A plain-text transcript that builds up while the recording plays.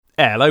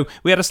Hello.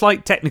 We had a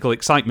slight technical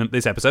excitement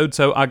this episode,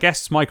 so our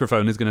guest's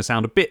microphone is going to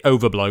sound a bit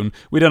overblown.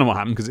 We don't know what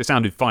happened because it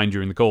sounded fine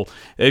during the call.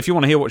 If you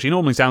want to hear what she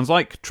normally sounds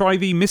like, try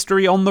the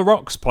Mystery on the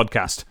Rocks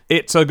podcast.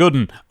 It's a good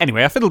one.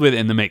 Anyway, I fiddled with it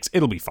in the mix.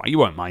 It'll be fine. You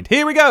won't mind.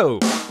 Here we go.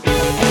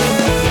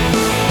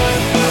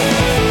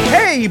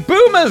 Hey,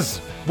 boomers!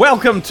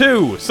 Welcome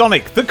to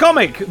Sonic the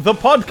Comic, the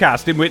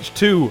podcast in which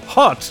two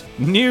hot,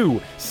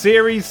 new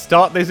series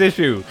start this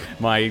issue.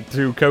 My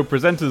two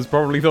co-presenters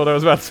probably thought I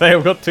was about to say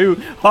I've got two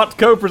hot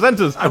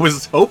co-presenters. I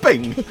was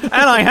hoping. And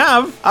I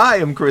have... I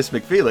am Chris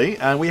McFeely,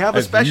 and we have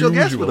a special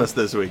guest with us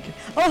this week.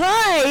 Oh,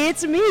 hi,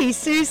 it's me,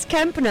 Sooz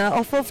Kempner,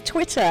 off of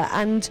Twitter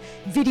and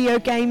video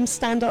game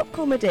stand-up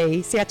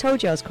comedy. See, I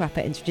told you I was crap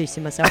at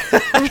introducing myself.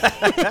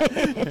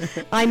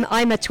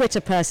 I'm a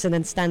Twitter person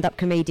and stand-up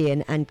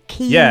comedian and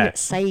keen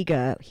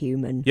Sega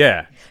human.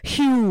 Yeah.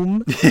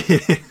 Hume.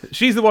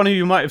 She's the one who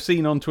you might have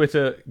seen on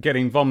Twitter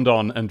getting vommed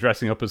on and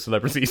dressing up as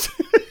celebrities.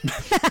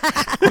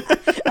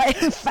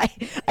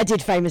 I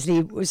did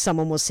famously,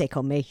 someone was sick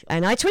on me,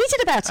 and I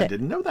tweeted about it. I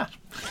didn't know that.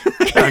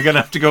 I'm going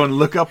to have to go and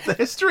look up the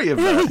history of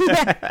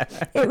that.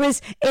 Yeah. It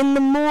was in the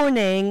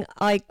morning,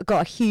 I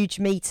got a huge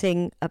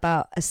meeting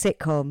about a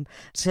sitcom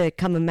to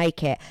come and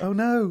make it. Oh,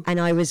 no. And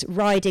I was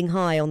riding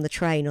high on the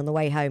train on the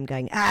way home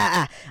going,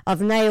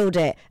 I've nailed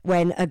it,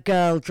 when a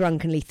girl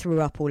drunkenly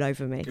threw up all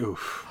over me.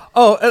 Oof.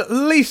 Oh, at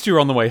least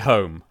you're on the way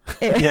home.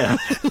 Yeah.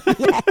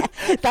 Yeah,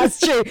 that's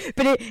true.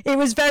 But it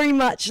was very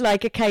much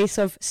like a case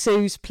of,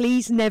 Sooz,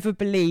 please never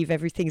believe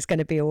everything's going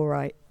to be all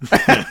right.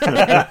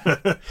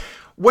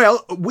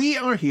 Well, we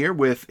are here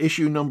with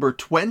issue number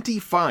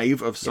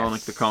 25 of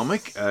Sonic the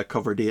Comic,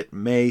 cover date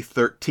May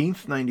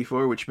 13th,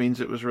 94, which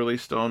means it was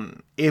released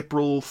on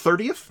April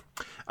 30th.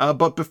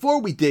 But before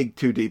we dig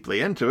too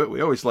deeply into it, we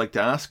always like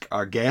to ask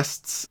our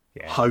guests,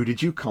 how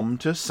did you come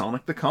to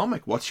Sonic the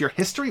Comic? What's your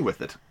history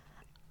with it?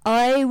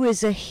 I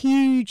was a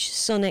huge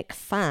Sonic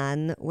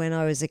fan when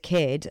I was a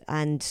kid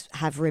and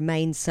have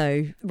remained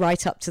so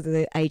right up to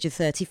the age of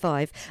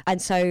 35. And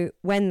so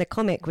when the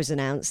comic was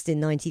announced in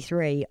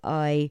 93,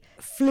 I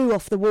flew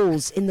off the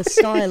walls in the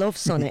style of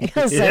Sonic.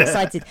 I was so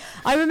excited.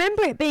 I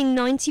remember it being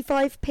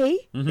 95p.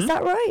 Mm-hmm. Is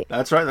that right?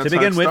 That's right. That's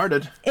how it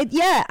started.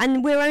 Yeah,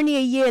 and we're only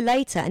a year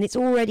later and it's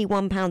already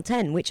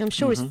 £1.10, which I'm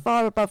sure is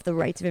far above the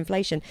rate of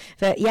inflation.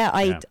 But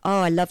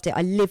I loved it.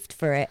 I lived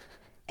for it.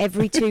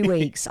 Every 2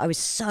 weeks, I was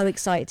so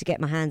excited to get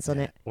my hands on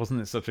it.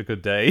 Wasn't it such a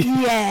good day?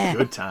 Yeah.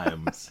 Good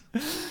times.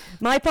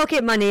 My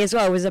pocket money as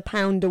well was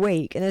 £1 a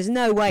week, and there's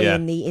no way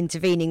in the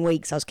intervening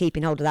weeks I was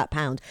keeping hold of that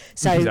pound.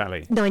 So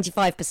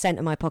 95%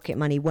 of my pocket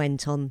money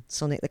went on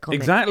Sonic the Comic.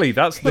 Exactly.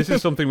 This is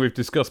something we've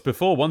discussed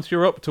before. Once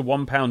you're up to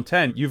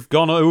 £1.10, you've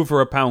gone over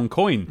a pound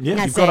coin.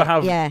 Yeah. You've got to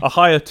have a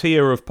higher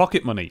tier of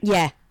pocket money.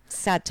 Yeah.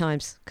 Sad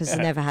times, because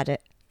I never had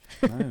it.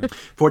 No.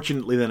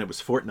 Fortunately, then it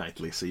was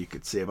fortnightly, so you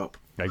could save up.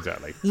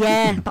 Exactly.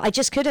 Yeah, but I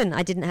just couldn't.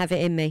 I didn't have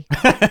it in me.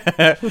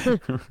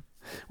 Well,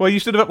 what you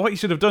should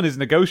have done is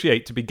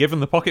negotiate to be given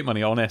the pocket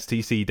money on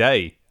STC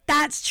Day.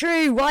 That's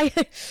true. Why?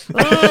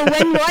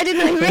 Why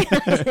didn't I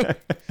realise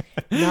it?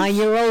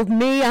 9-year-old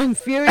me, I'm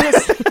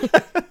furious.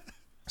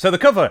 So the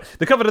cover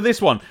to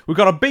this one, we've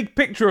got a big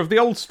picture of the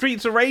old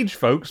Streets of Rage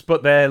folks,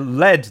 but they're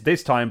led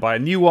this time by a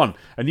new one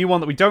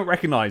that we don't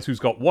recognise, who's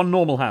got one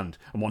normal hand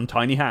and one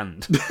tiny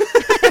hand.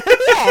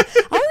 Yeah.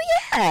 Oh,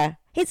 yeah.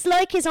 It's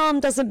like his arm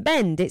doesn't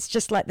bend. It's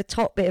just like the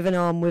top bit of an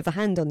arm with a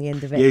hand on the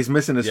end of it. Yeah, he's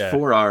missing his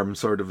forearm,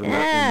 sort of. In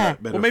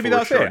that bit well, maybe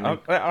that's it.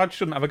 I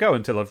shouldn't have a go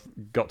until I've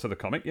got to the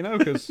comic,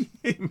 because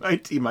he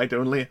might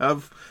only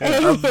have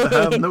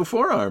no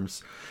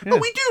forearms. Yeah.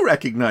 But we do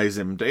recognise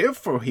him, Dave,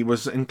 for he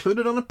was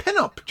included on a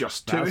pin-up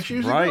just 2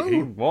 issues ago. Right,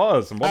 he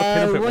was, and what a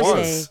pin-up it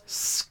was.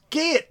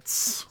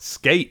 Skates.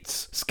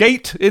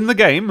 Skate in the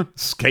game.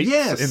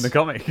 Skates in the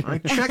comic. I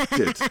checked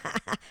it.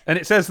 And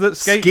it says that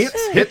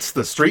Skates hits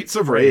the Streets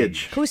of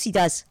Rage. Of course he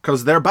does.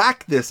 Because they're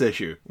back this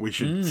issue, we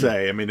should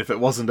say. I mean, if it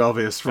wasn't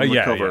obvious from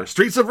the cover. Yeah.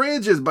 Streets of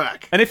Rage is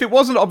back. And if it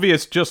wasn't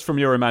obvious just from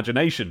your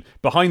imagination,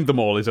 behind them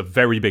all is a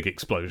very big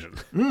explosion.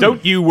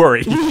 Don't you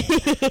worry.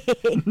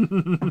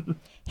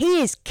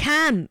 He is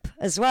camp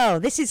as well.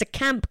 This is a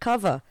camp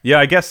cover. Yeah,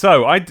 I guess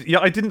so. I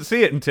didn't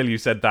see it until you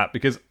said that,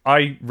 because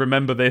I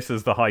remember this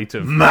as the height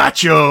of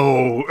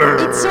macho.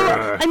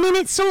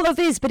 It sort of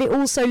is, but it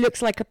also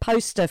looks like a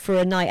poster for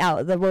a night out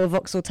at the Royal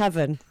Vauxhall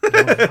Tavern.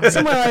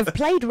 Somewhere I've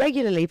played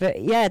regularly,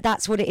 but yeah,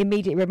 that's what it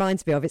immediately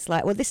reminds me of. It's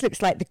like, well, this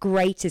looks like the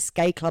greatest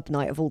gay club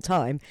night of all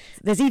time.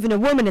 There's even a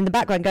woman in the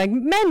background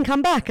going, "Men,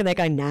 come back," and they're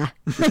going, "Nah."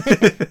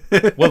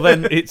 Well,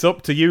 then it's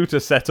up to you to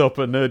set up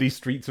a nerdy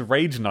Streets of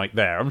Rage night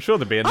there. I'm sure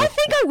there'd be enough. I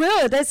think I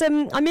will. There's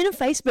I'm in a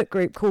Facebook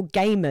group called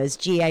Gamers,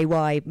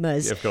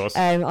 GAY-mers. Yeah, of course.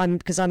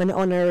 Because I'm an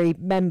honorary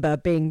member,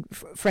 being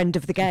friend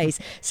of the gays.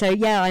 So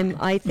yeah,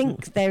 I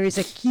think there is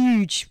a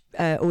huge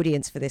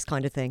audience for this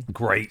kind of thing.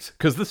 Great,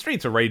 because the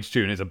Streets of Rage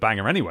tune is a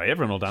banger anyway.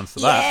 Everyone will dance to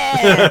that.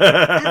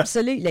 Yeah,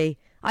 absolutely.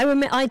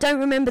 I don't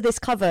remember this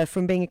cover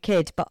from being a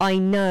kid, but I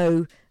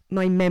know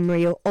my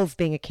memory of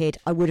being a kid,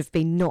 I would have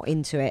been not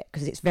into it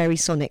because it's very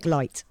Sonic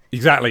light.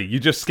 Exactly. You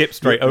just skip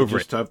straight over You it.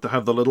 just have to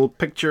have the little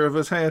picture of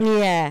his head.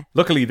 Yeah.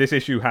 Luckily, this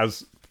issue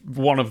has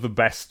one of the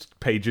best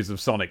pages of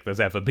Sonic there's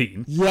ever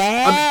been.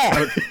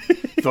 Yeah.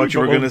 Thought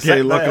you were But we'll going to say, get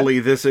there. luckily,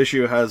 this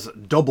issue has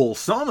double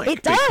Sonic.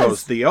 It does.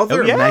 Because the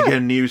other Oh, yeah. mega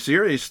new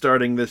series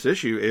starting this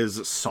issue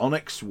is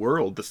Sonic's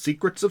World. The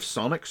Secrets of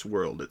Sonic's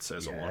World, it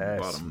says along the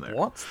bottom there.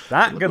 What's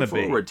that going to Looking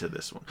be? forward to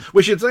this one.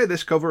 We should say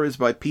this cover is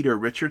by Peter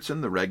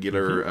Richardson, the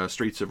regular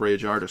Streets of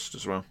Rage artist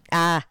as well.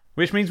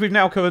 Which means we've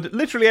now covered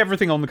literally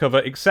everything on the cover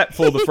except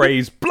for the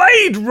phrase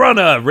Blade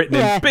Runner written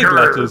in big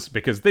letters,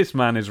 because this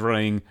man is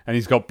running and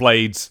he's got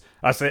blades.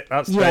 That's it.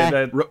 That's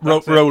it.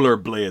 Roller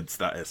blades,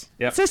 that is.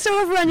 Yep. So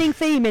sort of running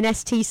theme in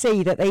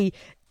STC that they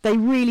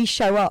really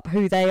show up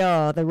who they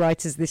are, the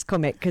writers of this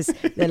comic, because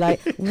they're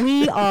like,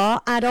 we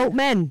are adult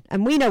men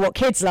and we know what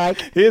kids like.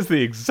 Here's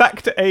the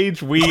exact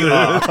age we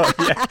are.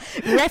 Yeah.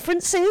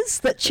 References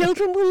that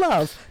children will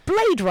love.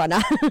 Blade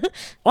Runner.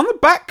 On the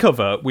back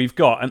cover, we've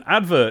got an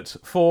advert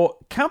for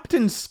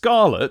Captain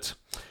Scarlet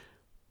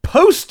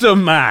Poster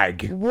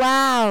Mag.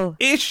 Wow.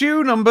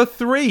 Issue number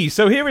 3.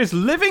 So here is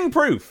living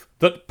proof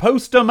that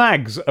poster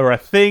mags are a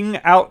thing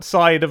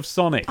outside of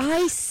Sonic.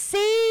 I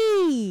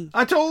see.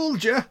 I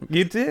told you.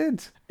 You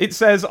did. It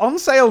says, on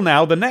sale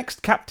now, the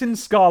next Captain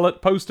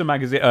Scarlet poster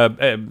magazine.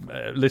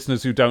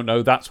 Listeners who don't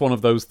know, that's one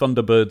of those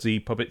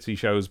Thunderbirdsy, puppetsy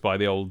shows by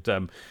the old,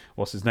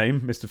 what's his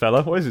name? Mr.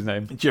 Fella? What is his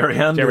name? Jerry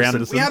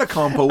Anderson. We had a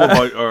compo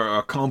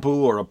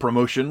or a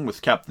promotion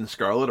with Captain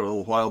Scarlet a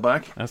little while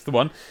back. That's the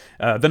one.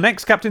 The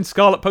next Captain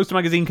Scarlet poster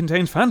magazine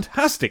contains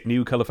fantastic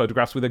new colour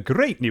photographs with a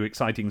great new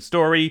exciting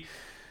story.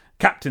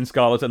 Captain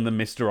Scarlet and the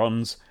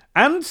Mysterons,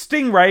 and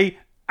Stingray,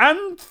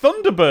 and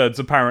Thunderbirds,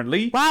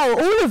 apparently. Wow,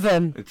 all of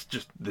them. It's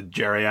just the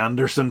Jerry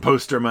Anderson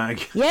poster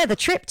mag. Yeah, the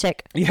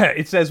triptych. Yeah,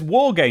 it says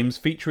war games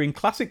featuring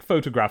classic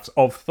photographs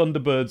of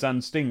Thunderbirds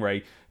and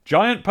Stingray.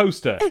 Giant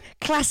poster.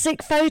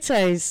 Classic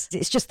photos.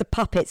 It's just the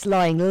puppets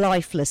lying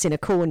lifeless in a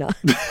corner.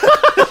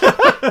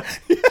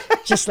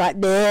 Just like,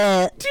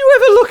 bleh. Do you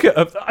ever look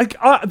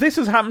at this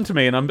has happened to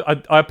me, and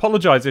I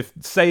apologise if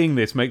saying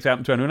this makes it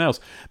happen to anyone else,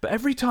 but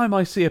every time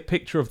I see a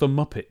picture of the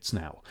Muppets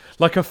now,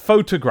 like a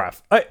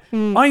photograph,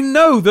 I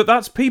know that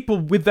that's people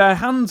with their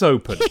hands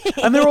open,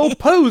 and they're all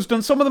posed,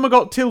 and some of them have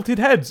got tilted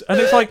heads, and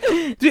it's like,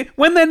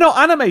 when they're not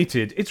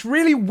animated, it's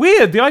really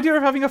weird, the idea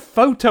of having a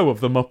photo of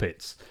the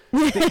Muppets.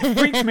 It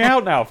freaks me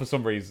out now for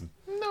some reason.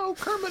 No,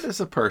 Kermit is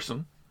a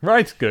person.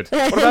 Right, good.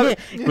 What about it?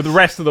 With the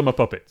rest of them are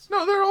puppets.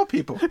 No, they're all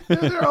people.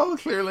 They're all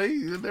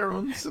clearly their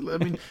own. I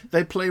mean,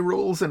 they play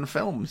roles in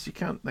films. You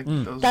can't. Like,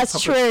 those That's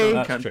puppets true.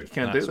 You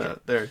can't do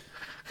that. They're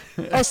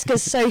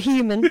Oscar's so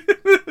human.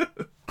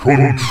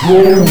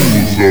 Control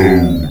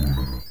Zone.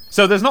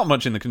 So there's not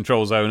much in the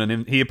control zone,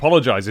 and he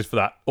apologises for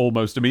that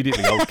almost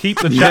immediately. I'll keep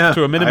the chat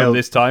to a minimum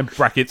this time.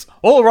 Brackets.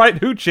 All right,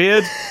 who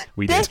cheered?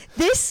 We did.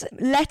 This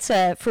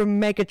letter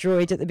from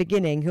Megadroid at the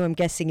beginning, who I'm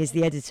guessing is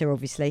the editor,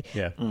 obviously,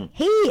 Yeah.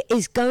 he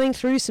is going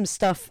through some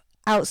stuff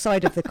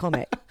outside of the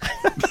comic.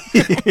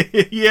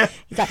 yeah.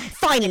 He's like,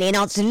 finally, in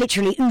answer to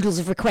literally oodles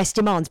of request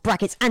demands,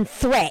 brackets, and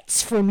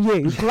threats from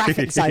you,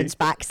 graphic zones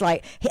back. It's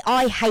like,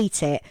 I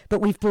hate it,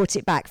 but we've brought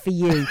it back for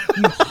you,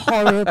 you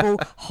horrible,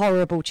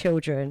 horrible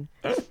children.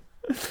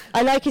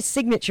 I like his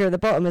signature at the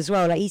bottom as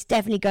well. Like, he's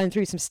definitely going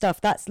through some stuff.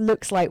 That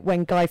looks like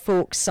when Guy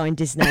Fawkes signed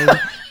his name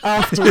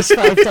after his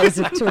 5 days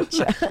of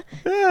torture.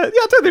 Yeah, I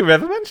don't think we've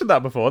ever mentioned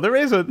that before. There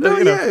is a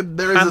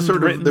there is a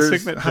sort of handwritten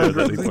signature.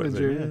 handwritten that he puts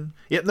signature. in,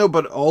 Yeah, no,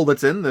 but all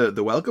that's in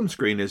the welcome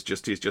screen is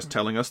he's just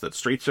telling us that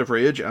Streets of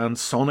Rage and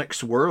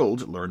Sonic's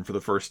World, learn for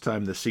the first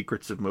time the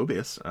secrets of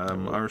Mobius,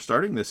 are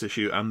starting this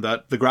issue, and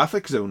that the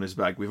graphic zone is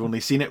back. We've only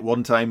seen it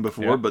one time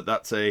before, but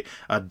that's a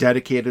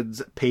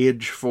dedicated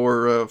page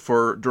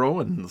for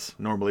drawings.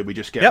 Normally we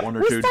just get one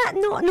or Was two. that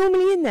not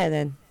normally in there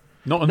then?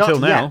 Not until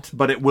Not now. yet,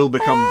 but it will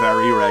become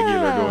very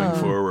regular going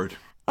forward.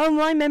 Oh,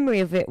 my memory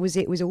of it was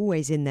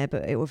always in there,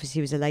 but it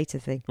obviously was a later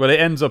thing. Well, it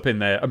ends up in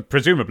there,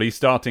 presumably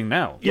starting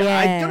now. Yeah,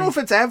 I don't know if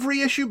it's every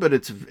issue, but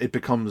it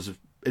becomes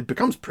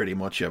pretty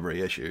much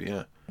every issue.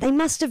 Yeah. They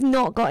must have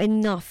not got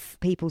enough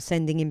people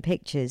sending in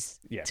pictures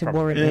to probably.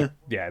 warrant it.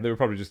 Yeah, they were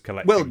probably just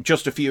collecting. Well,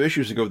 just a few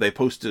issues ago, they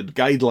posted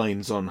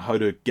guidelines on how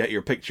to get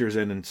your pictures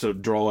in, and so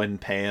draw in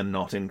pen,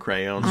 not in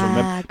crayons. Or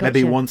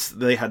maybe Gotcha. once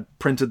they had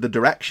printed the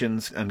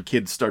directions and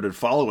kids started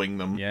following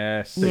them,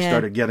 yes. they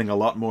started getting a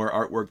lot more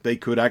artwork they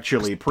could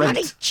actually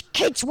Bloody print.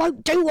 kids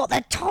won't do what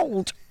they're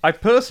told. I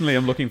personally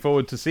am looking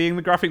forward to seeing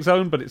the graphic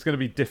zone, but it's going to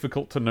be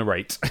difficult to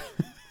narrate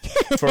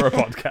for a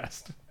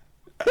podcast.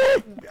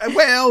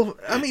 Well,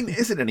 I mean,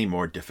 is it any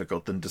more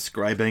difficult than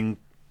describing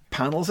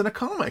panels in a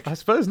comic? I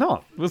suppose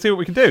not. We'll see what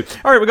we can do.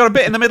 All right, we've got a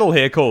bit in the middle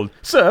here called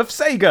Surf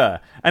Sega,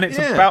 and it's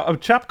about a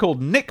chap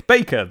called Nick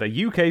Baker, the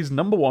UK's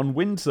 #1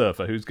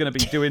 windsurfer, who's going to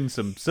be doing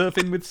some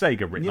surfing with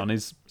Sega written on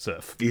his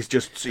surf.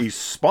 He's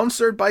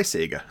sponsored by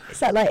Sega. Is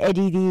that like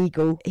Eddie the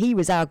Eagle? He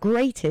was our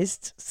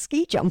greatest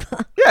ski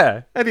jumper.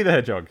 Yeah, Eddie the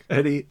Hedgehog.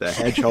 Eddie the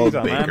Hedgehog He's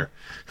our man. Baker.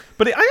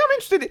 But I am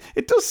interested.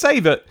 It does say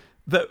that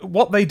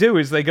what they do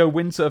is they go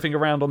windsurfing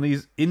around on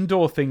these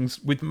indoor things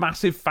with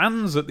massive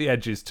fans at the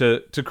edges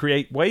to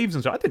create waves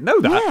and so. I didn't know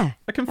that. Yeah,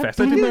 I confess,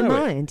 that I blew didn't my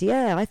know it. mind.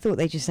 Yeah, I thought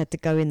they just had to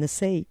go in the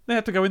sea. They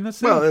had to go in the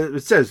sea. Well,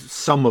 it says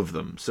some of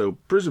them, so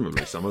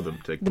presumably some of them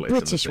take The place in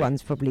the British sea.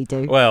 ones probably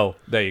do. Well,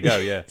 there you go,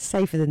 yeah.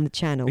 Safer than the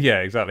Channel. Yeah,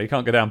 exactly. You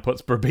can't go down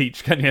Putsborough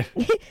Beach, can you?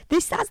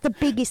 That's the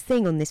biggest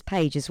thing on this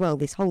page as well.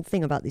 This whole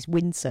thing about this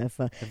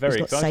windsurfer very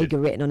who's got excited.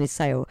 Sega written on his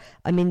sail.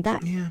 I mean,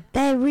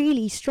 they're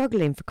really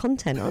struggling for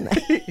content, aren't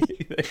they?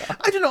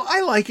 I don't know.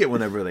 I like it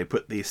whenever they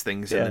put these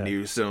things in Yeah. the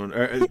news zone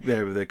or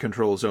the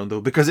control zone,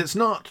 though, because it's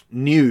not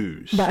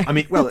news. No, I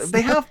mean, well, it's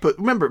they have put.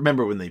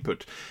 Remember when they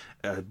put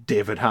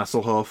David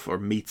Hasselhoff or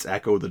meets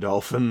Echo the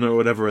Dolphin or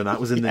whatever, and that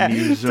was in the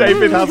news zone.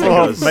 David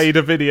Hasselhoff Because made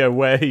a video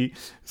where he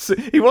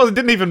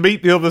didn't even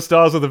meet the other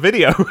stars of the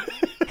video.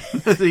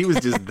 he was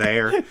just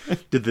there,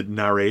 did the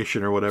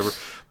narration or whatever.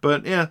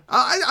 But yeah,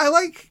 I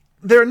like.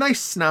 They're a nice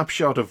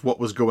snapshot of what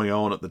was going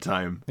on at the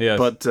time. Yes.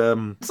 But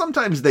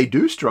sometimes they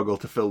do struggle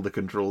to fill the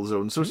control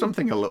zone, so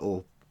something a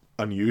little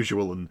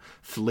unusual and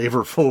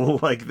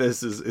flavorful like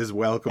this is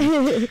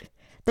welcome.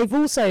 They've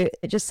also,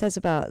 it just says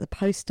about the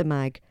poster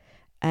mag,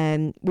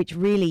 which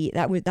really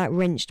that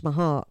wrenched my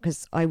heart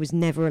because I was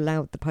never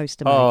allowed the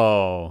poster mag.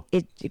 Oh.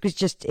 It was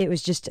just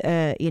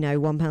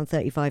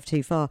 £1.35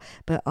 too far.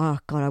 But oh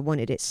god, I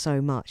wanted it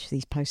so much.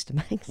 These poster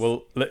mags.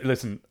 Well,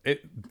 listen,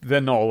 they're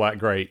not all that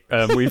great.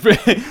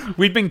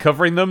 We've been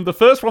covering them. The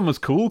first one was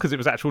cool because it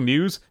was actual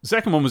news. The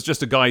second one was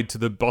just a guide to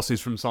the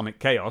bosses from Sonic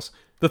Chaos.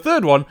 The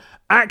third one,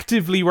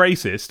 actively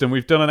racist, and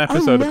we've done an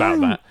episode about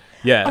that.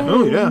 Yeah.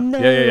 Oh, yeah. No.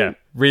 Yeah.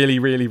 Really,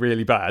 really,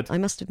 really bad. I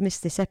must have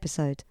missed this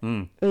episode.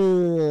 Mm.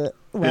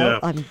 Well, Yeah.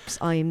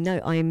 I am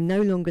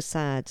no longer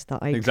sad that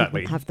I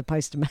Exactly. couldn't have the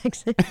poster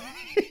mags.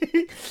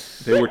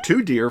 They were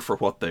too dear for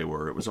what they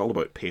were. It was all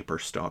about paper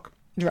stock.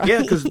 Right.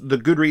 Yeah, because the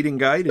good reading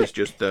guide is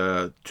just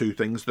two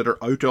things that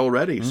are out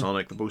already.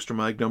 Sonic the Poster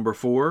Mag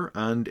 #4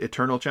 and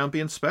Eternal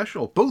Champion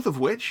Special, both of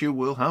which you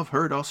will have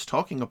heard us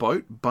talking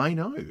about by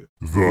now.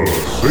 The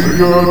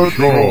Sega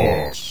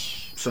Charts.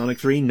 Sonic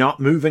 3 not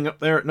moving up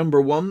there at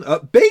 #1.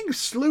 A big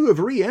slew of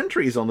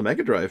re-entries on the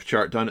Mega Drive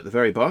chart down at the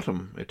very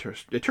bottom.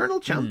 Eternal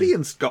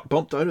Champions got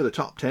bumped out of the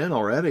top 10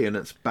 already, and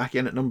it's back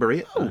in at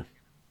 #8. Oh.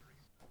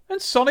 And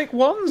Sonic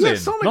 1's Yeah, in.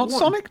 Sonic Not 1.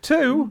 Sonic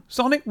 2,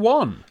 Sonic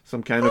 1.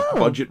 Some kind of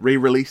budget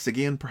re-release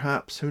again,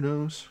 perhaps. Who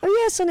knows? Oh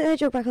yeah, Sonic the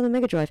Hedgehog back on the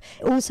Mega Drive.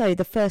 Also,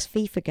 the first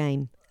FIFA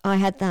game. I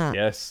had that.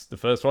 Yes, the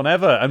first one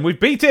ever. And we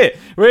beat it.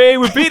 We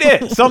beat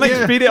it.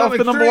 Sonic's beat it off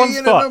the Sonic 1 3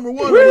 in spot. at #1, a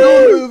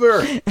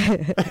non-mover.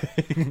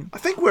 I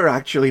think we're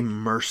actually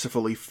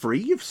mercifully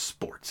free of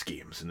sports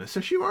games in this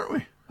issue, aren't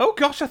we? Oh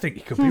gosh, I think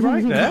you could be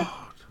right there.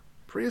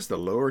 Praise the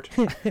Lord.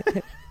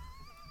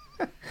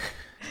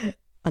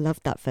 I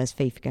loved that first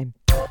FIFA game.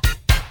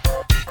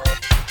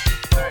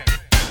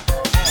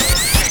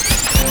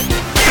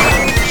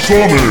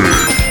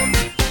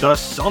 Sonic. The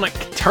Sonic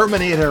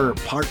Terminator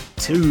Part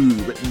 2,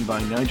 written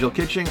by Nigel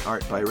Kitching,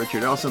 art by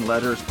Richard Elson,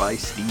 letters by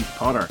Steve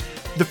Potter.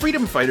 The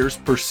Freedom Fighters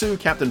pursue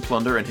Captain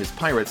Plunder and his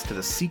pirates to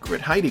the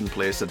secret hiding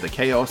place of the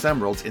Chaos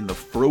Emeralds in the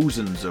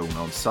Frozen Zone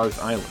on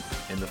South Island.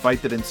 In the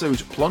fight that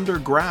ensues, Plunder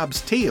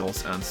grabs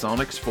Tails and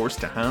Sonic's forced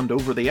to hand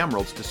over the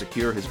emeralds to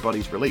secure his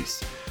buddy's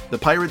release. The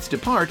pirates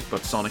depart,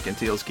 but Sonic and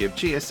Tails give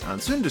chase and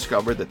soon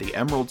discover that the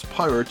emerald's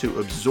power to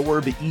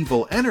absorb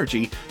evil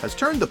energy has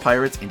turned the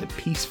pirates into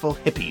peaceful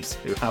hippies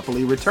who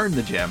happily return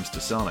the gems to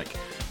Sonic.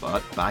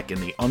 But back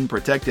in the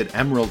unprotected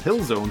Emerald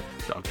Hill Zone,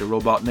 Dr.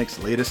 Robotnik's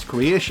latest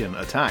creation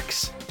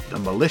attacks. The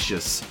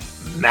malicious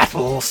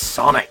Metal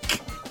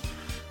Sonic.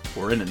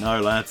 We're in it now,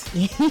 lads.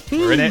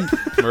 We're in it.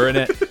 We're in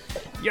it.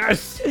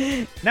 Yes!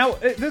 Now,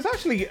 there's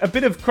actually a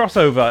bit of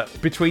crossover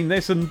between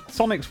this and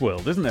Sonic's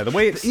World, isn't there? The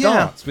way it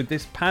starts with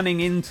this panning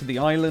into the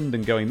island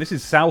and going, this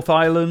is South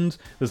Island,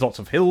 there's lots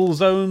of hill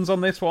zones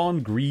on this one,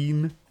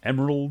 green,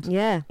 emerald,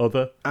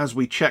 other. As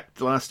we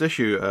checked last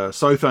issue,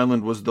 South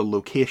Island was the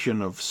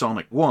location of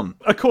Sonic 1.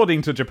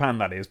 According to Japan,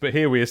 that is, but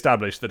here we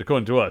established that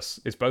according to us,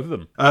 it's both of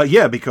them.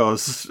 Yeah,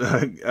 because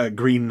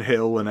Green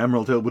Hill and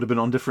Emerald Hill would have been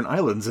on different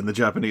islands in the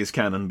Japanese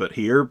canon, but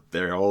here,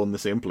 they're all in the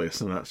same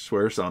place, and that's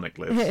where Sonic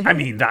lives. I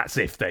mean, that's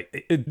if they...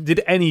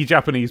 Did any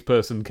Japanese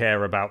person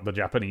care about the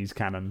Japanese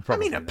canon?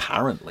 Probably. I mean,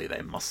 apparently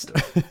they must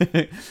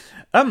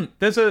have.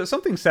 There's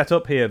something set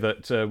up here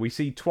that we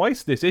see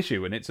twice this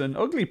issue, and it's an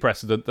ugly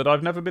precedent that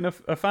I've never been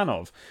a fan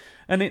of.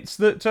 And it's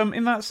that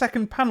in that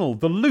second panel,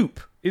 the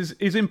loop is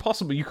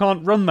impossible. You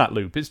can't run that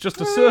loop. It's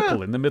just a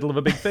circle in the middle of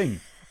a big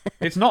thing.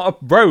 It's not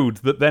a road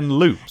that then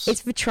loops.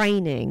 It's for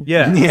training.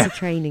 Yeah. It's a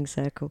training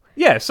circle.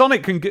 Yeah,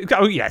 Sonic can...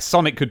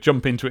 Sonic could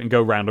jump into it and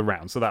go round and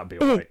round, so that'd be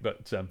all right.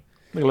 But...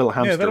 like a little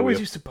hamster that always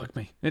wheel. used to bug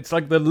me. It's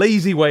like the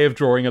lazy way of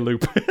drawing a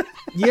loop.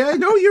 Yeah,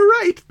 no, you're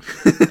right.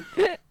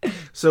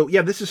 So,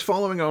 yeah, this is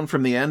following on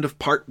from the end of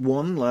Part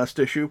 1 last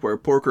issue, where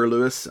Porker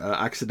Lewis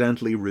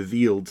accidentally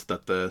revealed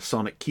that the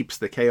Sonic keeps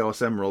the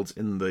Chaos Emeralds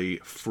in the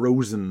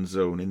frozen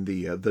zone, in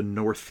the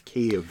North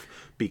Cave,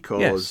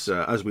 because,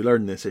 as we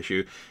learn in this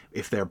issue,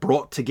 if they're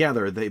brought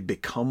together, they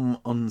become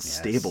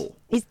unstable.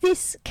 Is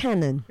this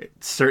canon?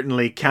 It's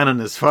certainly canon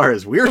as far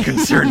as we're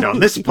concerned on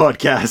this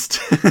podcast.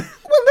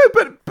 Well,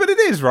 no, but it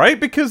is, right?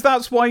 Because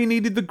that's why you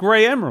needed the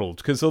Grey Emerald,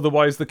 because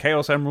otherwise the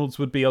Chaos Emeralds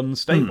would be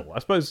unstable. I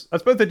suppose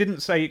they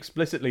didn't say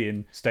explicitly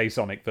in Stay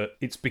Sonic that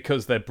it's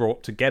because they're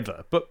brought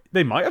together, but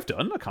they might have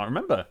done. I can't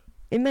remember.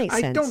 It makes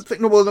sense. I don't think...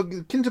 No, well,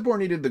 Kintabor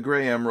needed the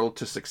Grey Emerald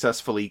to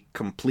successfully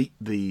complete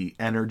the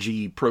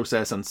energy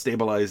process and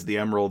stabilize the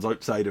emeralds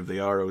outside of the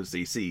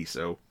ROCC,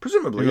 so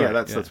presumably,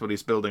 that's what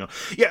he's building on.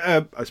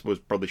 Yeah, I suppose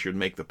probably should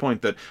make the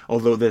point that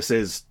although this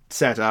is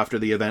set after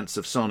the events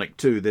of Sonic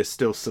 2, this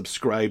still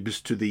subscribes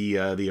to the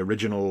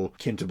original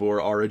Kintabor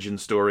origin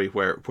story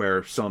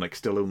where Sonic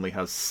still only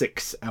has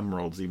 6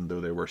 emeralds, even though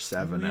there were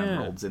 7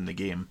 emeralds in the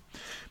game,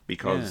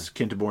 because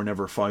Kintabor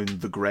never found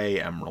the Grey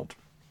Emerald.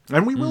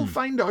 And we will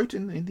find out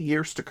in the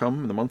years to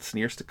come, in the months and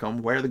years to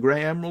come, where the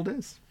Grey Emerald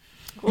is.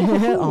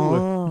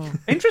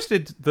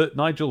 Interested that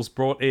Nigel's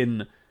brought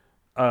in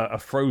a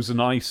frozen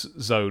ice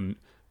zone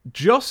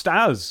just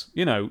as,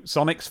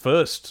 Sonic's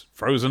first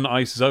frozen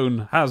ice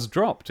zone has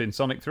dropped in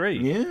Sonic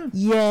 3.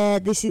 Yeah,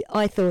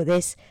 I thought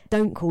this.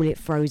 Don't call it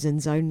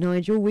frozen zone,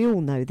 Nigel. We all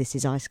know this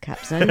is ice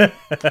cap zone.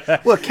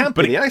 Well, it can't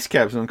be the ice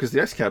cap zone, because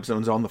the ice cap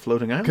zone's on the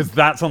floating island. Because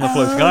that's on the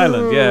floating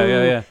island,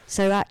 yeah.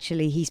 So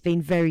actually, he's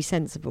been very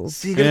sensible.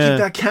 So you gotta keep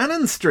that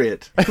canon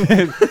straight.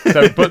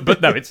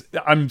 But no,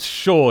 I'm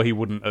sure he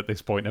wouldn't at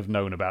this point have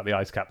known about the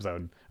ice cap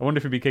zone. I wonder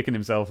if he'd be kicking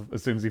himself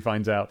as soon as he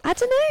finds out. I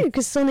don't know,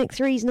 because Sonic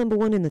 3's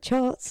 #1 in the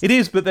charts. It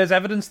is, but there's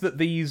evidence that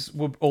these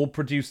were all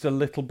produced a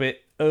little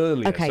bit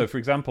earlier. Okay. So, for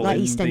example, like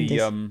in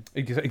EastEnders.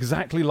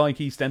 exactly like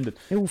EastEnders.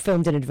 They're all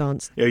filmed in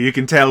advance. Yeah, you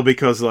can tell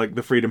because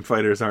the Freedom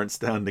Fighters aren't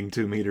standing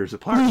 2 meters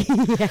apart.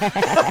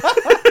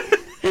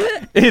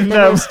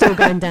 They're all still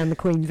going down the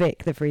Queen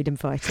Vic, the Freedom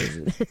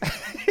Fighters.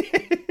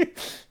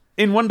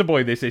 In Wonder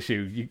Boy, this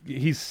issue,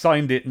 he's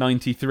signed it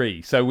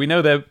 93, so we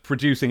know they're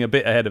producing a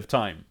bit ahead of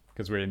time,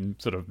 because we're in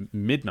sort of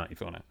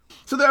mid-94 now.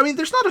 So,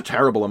 there's not a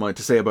terrible amount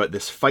to say about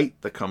this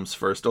fight that comes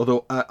first,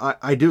 although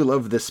I do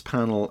love this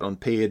panel on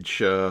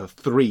page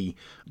 3.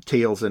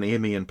 Tails and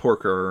Amy and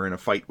Porker are in a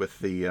fight with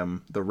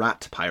the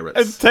rat pirates.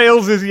 And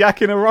Tails is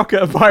yakking a rock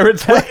at a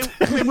pirate's head.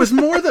 It was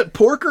more that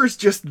Porker's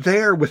just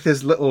there with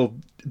his little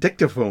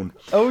dictaphone.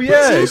 Oh,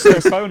 yeah, he's got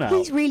his phone out.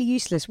 He's really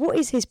useless. What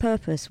is his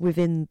purpose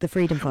within the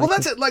Freedom Fighters? Well,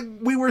 that's it. Like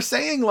we were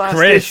saying last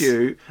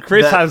issue.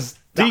 Chris has...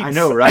 Deets. I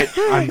know, right?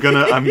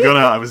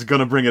 I was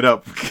gonna bring it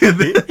up.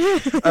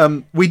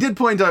 We did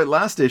point out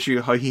last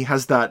issue how he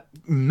has that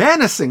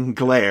menacing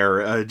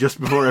glare just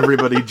before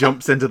everybody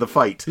jumps into the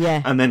fight.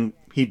 Yeah. And then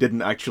he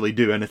didn't actually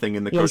do anything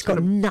in the course. He's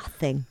got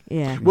nothing.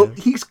 Yeah. Well,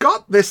 he's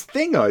got this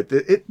thing out.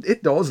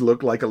 It does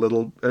look like a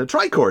little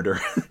tricorder.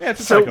 Yeah,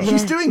 it's a so tricorder.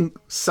 he's doing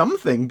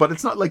something, but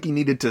it's not like he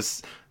needed to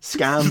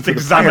scan Just for the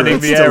examining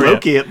pirates the to area.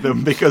 locate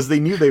them because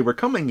they knew they were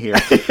coming here.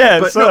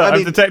 But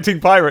I'm detecting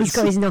pirates. He's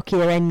got his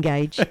Nokia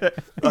N-Gauge.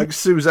 Like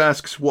Sooz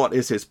asks what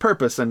is his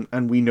purpose,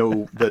 and we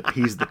know that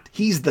he's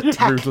the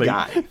tech Rudely.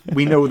 guy.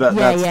 We know that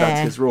that's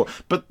Yeah. his role.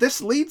 But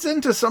this leads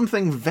into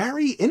something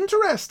very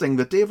interesting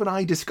that Dave and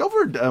I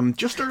discovered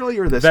just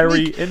earlier this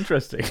Very week.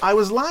 interesting. I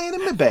was lying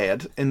in my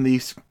bed in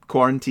these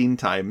quarantine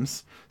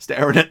times,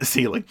 staring at the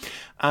ceiling,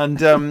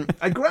 and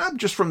I grabbed,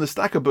 just from the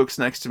stack of books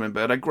next to my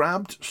bed, I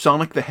grabbed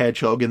Sonic the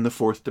Hedgehog in the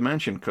Fourth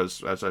Dimension,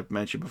 because, as I've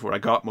mentioned before, I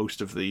got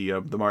most of the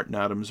Martin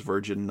Adams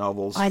Virgin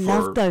novels. I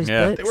love those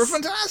books. They were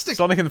fantastic.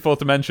 Sonic in the Fourth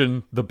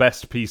Dimension, the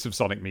best piece of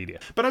Sonic media.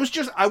 But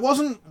I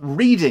wasn't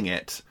reading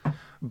it,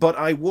 but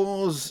I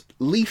was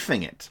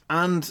leafing it,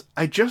 and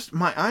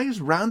my eyes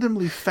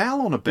randomly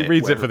fell on a bit. He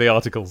reads it for the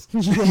articles.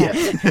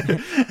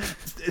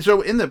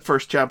 So in the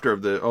first chapter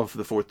of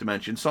the Fourth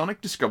Dimension,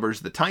 Sonic discovers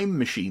the time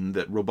machine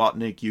that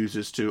Robotnik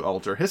uses to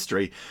alter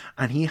history,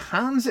 and he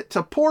hands it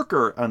to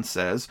Porker and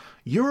says,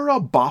 "You're a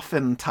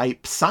boffin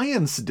type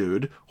science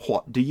dude.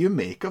 What do you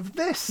make of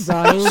this?"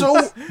 Right.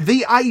 So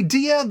the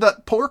idea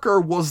that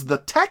Porker was the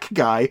tech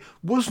guy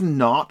was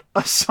not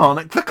a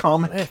Sonic the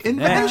Comic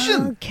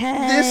invention.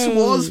 Okay. This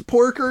was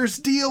Porker's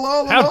deal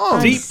all How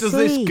along. deep does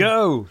this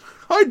go?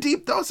 How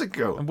deep does it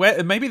go?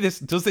 Maybe does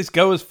this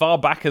go as far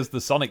back as the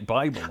Sonic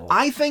Bible?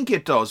 I think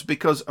it does,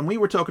 because, and we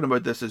were talking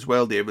about this as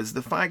well, Dave, is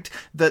the fact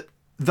that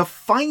the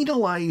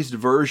finalized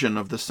version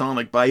of the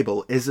Sonic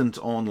Bible isn't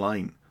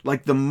online.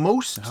 Like the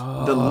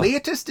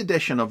latest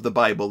edition of the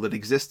Bible that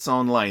exists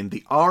online,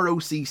 the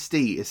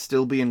ROCC, is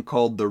still being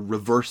called the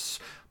Reverse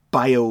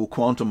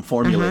Bio-Quantum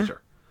Formulator.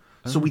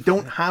 So we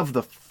don't have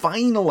the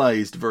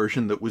finalized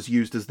version that was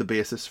used as the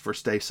basis for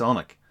Stay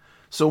Sonic.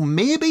 So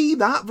maybe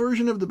that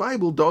version of the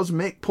Bible does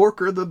make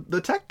Porker the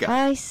tech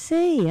guy. I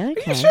see.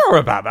 Okay. Are you sure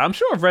about that? I'm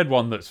sure I've read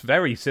one that's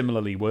very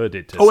similarly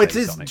worded to It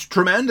is Sonic.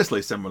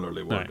 tremendously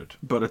similarly worded,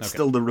 but it's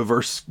still the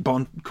reverse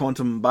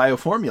quantum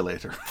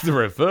bioformulator. The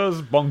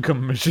reverse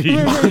Bonkum machine.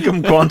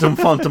 Bonkum quantum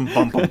phantom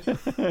bumpum.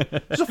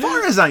 So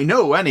far as I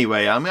know,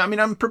 anyway. I mean,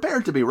 I'm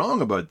prepared to be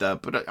wrong about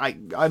that, but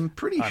I'm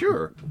pretty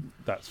sure.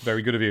 That's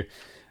very good of you.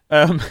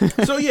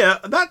 So yeah,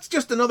 that's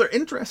just another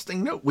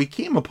interesting note we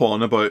came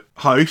upon about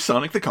how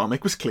Sonic the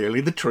Comic was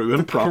clearly the true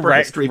and proper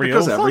correct history real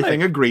because everything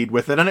Sonic. agreed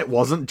with it, and it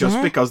wasn't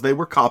just because they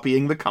were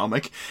copying the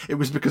comic. It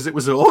was because it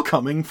was all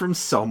coming from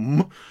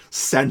some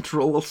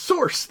central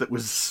source that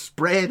was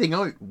spreading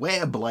out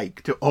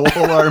web-like to all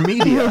our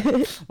media.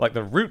 Like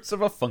the roots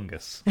of a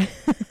fungus.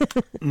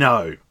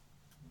 No.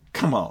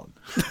 Come on.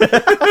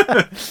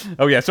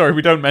 Oh yeah, sorry,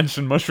 we don't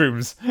mention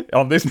mushrooms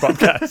on this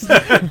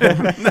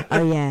podcast.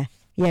 Oh yeah.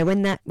 Yeah,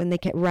 when they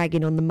kept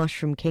ragging on the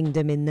Mushroom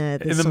Kingdom in the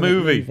Sonic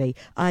movie,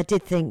 I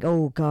did think,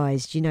 oh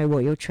guys, do you know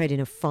what? You're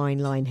treading a fine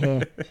line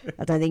here.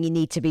 I don't think you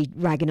need to be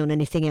ragging on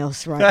anything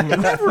else right now. It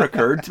never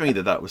occurred to me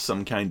that was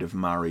some kind of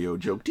Mario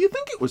joke. Do you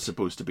think it was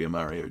supposed to be a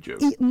Mario joke?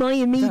 My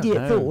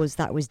immediate thought was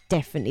that was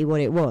definitely what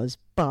it was,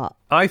 but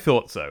I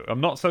thought so. I'm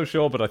not so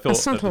sure, but I a thought at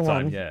subtle the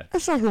time, one. yeah. A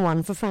subtle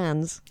one for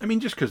fans. I mean,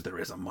 just because there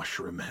is a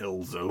Mushroom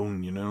Hill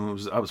zone,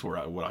 that was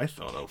what I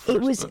thought of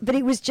first. But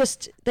it was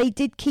just, they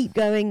did keep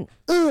going,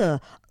 ugh,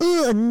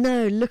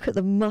 no, look at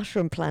the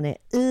mushroom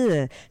planet,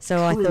 ugh.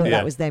 So I thought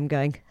that was them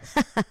going,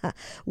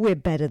 we're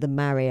better than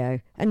Mario.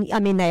 And I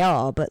mean, they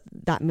are, but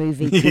that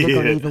movie could have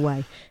gone either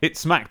way. It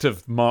smacked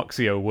of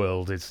Marxio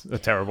World is a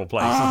terrible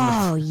place.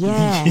 Oh,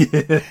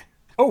 yeah.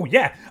 Oh,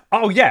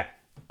 yeah.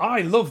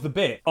 I love the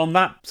bit on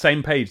that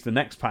same page, the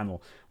next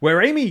panel,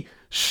 where Amy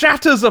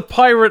shatters a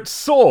pirate's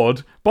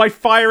sword by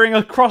firing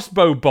a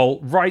crossbow bolt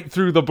right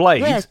through the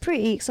blade. Yeah, it's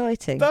pretty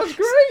exciting. That's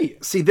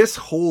great. See, this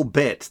whole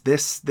bit,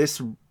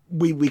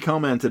 we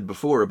commented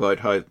before about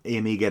how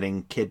Amy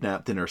getting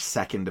kidnapped in her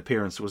second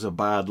appearance was a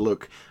bad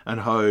look,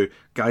 and how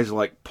guys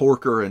like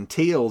Porker and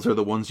Tails are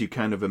the ones you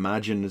kind of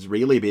imagine as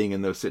really being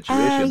in those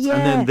situations. Yeah.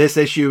 And then this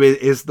issue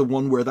is the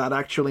one where that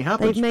actually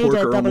happens. They've made a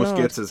Porker double almost odd.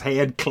 gets his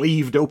head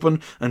cleaved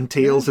open, and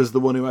Tails is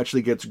the one who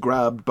actually gets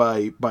grabbed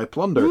by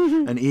Plunder.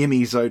 And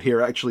Amy's out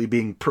here actually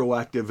being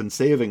proactive and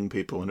saving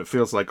people, and it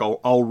feels like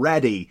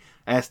already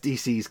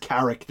SDC's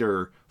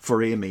character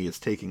for Amy is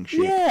taking shape.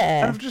 And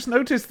Yeah. I've just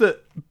noticed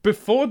that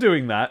before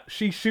doing that,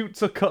 she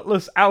shoots a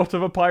cutlass out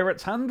of a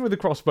pirate's hand with a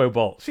crossbow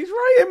bolt. She's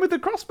right in with the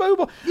crossbow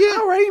bolt. Yeah.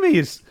 Our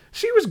Amy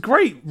she was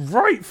great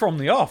right from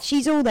the off.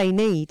 She's all they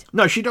need.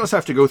 No, she does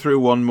have to go through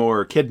one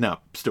more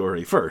kidnap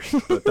story first,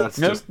 but that's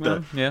just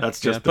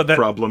the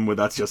problem with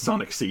that's just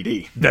Sonic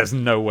CD. There's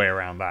no way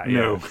around that.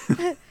 No.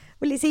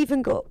 Well, it's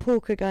even got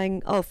Porker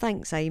going, oh,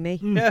 thanks, Amy.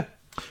 Yeah.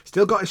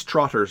 Still got his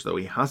trotters, though.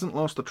 He hasn't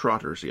lost the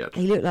trotters yet.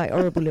 He looked like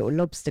horrible little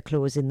lobster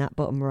claws in that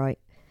bottom right.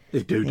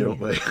 They do, don't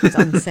they? It's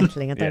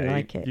unsettling. I don't Yeah,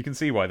 like you it. can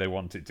see why they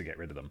wanted to get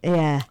rid of them.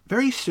 Yeah.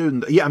 Very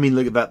soon. Yeah, I mean,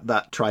 look at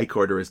that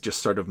tricorder is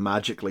just sort of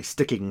magically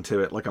sticking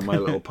to it like a My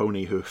Little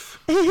Pony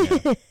hoof.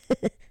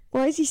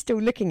 Why is he still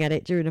looking at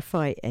it during a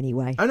fight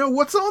anyway? I know,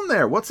 what's on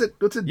there? What's it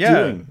Yeah.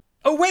 doing?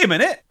 Oh, wait a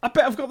minute. I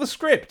bet I've got the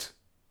script.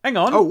 Hang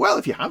on. Oh, well,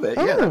 if you have it,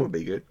 yeah, that would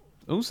be good.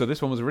 Oh, so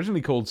this one was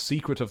originally called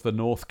Secret of the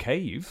North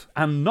Cave,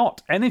 and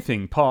not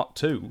anything Part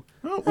 2.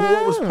 Oh, well,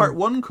 what was part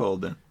 1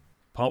 called then?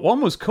 Part 1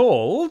 was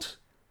called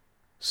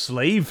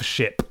Slave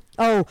Ship.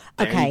 Oh,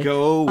 There okay. you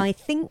go. I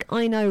think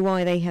I know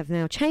why they have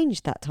now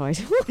changed that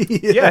title.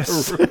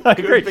 Yes, I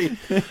agree.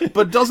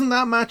 But doesn't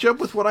that match up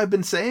with what I've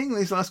been saying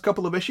these last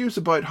couple of issues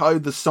about how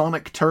the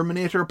Sonic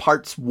Terminator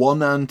parts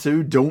 1 and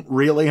 2 don't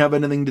really have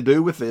anything to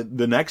do with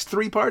the next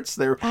 3 parts?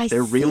 They're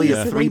really see.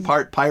 a So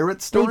 3-part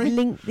pirate story? They've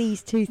linked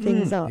these two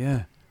things up.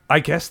 Yeah. I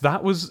guess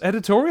that was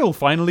editorial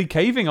finally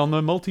caving on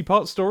the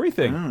multi-part story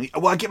thing.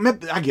 Well,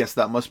 I guess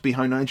that must be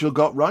how Nigel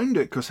got round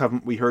it, because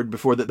haven't we heard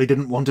before that they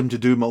didn't want him to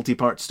do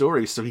multi-part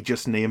stories, so he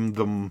just named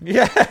them...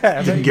 Yeah,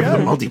 Didn't give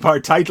them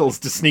multi-part titles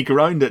to sneak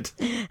around it.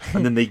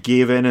 And then they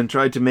gave in and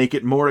tried to make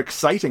it more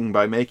exciting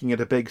by making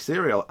it a big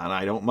serial. And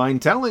I don't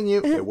mind telling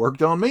you, it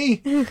worked on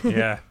me.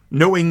 Yeah.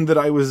 Knowing that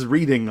I was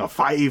reading a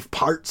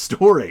 5-part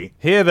story.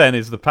 Here then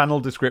is the panel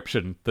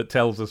description that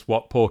tells us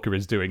what Porker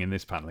is doing in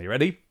this panel. You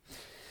ready?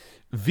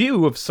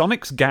 View of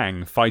Sonic's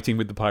gang fighting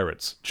with the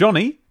pirates.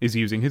 Johnny is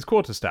using his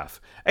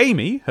quarterstaff.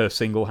 Amy, her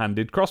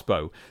single-handed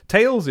crossbow.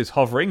 Tails is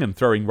hovering and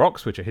throwing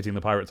rocks which are hitting the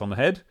pirates on the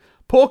head.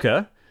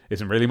 Porker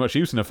isn't really much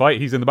use in a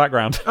fight, he's in the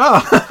background.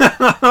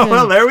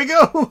 Well, there we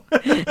go.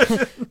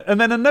 And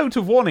then a note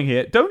of warning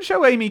here, don't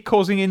show Amy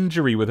causing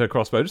injury with her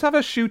crossbow, just have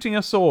her shooting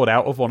a sword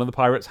out of one of the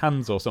pirates'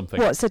 hands or something.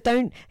 What? So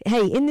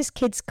in this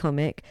kid's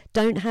comic,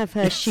 don't have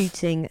her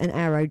shooting an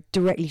arrow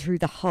directly through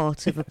the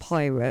heart of a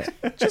pirate.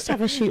 Just have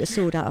her shoot a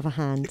sword out of a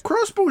hand.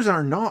 Crossbows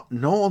are not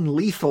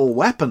non-lethal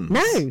weapons.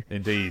 No,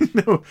 Indeed.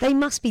 they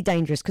must be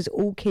dangerous because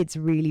all kids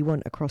really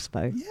want a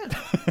crossbow.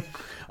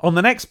 On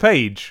the next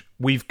page,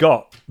 we've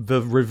got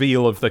the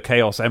reveal of the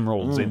Chaos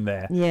Emeralds in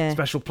there. Yeah.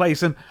 Special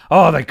place, and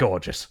oh, they're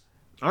gorgeous.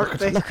 Aren't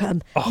they? Look at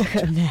them. Look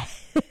at them there.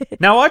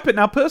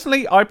 Now,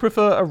 personally, I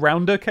prefer a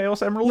rounder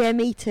Chaos Emerald. Yeah,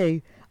 me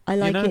too. I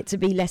like it to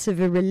be less of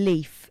a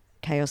relief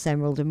Chaos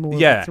Emerald and more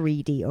of a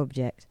 3D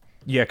object.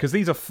 Yeah, because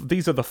these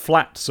are the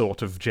flat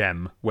sort of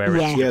gem where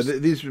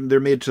they're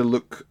made to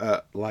look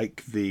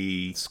like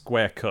the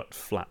square cut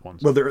flat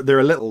ones. Well, they're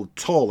a little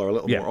taller, a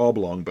little more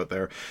oblong, but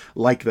they're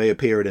like they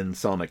appeared in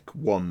Sonic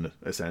 1,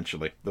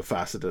 essentially, the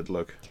faceted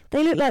look.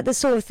 They look like the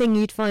sort of thing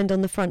you'd find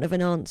on the front of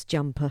an aunt's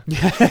jumper.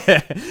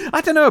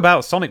 I don't know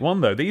about Sonic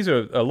 1 though. These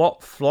are a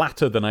lot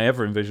flatter than I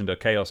ever envisioned a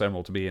Chaos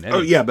Emerald to be in.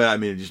 Oh yeah, but I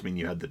mean, it just mean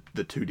you had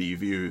the 2D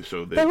view,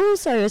 so they're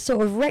also a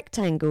sort of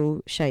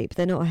rectangle shape.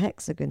 They're not a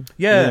hexagon.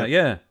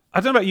 Yeah. I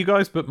don't know about you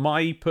guys, but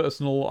my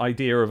personal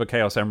idea of a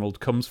Chaos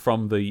Emerald comes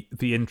from the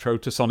intro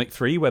to Sonic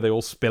 3, where they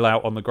all spill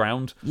out on the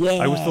ground. Yeah.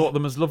 I always thought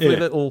them as lovely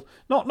little,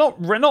 not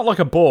like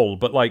a ball,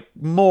 but like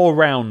more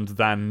round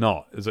than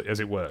not, as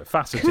it were,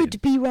 faceted.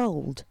 Could be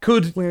rolled.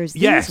 Whereas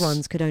these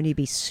ones could only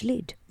be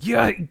slid.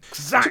 Yeah,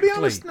 exactly. To be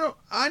honest, no,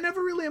 I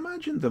never really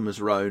imagined them as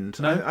round.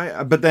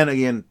 No. But then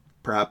again,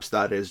 perhaps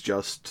that is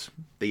just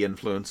the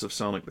influence of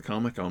Sonic the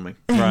Comic on me.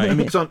 Right. I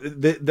mean,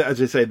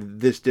 as I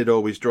said, this did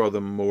always draw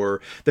them more.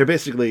 They're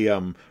basically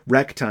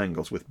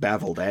rectangles with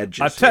beveled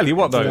edges. I tell you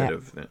what, though,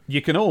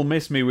 you can all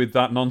miss me with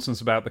that nonsense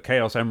about the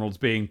Chaos Emeralds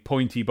being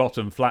pointy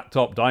bottom, flat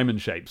top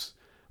diamond shapes.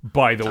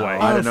 By the way,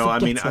 I don't know. I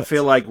mean, I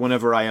feel like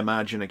whenever I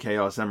imagine a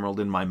Chaos Emerald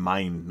in my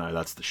mind, now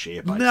that's the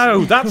shape.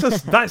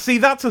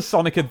 That's a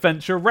Sonic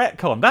Adventure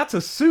retcon. That's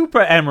a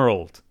Super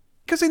Emerald.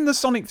 Because in the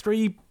Sonic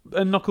 3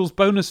 and Knuckles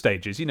bonus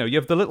stages, you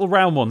have the little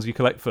round ones you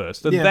collect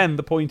first, and then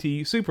the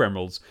pointy Super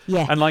Emeralds.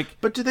 Yeah. And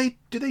but do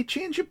they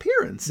change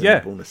appearance in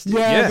the bonus stages?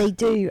 Yeah, they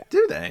do.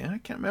 Do they? I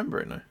can't remember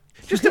it now.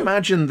 Just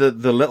imagine the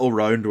little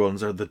round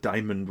ones are the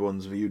diamond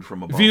ones viewed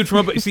from above.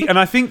 See, and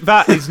I think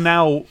that is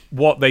now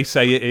what they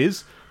say it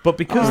is. But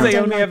because they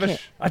only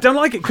I don't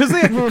like it because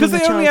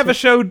they only ever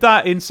showed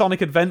that in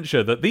Sonic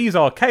Adventure that these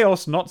are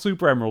Chaos, not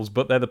Super Emeralds,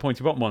 but they're the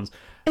pointy bottom ones.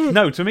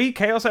 No, to me,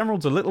 Chaos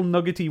Emeralds are little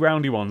nuggety,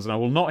 roundy ones, and I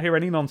will not hear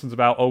any nonsense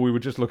about, we were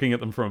just looking at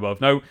them from above.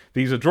 No,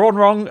 these are drawn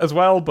wrong as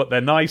well, but they're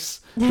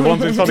nice. The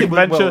ones in Sonic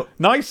Adventure,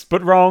 nice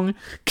but wrong.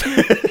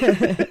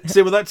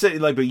 See, well, that's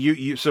it. Like, but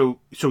so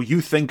you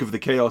think of the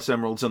Chaos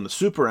Emeralds and the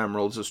Super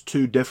Emeralds as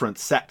two different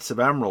sets of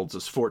emeralds,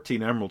 as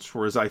 14 emeralds,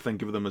 whereas I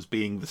think of them as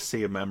being the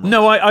same emeralds.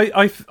 No,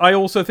 I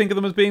also think of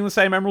them as being the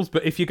same emeralds,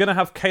 but if you're going to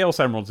have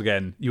Chaos Emeralds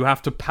again, you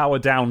have to power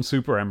down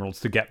Super Emeralds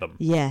to get them.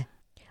 Yeah.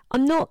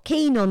 I'm not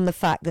keen on the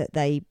fact that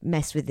they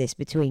mess with this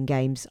between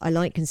games. I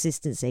like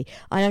consistency.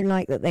 I don't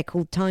like that they're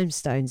called time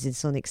stones in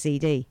Sonic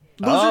CD.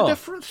 Those are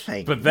different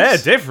things. But they're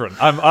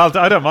different.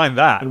 I don't mind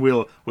that. And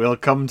we'll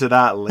come to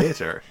that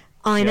later.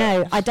 I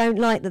know. I don't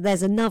like that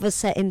there's another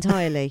set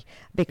entirely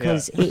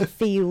because it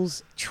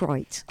feels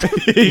trite.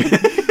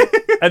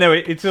 I know,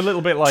 it's a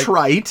little bit like...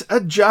 Trite, a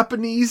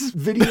Japanese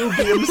video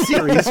game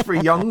series for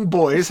young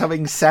boys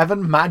having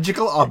 7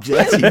 magical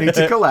objects you need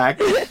to collect.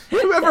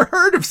 Who ever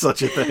heard of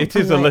such a thing? It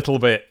is a little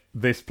bit,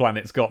 this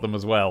planet's got them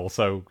as well,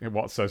 so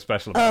what's so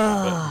special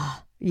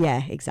about it?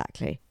 Yeah,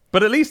 exactly.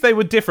 But at least they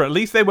were different. At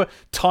least they were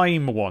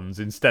time ones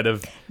instead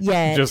of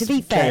just to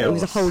be fair, chaos, it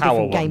was a whole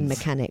different game ones.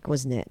 mechanic,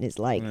 wasn't it? And it's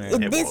like,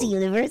 in this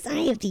universe, I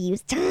have to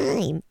use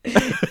time.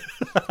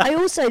 I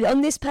also,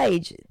 on this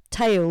page,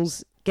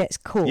 Tails gets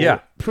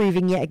caught,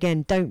 proving yet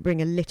again, don't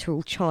bring a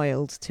literal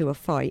child to a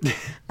fight.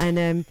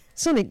 And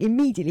Sonic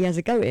immediately has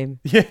a go at him.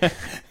 Yeah.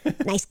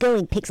 Nice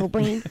going, Pixel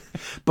Brain.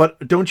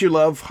 But don't you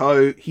love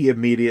how he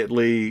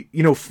immediately,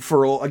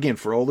 for all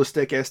the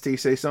stick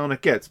STC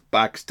Sonic gets,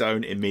 backs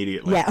down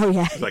immediately. Yeah,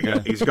 It's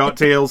like, he's got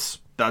Tails,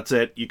 that's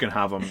it, you can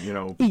have him,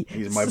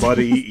 he's my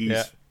buddy,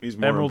 he's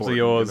more Emeralds important. are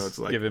yours, it's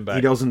like, give him back.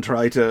 He doesn't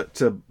try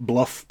to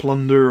bluff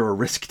Plunder or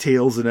risk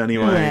Tails in any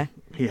way. Yeah.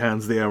 He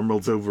hands the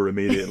emeralds over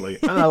immediately.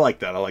 And I like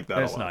that.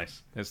 It's a lot.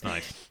 Nice. It's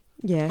nice.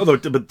 Yeah.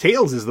 But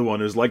Tails is the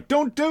one who's like,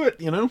 don't do it,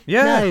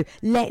 Yeah. No,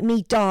 let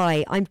me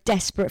die. I'm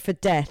desperate for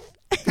death.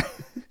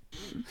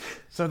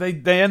 So they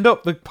end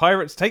up, the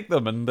pirates take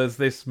them, and there's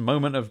this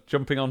moment of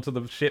jumping onto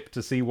the ship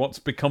to see what's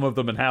become of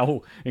them and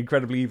how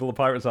incredibly evil the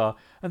pirates are.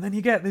 And then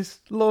you get this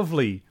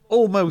lovely,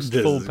 almost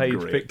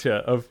full-page picture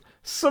of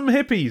some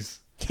hippies.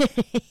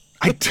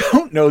 I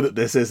don't know that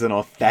this is an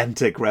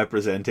authentic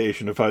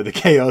representation of how the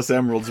Chaos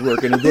Emeralds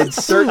work, and they'd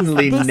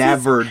certainly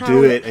never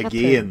do it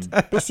again.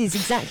 This is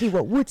exactly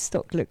what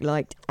Woodstock looked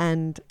like,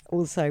 and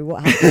also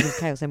what happened with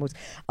Chaos Emeralds.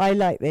 I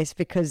like this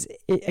because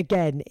it,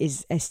 again,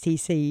 is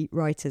STC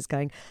writers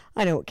going,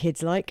 I know what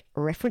kids like,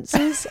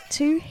 references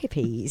to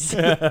hippies.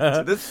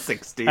 To the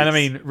 60s. And I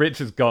mean, Rich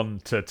has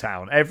gone to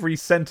town. Every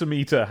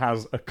centimetre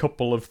has a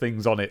couple of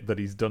things on it that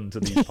he's done to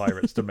these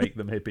pirates to make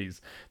them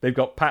hippies. They've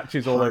got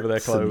patches all over their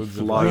clothes.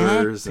 And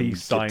flowers and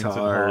peace signs and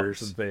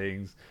hearts and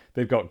things.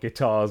 They've got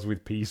guitars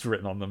with peace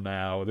written on them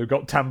now. They've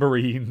got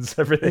tambourines,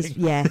 everything.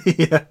 Yeah.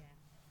 Yeah.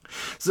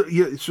 So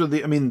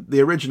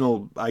the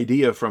original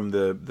idea from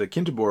the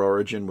Kintobor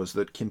origin was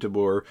that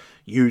Kintobor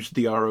used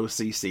the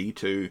ROCC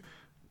to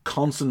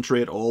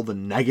concentrate all the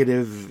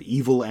negative,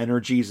 evil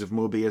energies of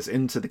Mobius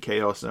into the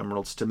Chaos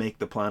Emeralds to make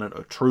the planet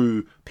a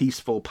true,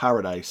 peaceful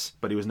paradise,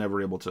 but he was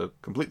never able to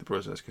complete the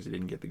process because he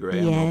didn't get the Grey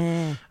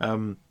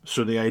Emerald.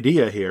 So the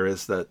idea here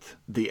is that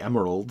the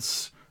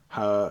Emeralds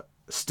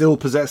still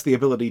possess the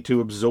ability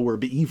to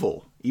absorb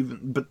evil,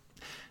 but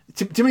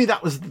to me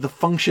that was the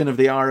function of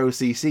the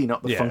ROCC,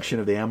 not the function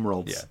of the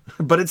Emeralds.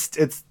 But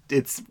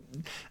it's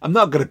I'm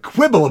not going to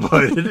quibble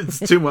about it. It's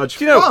too much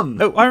fun.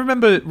 No, I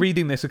remember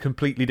reading this a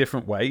completely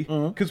different way,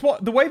 because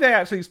the way they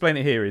actually explain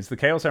it here is the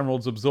Chaos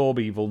Emeralds absorb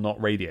evil, not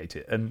radiate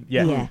it. And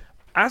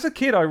as a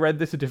kid, I read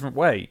this a different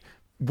way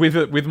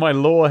with my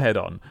lore head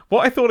on.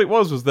 What I thought it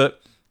was that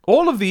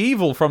all of the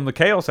evil from the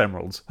Chaos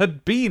Emeralds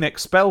had been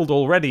expelled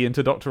already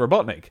into Dr.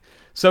 Robotnik.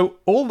 So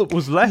all that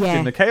was left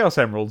in the Chaos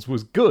Emeralds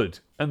was good,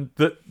 and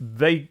that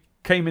they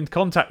came into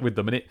contact with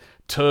them, and it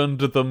turned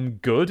them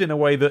good in a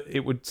way that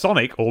it would.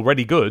 Sonic,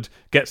 already good,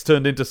 gets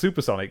turned into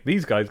Supersonic.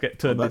 These guys get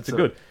turned into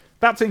good.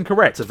 That's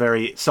incorrect. It's a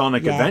very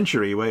Sonic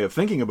Adventure-y way of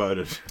thinking about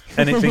it.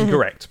 And it's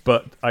incorrect,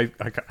 but I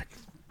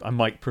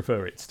might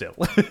prefer it still.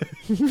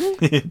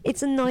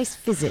 It's a nice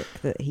physic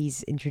that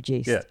he's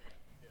introduced. Yeah.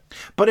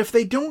 But if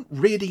they don't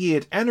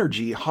radiate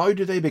energy, how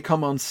do they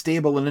become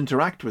unstable and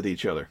interact with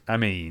each other? I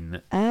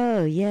mean...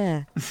 Oh,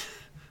 yeah.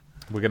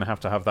 We're going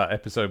to have that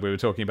episode we were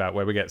talking about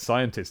where we get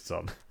scientists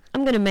on.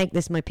 I'm going to make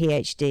this my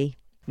PhD.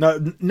 Now,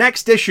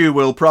 next issue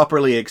will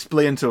properly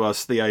explain to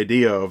us the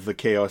idea of the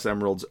Chaos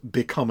Emeralds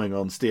becoming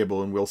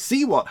unstable, and we'll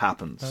see what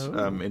happens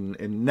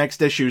in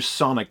next issue's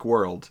Sonic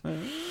World.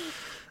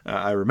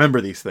 I remember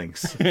these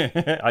things.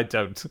 I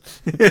don't.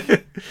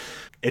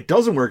 It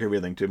doesn't work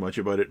everything too much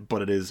about it,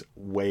 but it is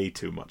way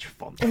too much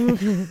fun.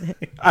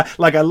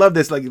 I love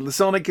this. Like,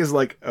 Sonic is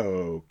like,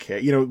 okay.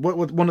 You know,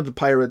 what one of the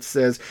pirates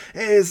says,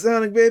 "Hey,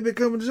 Sonic, baby,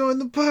 come and join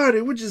the party.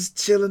 We're just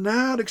chilling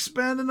out,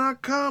 expanding our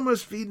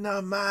commerce, feeding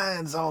our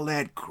minds, all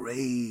that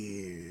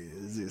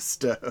crazy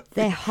stuff."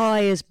 They're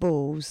high as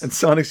balls. And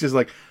Sonic's just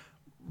like,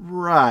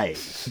 right.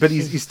 But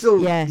he's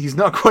still, he's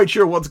not quite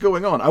sure what's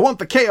going on. "I want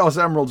the Chaos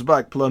Emeralds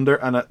back, Plunder."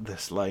 And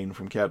this line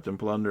from Captain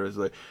Plunder is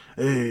like,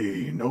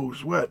 "Hey, no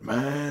sweat,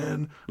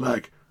 man.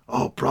 Like,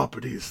 all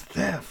property is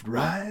theft,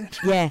 right?"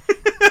 Yeah.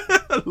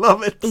 I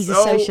love it. He's so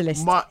a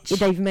socialist. much.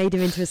 They've made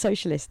him into a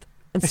socialist.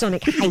 And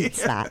Sonic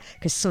hates that,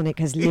 because Sonic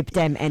has Lib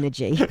Dem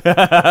energy.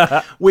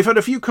 We've had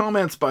a few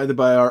comments, by the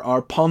by,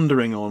 are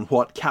pondering on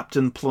what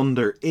Captain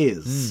Plunder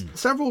is.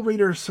 Several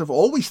readers have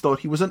always thought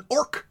he was an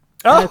orc.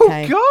 Oh,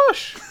 Okay.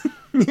 gosh!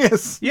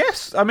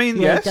 Yes. I mean,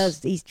 Yeah, yes. he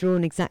does. He's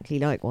drawn exactly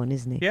like one,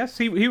 isn't he? Yes,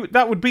 he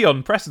that would be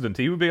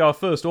unprecedented. He would be our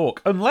first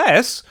orc,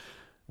 unless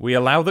we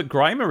allow that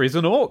Grimer is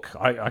an orc.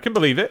 I can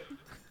believe it.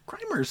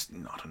 Grimer's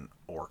not an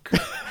orc.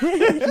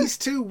 He's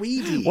too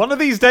weedy. One of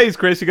these days,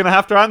 Chris, you're going to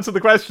have to answer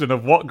the question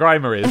of what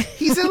Grimer is.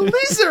 He's a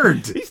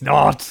lizard. He's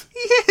not.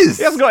 He is.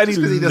 He hasn't got any Just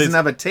because he doesn't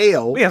have a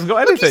tail. He hasn't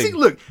got Look,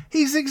 anything.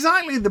 he's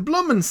exactly the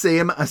bloomin'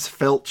 same as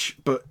Filch,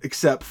 but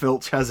except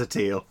Filch has a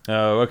tail.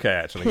 Oh, okay,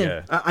 actually,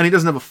 yeah. And he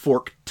doesn't have a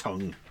forked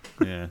tongue.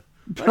 Yeah.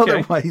 But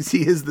otherwise,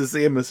 he is the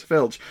same as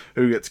Filch,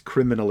 who gets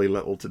criminally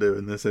little to do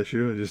in this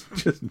issue. I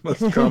just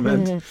must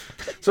comment.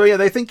 So yeah,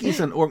 they think he's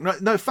an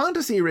orc. Now,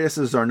 fantasy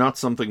races are not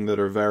something that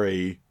are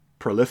very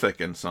prolific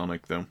in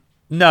Sonic, though.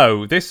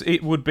 No,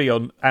 it would be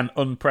an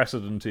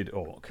unprecedented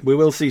orc. We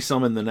will see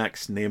some in the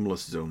next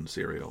Nameless Zone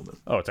serial, then.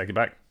 Oh, take it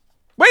back.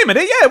 Wait a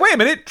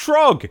minute,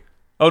 Trog!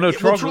 Oh no,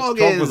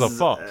 Trog was a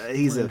fox.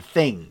 He's a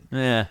thing.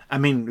 Yeah. I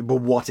mean, but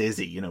what is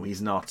he? You know,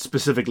 he's not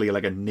specifically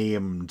like a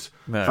named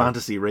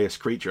fantasy race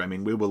creature. I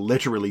mean, we will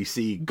literally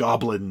see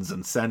goblins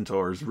and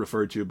centaurs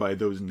referred to by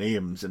those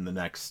names in the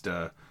next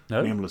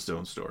Nameless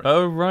Zone story.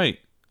 Oh, right.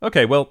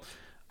 Okay, well,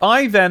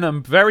 I then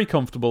am very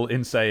comfortable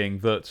in saying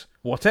that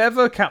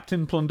whatever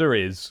Captain Plunder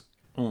is,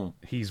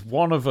 he's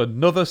one of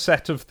another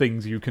set of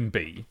things you can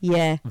be.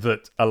 Yeah.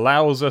 That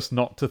allows us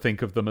not to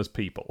think of them as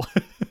people.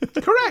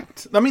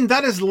 Correct. I mean,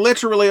 that is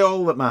literally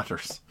all that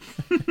matters.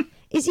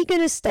 Is he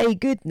going to stay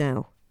good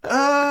now?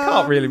 I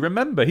can't really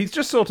remember. He's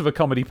just sort of a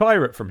comedy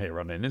pirate from here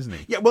on in, isn't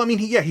he? Yeah, well, I mean,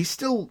 he's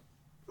still...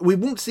 We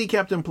won't see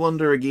Captain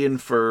Plunder again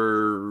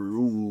for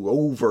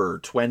over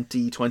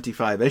 20,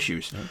 25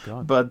 issues. Oh,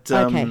 God. But,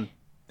 Okay.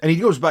 And he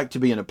goes back to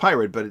being a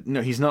pirate, but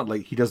no, he's not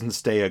like, he doesn't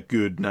stay a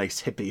good,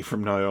 nice hippie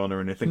from now on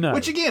or anything. No.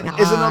 Which, again,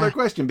 is another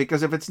question,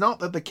 because if it's not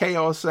that the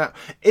chaos...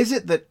 is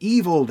it that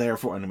evil,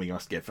 therefore... And we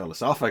must get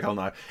philosophical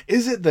now.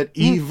 Is it that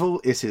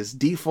evil is his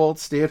default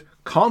state,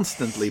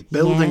 constantly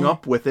building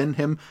up within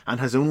him,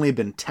 and has only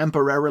been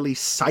temporarily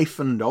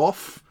siphoned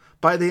off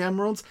by the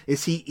emeralds?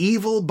 Is he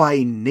evil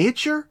by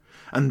nature?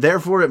 And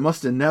therefore it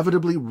must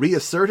inevitably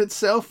reassert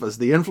itself as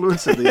the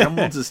influence of the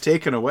emeralds is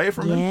taken away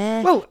from him?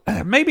 Yeah. Well,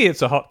 maybe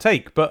it's a hot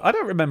take, but I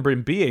don't remember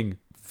him being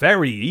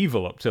very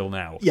evil up till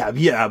now.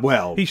 Yeah,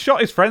 well... He shot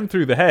his friend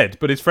through the head,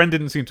 but his friend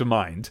didn't seem to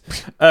mind.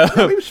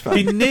 he was fine.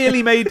 He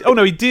nearly made... Oh,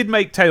 no, he did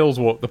make Tails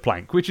walk the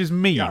plank, which is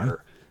mean. Yarr.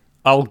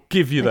 I'll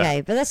give you that.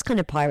 Okay, but that's kind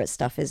of pirate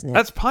stuff, isn't it?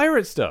 That's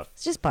pirate stuff.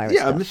 It's just pirate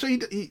Yeah, I stuff. mean,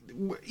 so he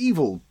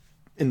evil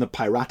in the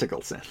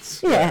piratical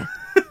sense. Yeah.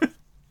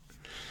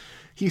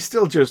 He's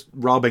still just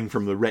robbing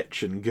from the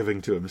rich and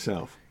giving to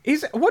himself.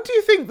 What do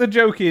you think the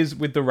joke is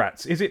with the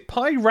rats? Is it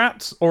pie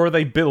rats or are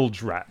they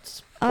bilge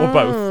rats? Or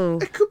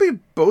both? It could be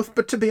both,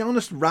 but to be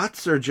honest,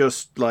 rats are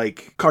just,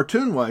 like,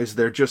 cartoon-wise,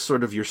 they're just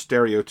sort of your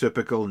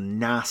stereotypical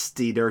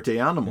nasty, dirty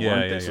animal,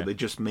 aren't they? So they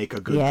just make a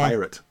good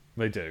pirate.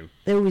 They do.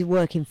 They're always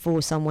working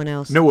for someone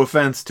else. No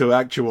offense to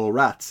actual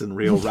rats and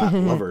real rat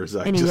lovers,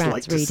 I just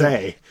like to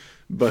say.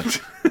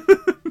 But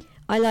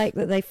I like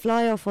that they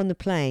fly off on the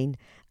plane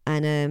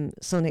and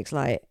Sonic's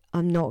like,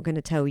 I'm not going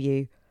to tell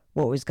you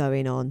what was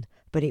going on,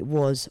 but it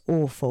was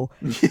awful.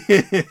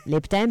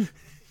 Lib Dem.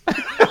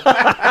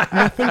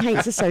 Nothing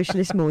hates a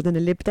socialist more than a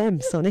Lib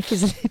Dem. Sonic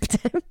is a Lib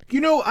Dem. You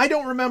know, I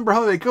don't remember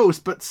how they goes,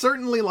 but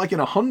certainly like in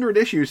 100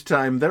 issues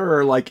time, there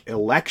are like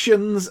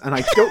elections, and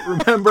I don't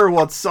remember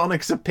what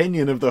Sonic's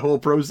opinion of the whole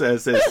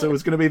process is. So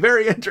it's going to be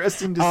very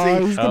interesting to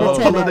see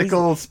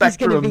political spectrums. He's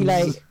going to be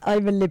like,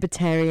 I'm a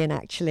libertarian,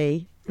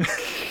 actually.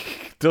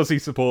 Does he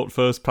support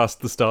first past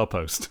the star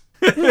post?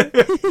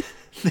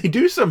 They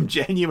do some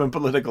genuine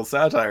political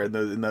satire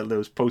in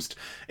those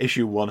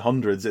post-issue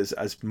 100s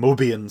as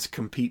Mobians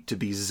compete to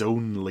be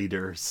zone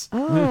leaders.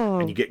 Oh.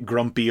 And you get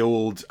grumpy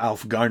old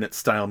Alf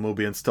Garnett-style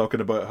Mobians talking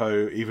about how,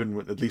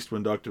 at least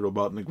when Dr.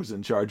 Robotnik was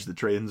in charge, the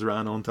trains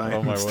ran on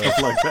time and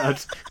stuff like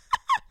that.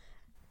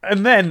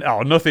 And then,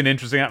 nothing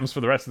interesting happens for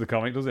the rest of the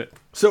comic, does it?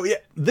 So, yeah,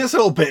 this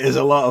whole bit is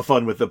a lot of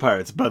fun with the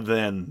pirates, but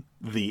then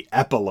the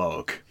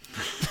epilogue.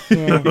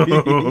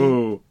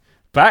 Yeah.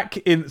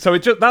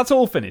 That's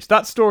all finished.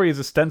 That story is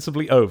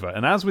ostensibly over,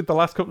 and as with the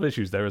last couple of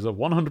issues, there is a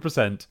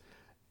 100%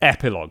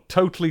 epilogue,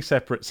 totally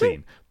separate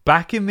scene.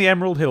 Back in the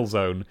Emerald Hill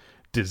Zone,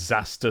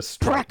 disaster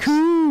strikes.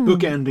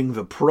 Bookending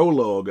the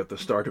prologue at the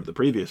start of the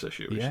previous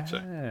issue, we should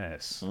say.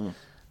 Yes.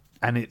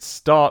 And it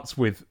starts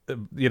with,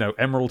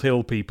 Emerald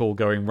Hill people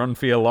going run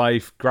for your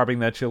life, grabbing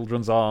their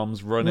children's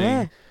arms, running.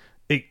 Yeah.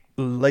 It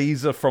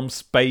laser from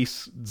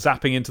space,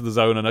 zapping into the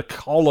zone, and a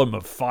column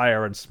of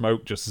fire and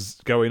smoke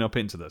just going up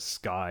into the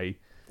sky.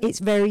 It's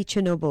very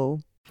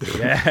Chernobyl.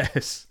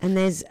 Yes. And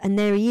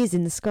there he is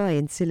in the sky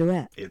in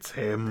silhouette. It's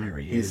him. There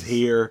he He's is.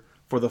 here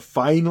for the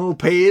final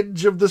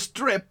page of the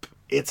strip.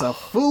 It's a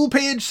full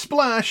page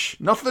splash,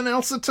 nothing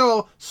else at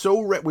all.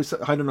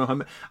 I don't know how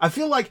many. I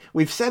feel like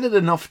we've said it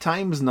enough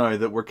times now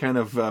that we're kind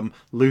of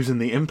losing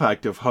the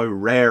impact of how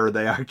rare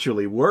they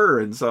actually were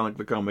in Sonic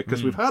the Comic,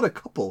 because we've had a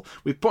couple.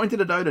 We've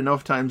pointed it out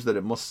enough times that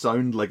it must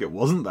sound like it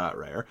wasn't that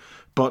rare,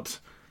 but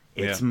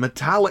it's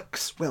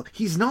Metallics. Well,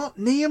 he's not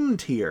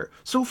named here.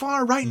 So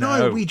far right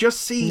now, we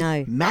just see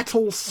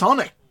Metal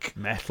Sonic.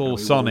 Metal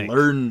Sonic. We'll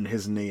learn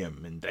his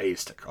name in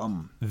days to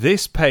come.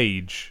 This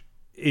page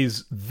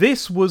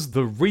this was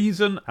the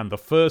reason and the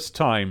first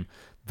time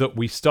that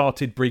we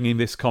started bringing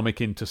this comic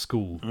into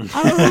school.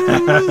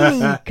 Oh, really?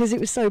 Because it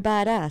was so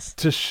badass.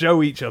 To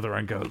show each other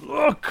and go,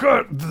 look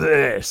at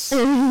this.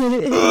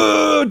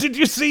 Oh, did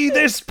you see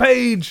this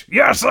page?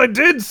 Yes, I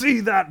did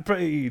see that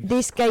page.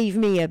 This gave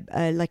me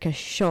a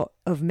shot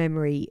of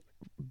memory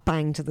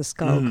bang to the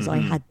skull because I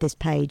had this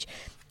page.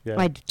 Yeah.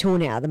 I'd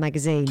torn it out of the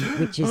magazine,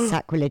 which is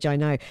sacrilege, I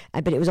know.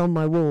 But it was on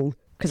my wall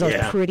because I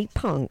was pretty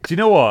punk. Do you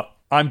know what?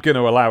 I'm going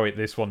to allow it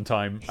this one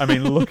time. I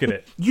mean, look at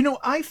it.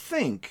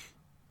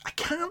 I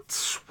can't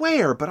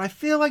swear, but I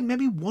feel like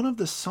maybe one of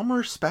the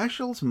summer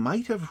specials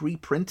might have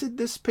reprinted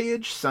this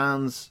page,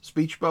 sans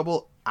speech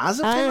bubble,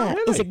 as a pin-up.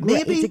 It's a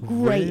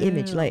great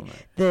image. Like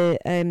the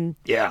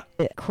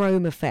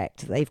chrome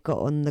effect they've got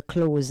on the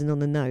claws and on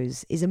the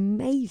nose is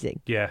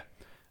amazing. Yeah.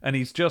 And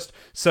he's just...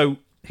 So...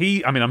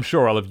 I'm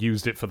sure I'll have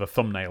used it for the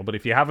thumbnail, but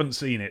if you haven't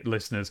seen it,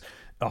 listeners,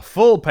 a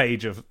full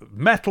page of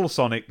Metal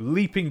Sonic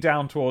leaping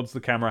down towards the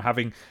camera,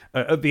 having,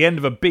 at the end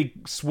of a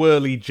big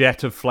swirly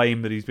jet of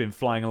flame that he's been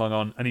flying along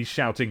on, and he's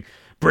shouting,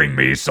 "Bring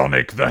me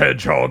Sonic the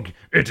Hedgehog!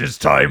 It is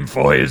time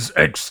for his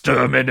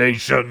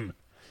extermination!"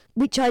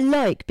 Which I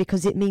like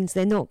because it means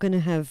they're not going to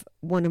have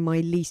one of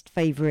my least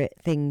favourite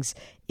things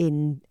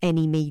in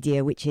any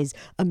media, which is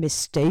a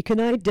mistaken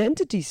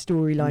identity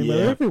storyline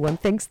where everyone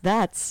thinks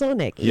that's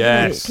Sonic.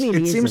 Yes.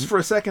 It seems for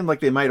a second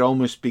like they might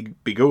almost be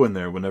going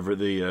there whenever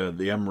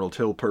the Emerald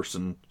Hill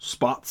person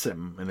spots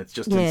him, and it's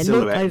just in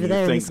silhouette and you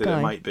think that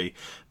it might be.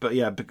 But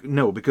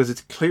no, because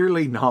it's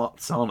clearly not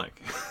Sonic.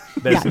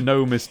 There's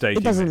no mistake.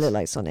 It doesn't look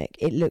like Sonic.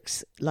 It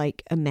looks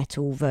like a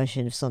metal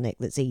version of Sonic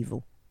that's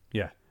evil.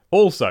 Yeah.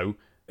 Also...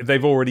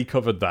 They've already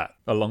covered that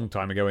a long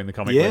time ago in the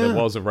comic where there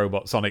was a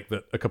robot Sonic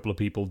that a couple of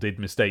people did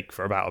mistake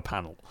for about a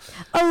panel.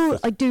 Oh,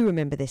 I do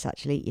remember this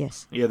actually,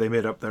 yes. Yeah, they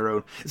made up their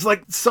own. It's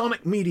like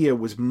Sonic Media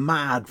was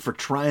mad for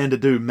trying to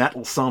do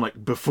Metal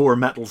Sonic before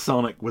Metal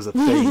Sonic was a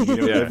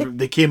thing.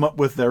 They came up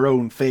with their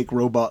own fake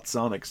robot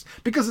Sonics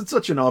because it's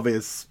such an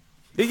obvious...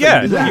 You've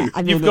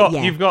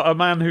got a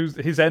man whose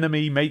his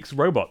enemy makes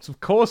robots. Of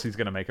course he's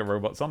going to make a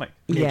robot Sonic.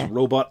 Makes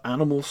robot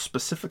animals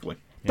specifically.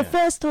 The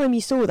first time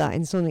you saw that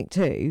in Sonic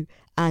 2...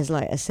 as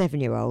like a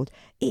 7-year-old,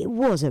 it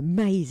was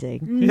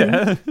amazing.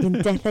 Yeah. In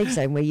Death Egg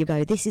Zone, where you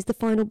go, this is the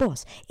final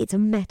boss. It's a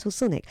Metal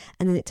Sonic.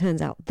 And then it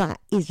turns out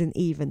that isn't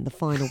even the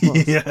final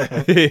boss.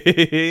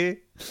 Yeah.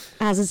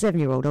 As a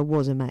 7-year-old, I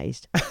was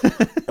amazed.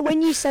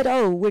 When you said,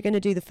 oh, we're going to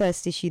do the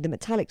first issue that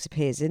Metallics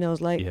appears in, I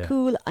was like, Yeah.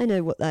 cool, I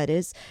know what that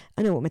is.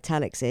 I know what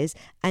Metallics is.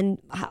 And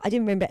I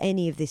didn't remember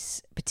any of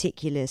this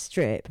particular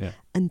strip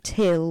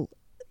until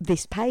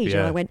this page. Yeah.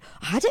 And I went,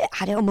 I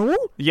had it on my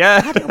wall. Yeah.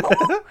 I had it on my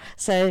wall.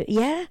 So,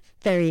 yeah,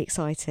 very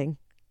exciting.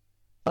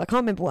 But I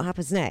can't remember what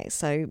happens next,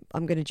 so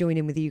I'm going to join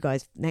in with you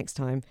guys next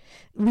time.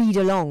 Read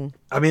along.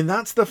 I mean,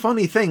 that's the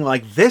funny thing.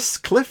 Like, this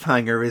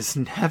cliffhanger is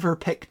never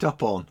picked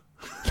up on.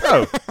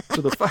 Oh.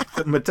 So the fact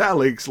that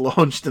Metallics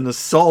launched an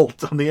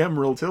assault on the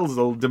Emerald Hills,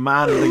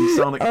 demanding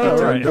Sonic be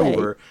turned okay.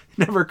 over,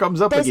 never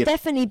comes up There's again.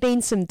 definitely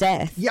been some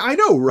death. Yeah, I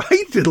know, right?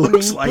 It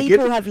looks like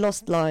people it. have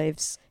lost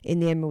lives in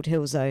the Emerald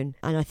Hill Zone,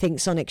 and I think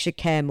Sonic should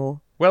care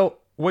more. Well,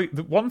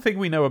 the one thing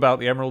we know about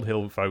the Emerald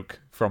Hill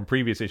folk from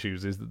previous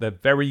issues is that they're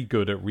very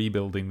good at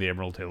rebuilding the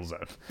Emerald Hill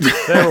Zone.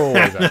 They're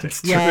always at it.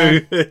 Yeah.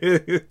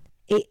 True.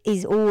 It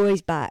is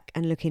always back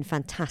and looking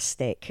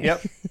fantastic.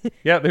 Yep.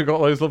 Yeah, they've got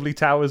those lovely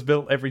towers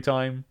built every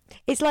time.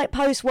 It's like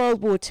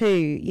post-World War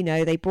II, you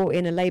know, they brought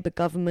in a Labour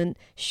government.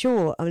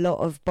 Sure, a lot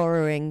of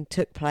borrowing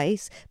took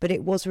place, but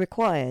it was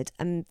required,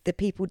 and the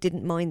people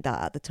didn't mind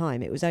that at the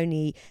time. It was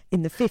only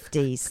in the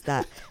 50s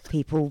that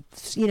people,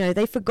 you know,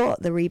 they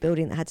forgot the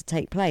rebuilding that had to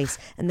take place,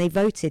 and they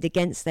voted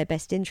against their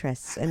best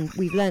interests, and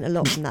we've learnt a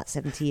lot from that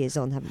 70 years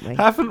on, haven't we?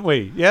 Haven't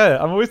we?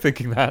 Yeah, I'm always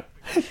thinking that.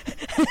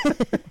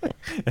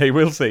 Hey,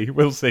 we'll see.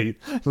 We'll see.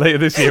 Later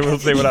this year, we'll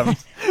see what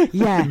happens.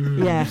 Yeah,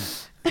 yeah.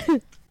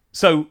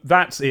 So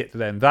that's it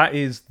then. That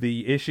is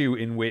the issue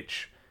in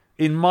which,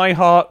 in my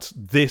heart,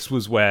 this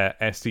was where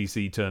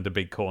STC turned a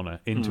big corner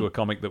into a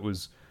comic that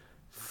was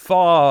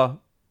far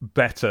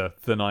better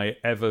than I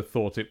ever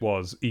thought it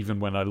was, even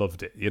when I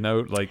loved it. You know,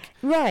 like,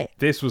 Right.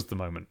 this was the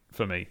moment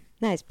for me.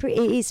 No, it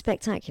is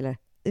spectacular.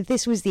 If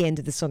this was the end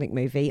of the Sonic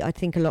movie, I'd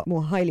think a lot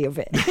more highly of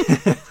it.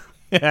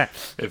 Yeah.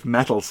 If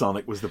Metal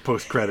Sonic was the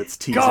post-credits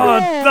teaser.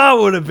 God, that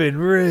would have been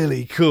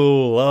really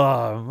cool.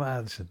 Oh,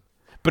 imagine.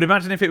 But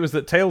imagine if it was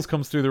that Tails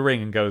comes through the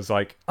ring and goes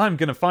like, I'm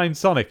going to find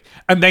Sonic,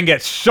 and then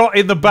gets shot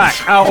in the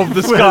back out of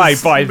the sky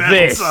by Metal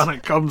this.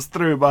 Sonic comes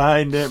through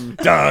behind him.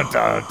 Dun,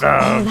 dun, Oh,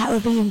 dun. that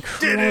would be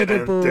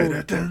incredible.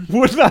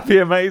 Wouldn't that be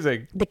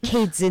amazing? The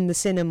kids in the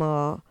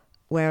cinema,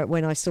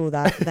 when I saw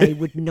that, they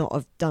would not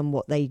have done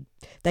what they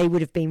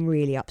would have been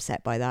really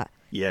upset by that.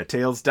 Yeah,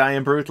 Tails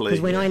dying brutally.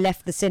 Because when I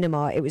left the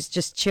cinema, it was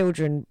just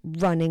children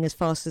running as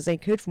fast as they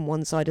could from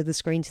one side of the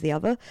screen to the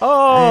other.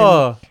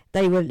 Oh.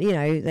 They were, you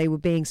know, they were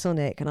being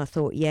Sonic, and I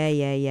thought,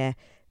 yeah.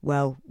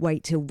 Well,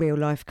 wait till real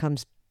life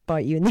comes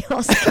bite you in the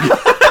arse.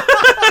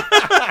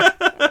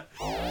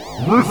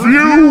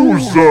 Review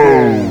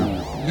Zone!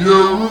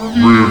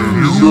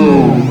 Review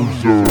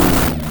Zone!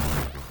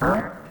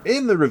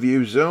 In the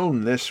review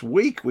zone this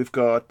week, we've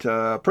got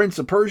Prince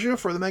of Persia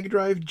for the Mega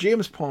Drive,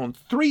 James Bond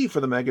 3 for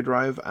the Mega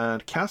Drive,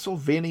 and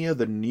Castlevania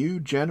The New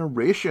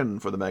Generation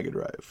for the Mega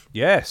Drive.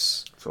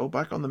 Yes. So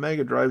back on the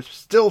Mega Drive,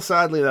 still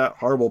sadly that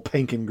horrible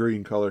pink and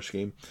green colour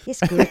scheme.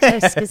 It's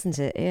grotesque, isn't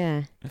it?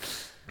 Yeah.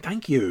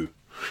 Thank you.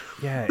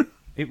 Yeah.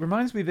 It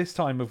reminds me this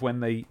time of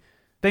when they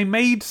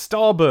made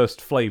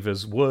Starburst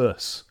flavours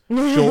worse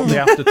shortly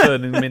after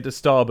turning them into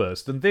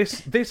Starburst. And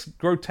this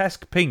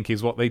grotesque pink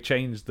is what they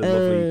changed the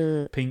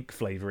lovely pink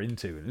flavour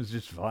into. And it was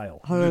just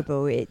vile.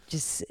 Horrible. It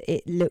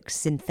looks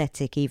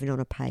synthetic even on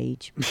a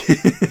page.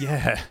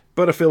 Yeah.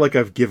 But I feel like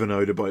I've given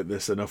out about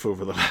this enough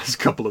over the last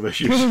couple of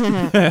issues.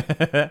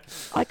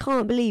 I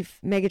can't believe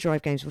Mega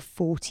Drive games were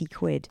 40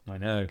 quid. I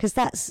know. Because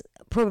that's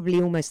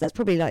probably like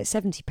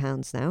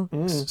 £70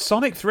 now.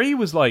 Sonic 3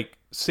 was like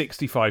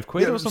 65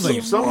 quid or something.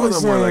 Some of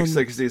them were like Awesome.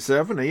 60,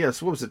 70.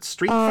 Yes, what was it?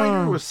 Street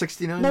Fighter was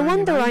 69. No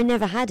wonder I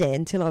never had it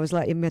until I was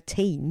like in my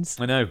teens.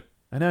 I know.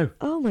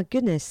 Oh my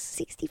goodness,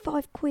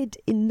 65 quid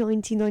in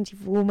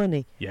 1994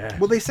 money. Yeah.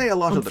 Well, they say a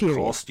lot I'm of the furious.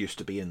 cost used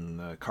to be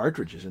in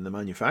cartridges in the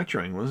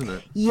manufacturing, wasn't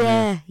it?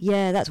 Yeah,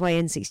 that's why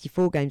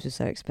N64 games were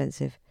so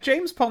expensive.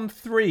 James Bond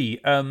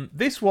 3,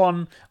 this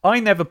one I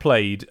never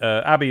played.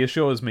 Abby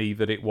assures me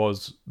that it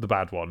was the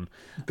bad one.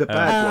 The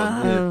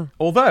bad one. Yeah.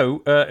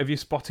 Although, have you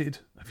spotted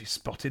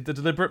the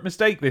deliberate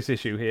mistake this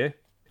issue here?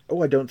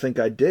 Oh, I don't think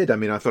I did. I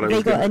mean, I thought I They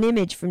was got gonna... an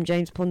image from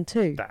James Bond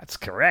 2. That's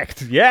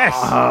correct. Yes.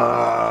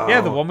 Oh.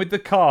 Yeah, the one with the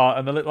car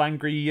and the little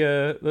angry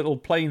little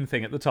plane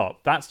thing at the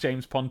top. That's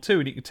James Bond 2,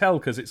 and you can tell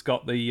because it's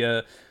got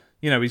the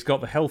he's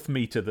got the health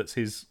meter that's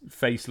his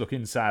face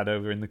looking sad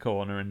over in the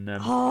corner, and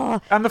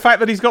the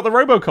fact that he's got the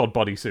Robocod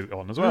bodysuit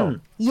on as well.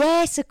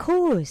 Yes, of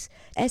course.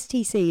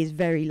 STC is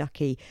very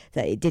lucky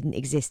that it didn't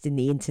exist in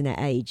the internet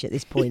age at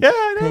this point. Yeah,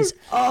 I know. Because,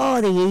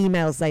 the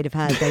emails they'd have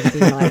had, they'd have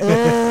been like,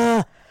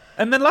 ugh.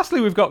 And then lastly,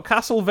 we've got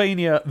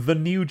Castlevania The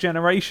New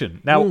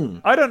Generation.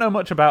 Now, I don't know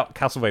much about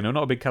Castlevania. I'm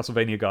not a big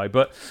Castlevania guy,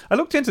 but I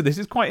looked into this.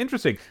 It's quite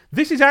interesting.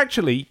 This is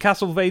actually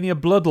Castlevania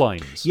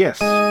Bloodlines. Yes.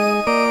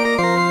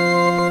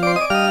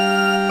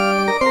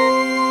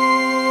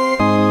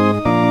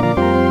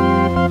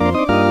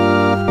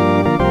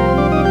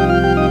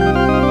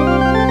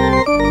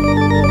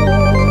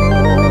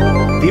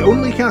 The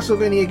only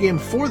Castlevania game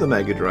for the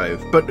Mega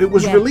Drive, but it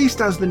was released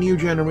as the new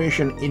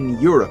generation in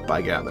Europe,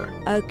 I gather.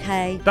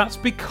 Okay. That's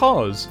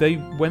because they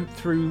went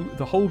through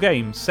the whole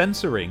game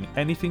censoring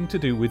anything to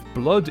do with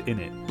blood in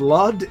it.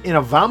 Blood in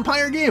a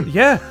vampire game?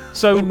 Yeah.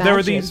 So there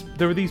Imagine.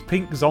 are these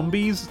pink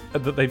zombies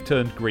that they've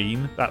turned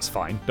green. That's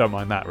fine. Don't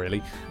mind that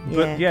really.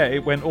 But yeah,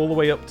 it went all the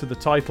way up to the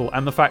title,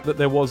 and the fact that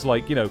there was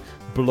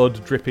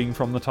blood dripping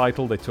from the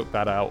title, they took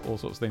that out, all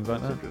sorts of things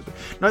like that.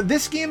 Now,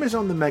 this game is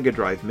on the Mega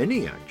Drive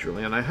Mini,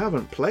 actually, and I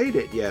haven't played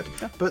it yet.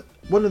 But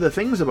one of the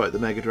things about the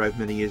Mega Drive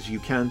Mini is you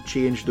can't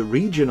change the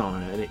region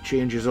on it, and it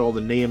changes all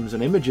the names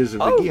and images of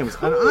the games.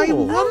 Cool. And I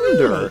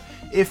wonder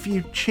if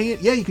you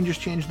change... Yeah, you can just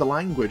change the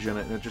language in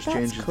it, and it just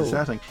changes the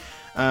setting.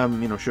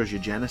 Shows you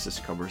Genesis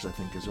covers, I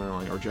think, as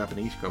well, or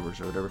Japanese covers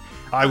or whatever.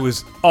 I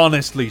was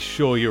honestly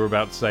sure you were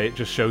about to say it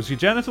just shows you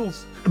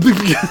genitals.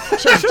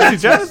 Shows you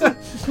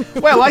genitals.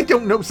 Well, I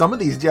don't know some of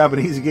these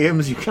Japanese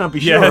games, you can't be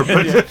sure.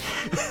 But,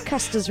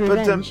 Custer's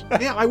Revenge.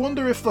 I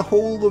wonder if the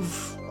whole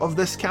of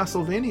this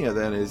Castlevania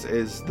then is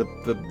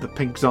the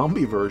pink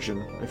zombie version,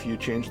 if you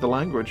change the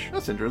language.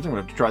 That's interesting,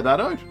 we'll have to try that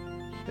out.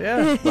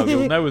 Yeah, well,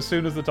 you'll know as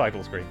soon as the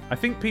title screen. I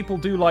think people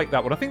do like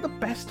that one. I think the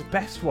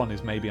best one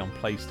is maybe on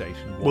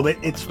PlayStation 1. Well,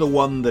 it's the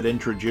one that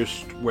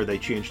introduced where they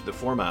changed the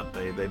format.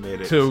 They made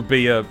it to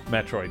be a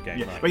Metroid game.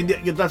 Yeah, Right?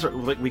 I mean that's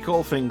what we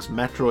call things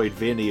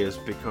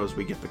Metroidvanias because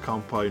we get the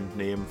compound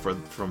name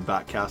from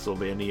that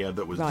Castlevania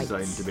that was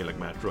designed to be like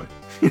Metroid.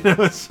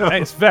 So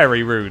It's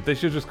very rude. They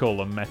should just call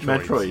them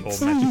Metroids.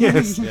 Metroids. Or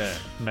Yes. Yeah,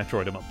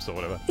 Metroid 'em ups or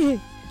whatever.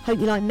 Hope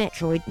you like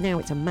Metroid. Now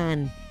it's a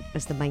man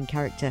as the main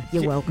character.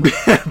 You're welcome.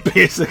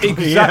 Basically,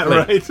 Exactly. yeah,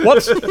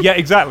 right. Yeah,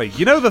 exactly.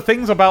 You know the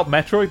things about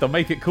Metroid that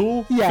make it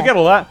cool? Yeah. Forget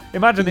all that.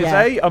 Imagine it's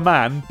Yeah. A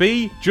man,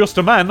 B, just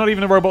a man, not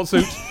even a robot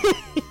suit.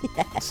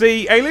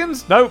 C,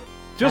 aliens? Nope.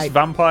 Just No.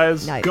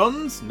 vampires. No.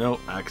 Guns, no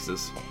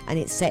axes. And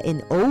it's set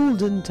in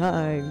olden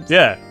times.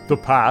 Yeah, the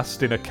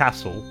past in a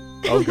castle.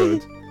 Oh,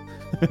 good.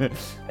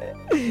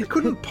 I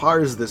couldn't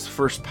parse this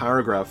first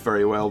paragraph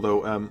very well,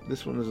 though.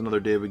 This one is another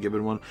David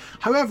Gibbon one.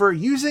 However,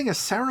 using a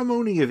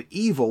ceremony of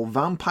evil,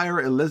 vampire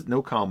Elizabeth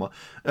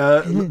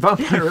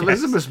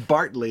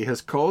Bartley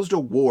has caused a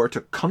war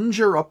to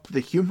conjure up the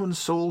human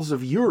souls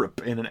of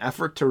Europe in an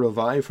effort to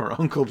revive her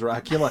uncle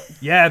Dracula.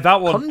 Yeah,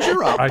 that one.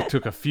 Conjure up. I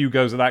took a few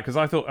goes at that because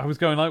I thought I was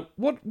going like,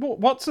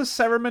 what's a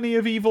ceremony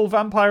of evil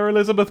vampire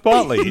Elizabeth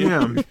Bartley?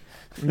 Yeah,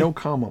 no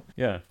comma.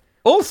 Yeah.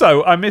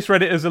 Also, I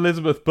misread it as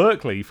Elizabeth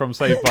Berkley from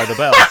Saved by the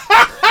Bell.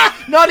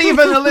 Not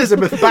even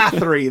Elizabeth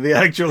Bathory, the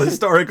actual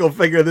historical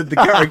figure that the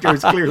character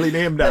is clearly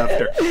named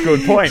after.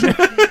 Good point.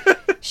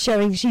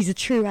 Showing she's a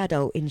true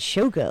adult in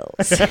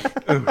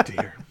Showgirls. Oh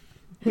dear.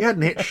 We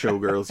hadn't hit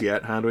Showgirls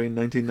yet, had we, in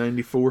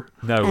 1994?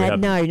 No, we hadn't.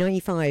 No,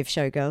 95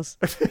 Showgirls.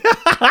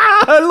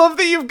 I love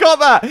that you've got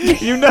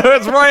that. You know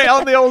it's right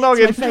on the old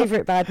noggin. It's my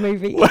favourite bad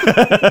movie.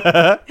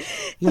 Yeah,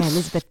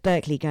 Elizabeth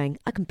Berkley going,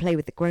 I can play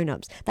with the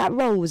grown-ups. That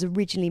role was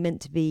originally meant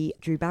to be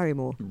Drew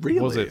Barrymore. Really?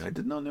 Was it? I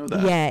did not know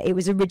that. Yeah, it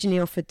was originally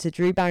offered to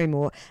Drew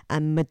Barrymore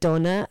and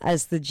Madonna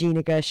as the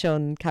Gina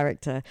Gershon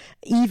character.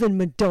 Even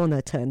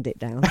Madonna turned it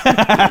down.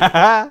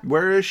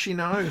 Where is she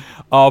now?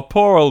 Oh,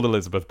 poor old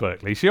Elizabeth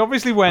Berkley. She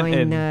obviously went I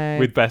in know.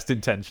 with best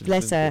intentions.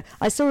 Bless didn't her.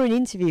 I saw an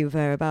interview of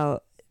her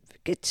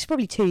it's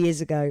probably 2 years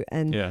ago,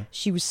 and Yeah.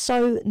 she was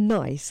so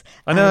nice.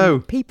 I know.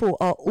 And people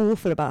are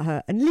awful about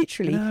her, and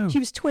literally, I know. she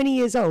was 20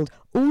 years old.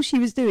 All she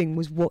was doing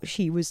was what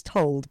she was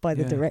told by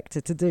the Yeah. director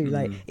to do.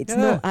 Like, it's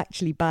Yeah. not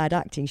actually bad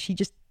acting. She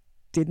just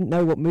didn't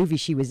know what movie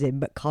she was in,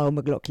 but Kyle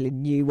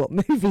MacLachlan knew what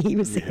movie he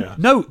was in. Yeah.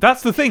 No,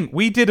 that's the thing.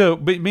 Me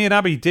and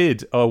Abby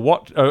did a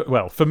watch.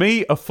 Well, for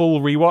me, a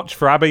full rewatch.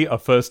 For Abby, a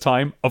first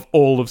time of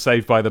all of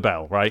Saved by the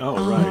Bell. Right.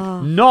 Oh,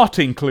 right. Not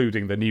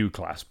including the new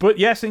class, but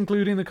yes,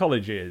 including the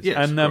college years. Yes,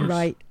 and of course.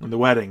 Right. And the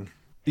wedding.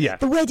 yeah,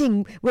 The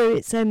wedding where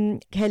it's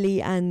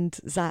Kelly and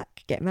Zach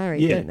get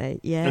married, don't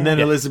they? Yeah. And then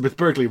Elizabeth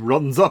Berkley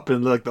runs up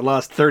in like the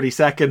last 30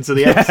 seconds of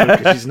the episode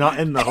because she's not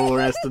in the whole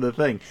rest of the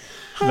thing.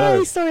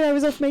 Hi, sorry, I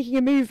was off making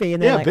a movie.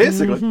 And they're Yeah, like,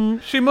 basically.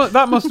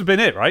 that must have been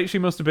it, right? She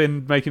must have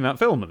been making that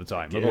film at the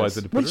time. Otherwise,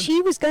 they'd have put Well, her in.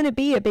 she was going to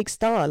be a big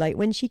star. Like,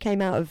 when she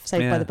came out of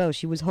Saved by Yeah. the Bell,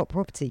 she was hot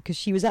property because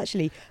she was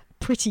actually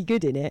pretty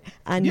good in it.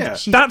 And Yeah.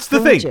 she's That's the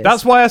gorgeous. thing.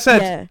 That's why I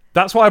said. Yeah.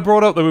 That's why I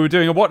brought up that we were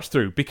doing a watch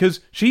through because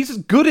she's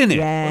good in it.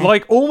 Yeah.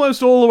 Like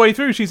almost all the way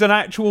through, she's an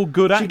actual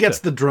good actor. She gets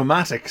the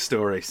dramatic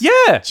stories.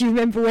 Yeah. Do you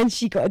remember when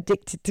she got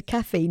addicted to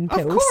caffeine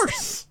pills? Of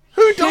course.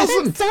 Who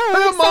doesn't? So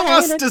Who among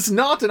us sad. does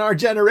not in our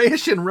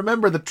generation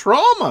remember the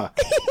trauma?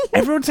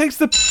 Everyone takes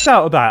the piss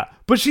out of that,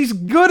 but she's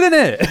good in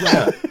it.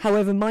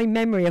 However, my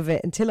memory of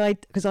it,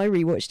 because I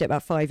rewatched it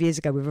about 5 years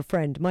ago with a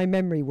friend, my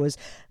memory was,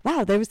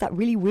 wow, there was that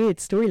really weird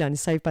storyline in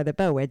Saved by the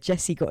Bell where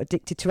Jessie got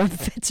addicted to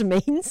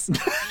amphetamines.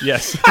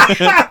 Yes. It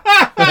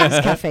was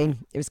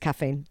caffeine. It was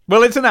caffeine.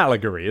 Well, it's an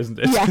allegory, isn't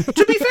it? Yeah.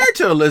 To be fair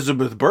to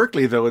Elizabeth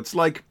Berkley, though, it's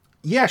like,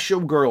 yeah,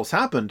 Showgirls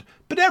happened,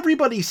 but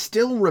everybody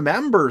still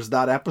remembers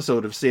that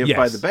episode of Saved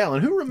by Yes. the Bell.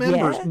 And who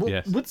remembers? Yeah.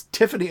 Yes. What's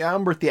Tiffany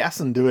Amber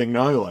Thiessen doing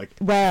now, like?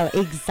 Well,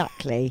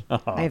 exactly. I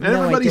have And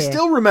no everybody idea.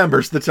 still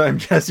remembers the time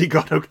Jessie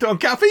got hooked on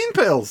caffeine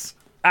pills.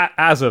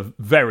 as a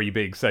very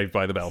big Saved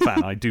by the Bell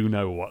fan, I do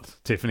know what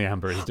Tiffany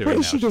Amber is doing What now.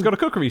 is she She's doing? got a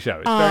cookery show.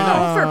 It's very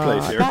nice. Fair play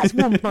to her. That's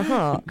warmed my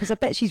heart, because I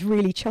bet she's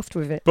really chuffed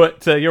with it.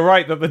 But you're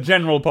right that the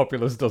general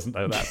populace doesn't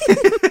know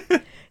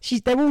that.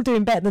 They're all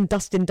doing better than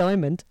Dustin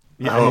Diamond.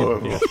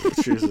 Yeah.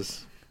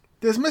 Jesus.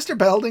 Is Mr.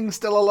 Belding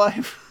still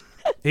alive?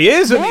 He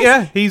is, and Yes.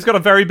 yeah, he's got a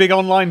very big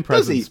online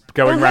presence he?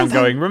 going Well, around has he?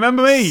 going,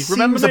 remember me,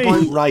 remember Seems me.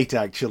 about right,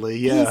 actually,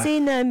 yeah. He's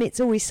in It's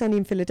Always Sunny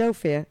in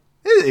Philadelphia.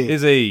 Is he?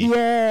 Is he?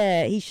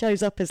 Yeah, he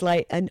shows up as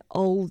like an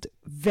old,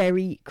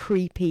 very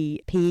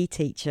creepy PE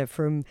teacher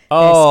from their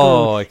Oh,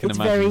 school. I can it's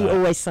imagine very that.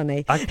 Always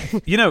Sunny.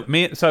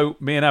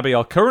 Me and Abby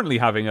are currently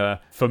having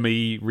a, for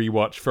me,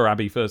 rewatch for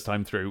Abby first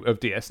time through of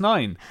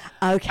DS9.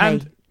 Okay.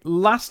 And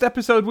last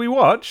episode we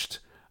watched,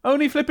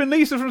 only Flippin'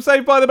 Lisa from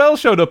Saved by the Bell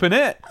showed up in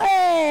it.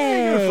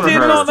 Hey! for Did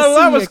her. not Nice to know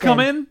see that you was again.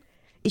 coming.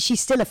 Is she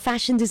still a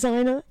fashion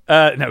designer?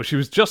 No, she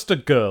was just a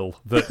girl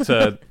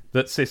that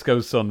that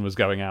Cisco's son was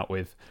going out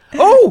with.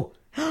 Oh!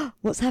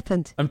 What's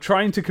happened? I'm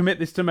trying to commit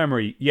this to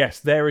memory. Yes,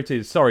 there it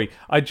is. Sorry.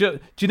 Do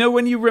you know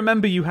when you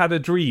remember you had a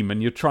dream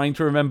and you're trying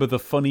to remember the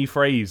funny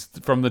phrase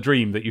from the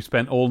dream that you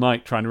spent all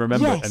night trying to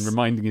remember Yes. and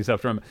reminding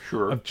yourself to remember?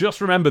 Sure. I've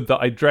just remembered that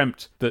I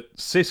dreamt that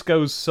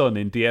Cisco's son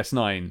in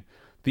DS9,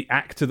 the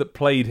actor that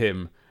played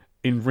him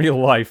in real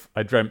life,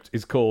 I dreamt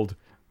is called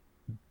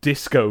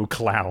Disco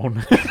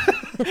Clown.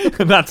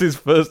 And that's his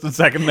first and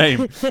second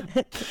name.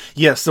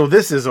 Yeah, so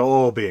this is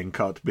all being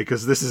cut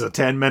because this is a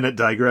 10-minute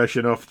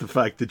digression off the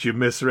fact that you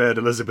misread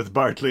Elizabeth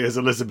Bartley as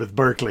Elizabeth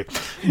Berkley.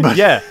 But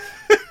Yeah.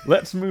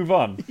 Let's move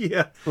on.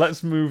 yeah,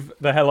 Let's move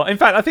the hell on. In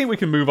fact, I think we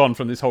can move on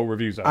from this whole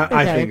review zone. I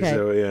Okay, think okay.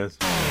 so, yes.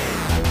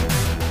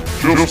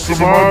 Just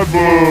some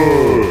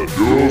advert.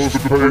 Just a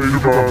page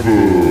of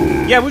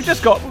advert. Yeah, we've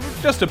just got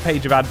a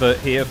page of advert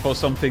here for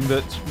something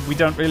that we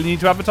don't really need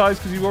to advertise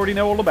because you already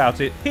know all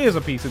about it. Here's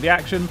a piece of the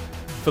action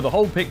for the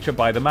whole picture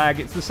by the mag.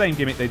 It's the same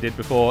gimmick they did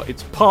before.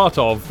 It's part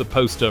of the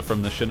poster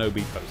from the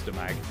Shinobi poster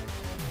mag.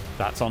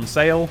 That's on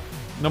sale.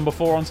 Number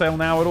 4 on sale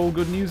now at all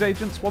good news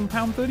agents,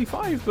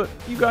 £1.35, but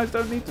you guys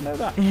don't need to know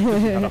that. We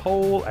had a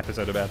whole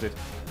episode about it.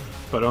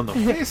 But on the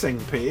facing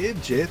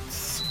page,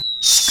 it's...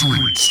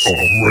 Streets of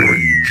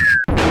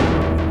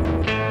Rage.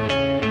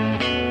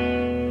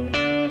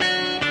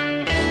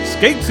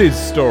 Skates'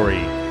 Story,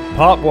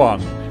 Part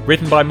 1.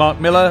 Written by Mark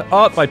Miller,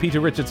 art by Peter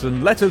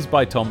Richardson, letters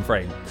by Tom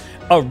Frame.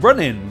 A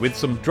run-in with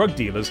some drug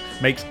dealers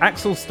makes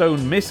Axel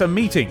Stone miss a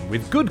meeting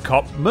with good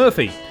cop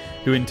Murphy,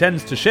 who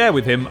intends to share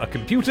with him a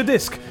computer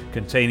disk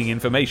containing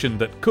information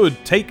that could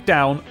take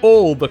down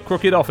all the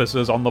crooked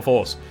officers on the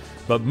force.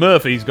 But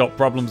Murphy's got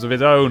problems of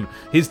his own.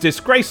 His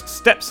disgraced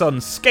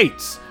stepson,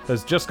 Skates,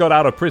 has just got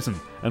out of prison.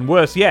 And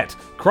worse yet,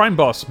 crime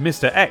boss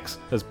Mr. X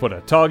has put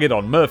a target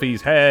on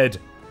Murphy's head.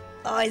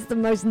 Oh, it's the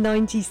most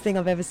 90s thing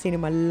I've ever seen in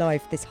my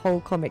life, this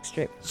whole comic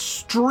strip.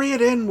 Straight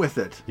in with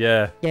it.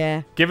 Yeah.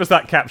 Yeah. Give us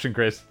that caption,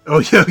 Chris. Oh,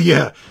 yeah,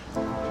 yeah.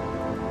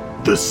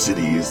 The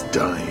city is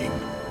dying.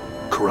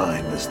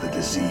 Crime is the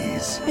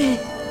disease.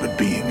 But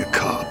being a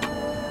cop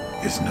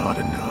is not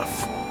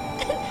enough.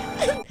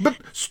 But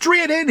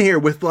straight in here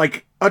with,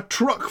 like, a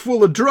truck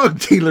full of drug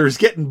dealers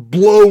getting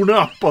blown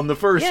up on the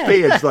first Yeah.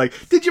 page. Like,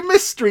 did you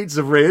miss Streets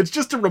of Rage?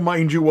 Just to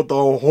remind you what the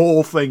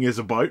whole thing is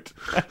about.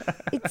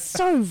 It's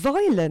so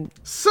violent.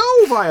 So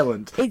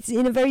violent. It's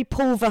in a very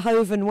Paul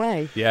Verhoeven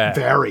way. Yeah.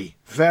 Very,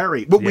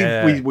 very. But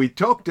Yeah. we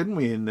talked, didn't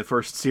we, in the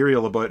first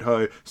serial about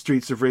how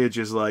Streets of Rage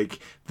is like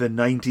the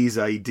 90s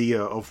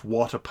idea of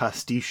what a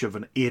pastiche of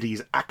an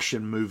 80s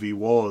action movie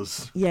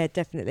was. Yeah,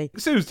 definitely.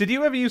 Sooz, did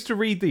you ever used to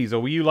read these,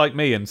 or were you like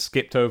me and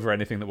skipped over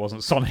anything that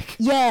wasn't Sonic?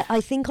 Yeah, I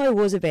think I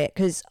was a bit,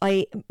 because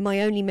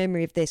my only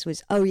memory of this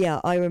was, oh yeah,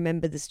 I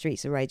remember the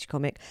Streets of Rage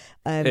comic.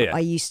 Yeah. I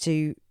used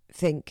to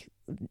think,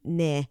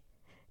 nah.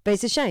 But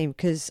it's a shame,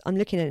 because I'm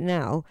looking at it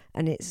now,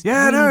 and it's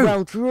Yeah, I really know.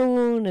 well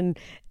drawn, and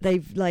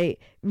they've like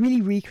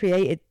really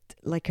recreated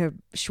like a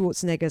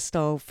Schwarzenegger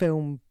style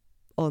film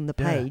on the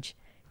page.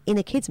 In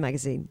a kids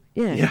magazine.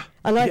 Yeah.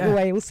 I like Yeah. the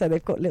way also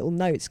they've got little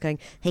notes going,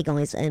 hey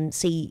guys,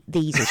 see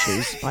these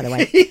issues, by the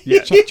way.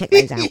 Yeah. Check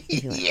those out.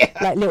 if you like.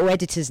 Like little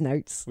editor's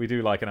notes. We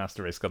do like an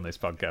asterisk on this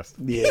podcast.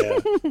 Yeah.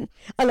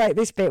 I like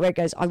this bit where it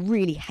goes, I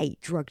really hate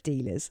drug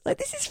dealers. Like,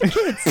 this is for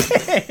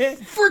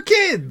kids. For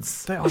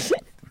kids!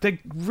 They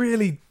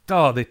really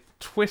are. They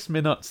twist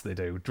me nuts, they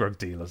do, drug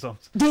dealers.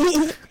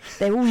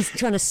 They're always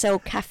trying to sell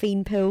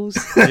caffeine pills.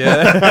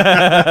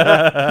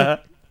 Yeah.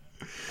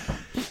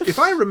 If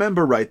I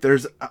remember right,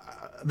 there's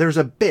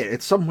a bit,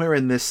 it's somewhere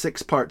in this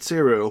 6-part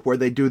serial where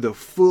they do the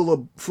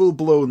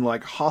full-blown,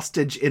 like,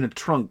 hostage in a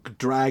trunk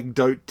dragged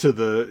out to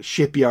the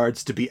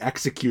shipyards to be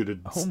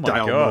executed Oh my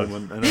style God.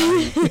 moment.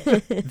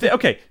 And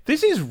Okay,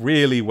 this is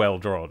really well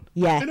drawn.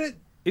 Yeah.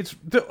 It's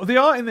the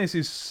art in this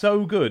is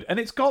so good, and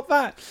it's got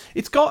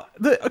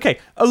okay.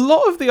 A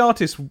lot of the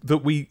artists that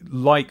we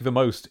like the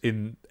most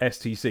in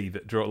STC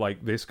that draw,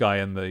 like this guy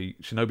and the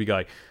Shinobi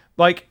guy,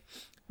 like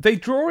they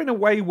draw in a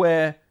way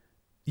where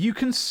you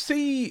can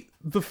see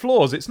the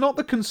flaws. It's not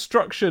the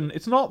construction.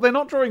 They're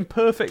not drawing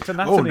perfect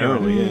anatomy. Oh,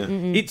 no, or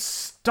anything. yeah. It's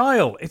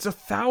style. It's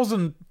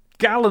 1,000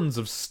 gallons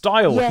of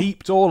style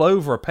heaped all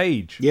over a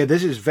page. Yeah,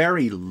 this is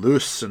very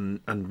loose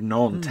and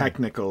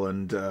non-technical,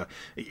 and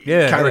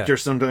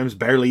characters sometimes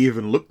barely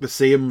even look the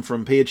same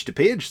from page to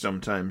page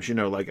sometimes. You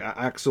know, like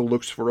Axel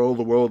looks for all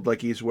the world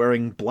like he's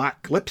wearing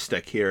black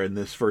lipstick here in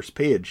this first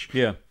page.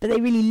 Yeah. But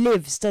they really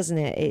lives, doesn't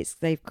it?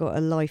 They've got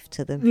a life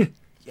to them. Yeah.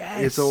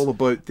 Yes. It's all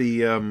about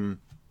the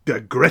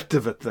grit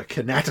of it, the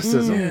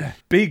kineticism. Yeah.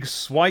 Big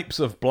swipes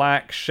of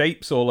black,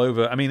 shapes all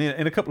over. I mean,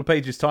 in a couple of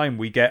pages' time,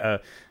 we get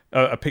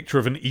a picture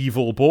of an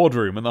evil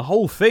boardroom, and the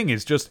whole thing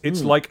is just,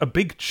 it's like a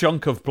big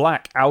chunk of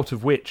black out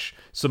of which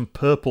some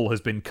purple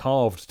has been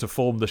carved to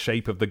form the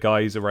shape of the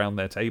guys around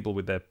their table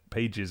with their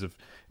pages of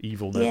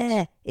evil notes.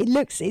 Yeah,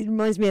 it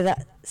reminds me of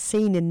that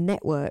scene in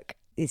Network.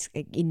 This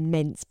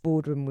immense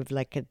boardroom with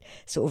like a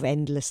sort of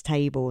endless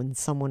table and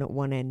someone at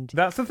one end.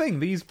 That's the thing,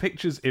 these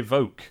pictures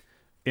evoke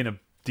in a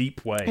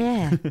deep way.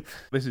 Yeah.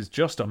 This is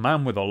just a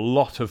man with a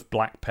lot of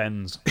black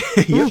pens.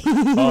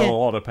 A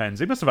lot of pens.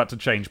 He must have had to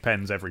change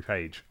pens every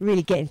page.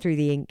 Really getting through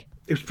the ink.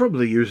 He was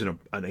probably using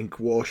an ink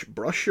wash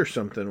brush or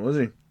something, was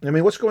he? I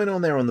mean, what's going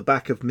on there on the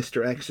back of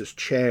Mr. X's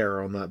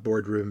chair on that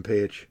boardroom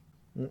page?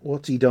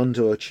 What's he done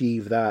to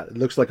achieve that? It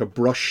looks like a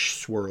brush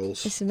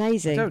swirls. It's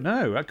amazing. I don't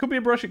know. It could be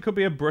a brush, it could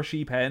be a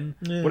brushy pen.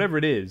 Yeah. Whatever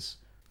it is.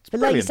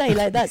 But like you say,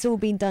 like that's all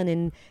been done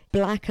in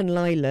black and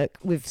lilac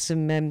with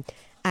some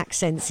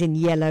accents in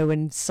yellow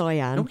and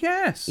cyan. Oh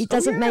yes. It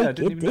doesn't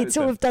it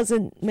sort of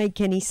doesn't make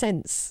any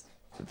sense.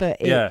 But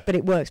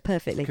it works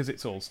perfectly. Because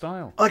it's all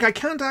style. Like, I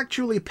can't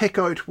actually pick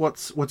out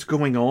what's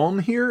going on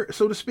here,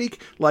 so to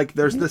speak. Like,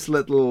 there's this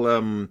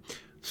little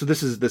so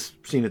this is this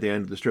scene at the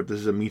end of the strip. This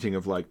is a meeting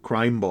of like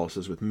crime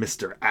bosses with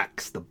Mr.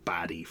 X, the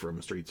baddie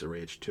from Streets of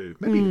Rage 2.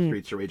 Maybe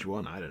Streets of Rage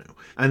 1, I don't know.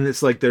 And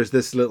it's like there's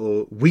this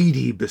little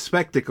weedy,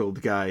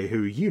 bespectacled guy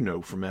who you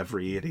know from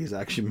every 80s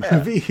action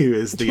movie, who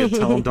is the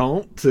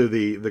attendant to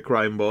the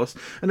crime boss.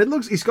 And it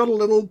looks, he's got a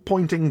little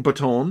pointing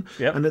baton,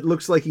 and it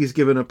looks like he's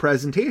given a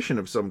presentation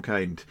of some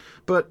kind.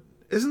 But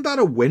isn't that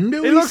a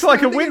window? It looks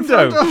like a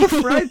window,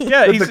 right?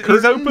 Yeah, he's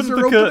opened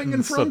the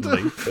curtains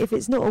suddenly. If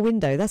it's not a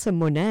window, that's a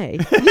Monet.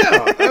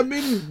 Yeah, I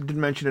mean,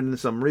 didn't mention it in the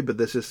summary, but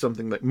this is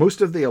something that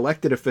most of the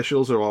elected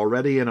officials are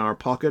already in our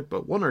pocket,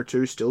 but one or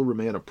two still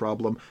remain a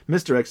problem.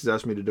 Mr. X has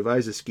asked me to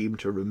devise a scheme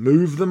to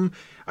remove them.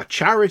 A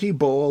charity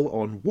ball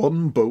on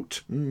one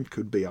boat.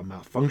 Could be a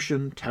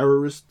malfunction,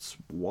 terrorists,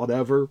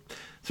 whatever.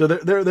 So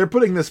they're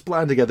putting this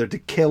plan together to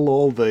kill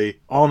all the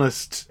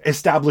honest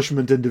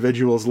establishment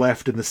individuals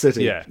left in the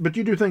city. Yeah. But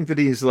you do think that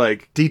he's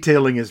like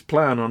detailing his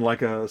plan on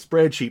like a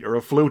spreadsheet or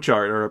a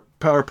flowchart or a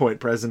PowerPoint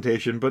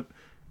presentation. But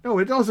no,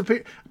 it does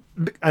appear.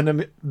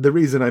 And the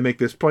reason I make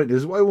this point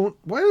is why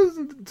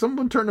doesn't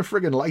someone turn a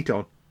friggin' light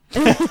on?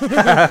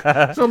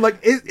 So I'm like,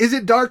 is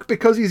it dark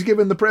because he's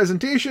given the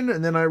presentation?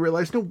 And then I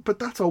realized, no, but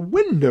that's a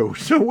window.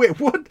 So wait,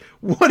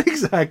 what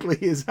exactly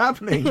is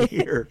happening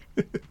here?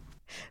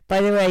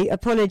 By the way,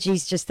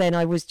 apologies just then.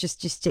 I was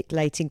just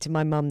gesticulating to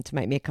my mum to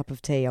make me a cup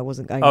of tea. I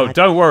wasn't going Oh, mad.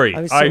 don't worry.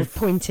 I was sort of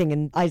pointing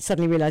and I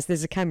suddenly realised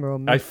there's a camera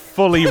on me. I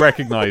fully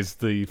recognise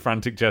the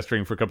frantic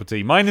gesturing for a cup of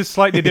tea. Mine is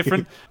slightly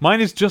different. Mine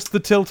is just the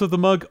tilt of the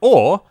mug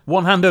or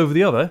one hand over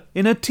the other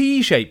in a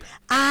T shape.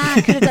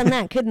 I could have done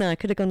that, couldn't I? I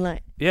could have gone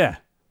like... Yeah.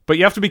 But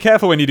you have to be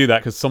careful when you do that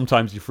because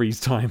sometimes you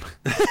freeze time.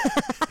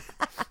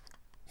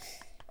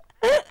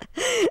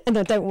 And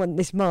I don't want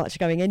this march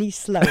going any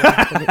slower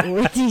than it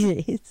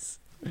already is.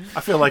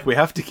 I feel like we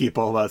have to keep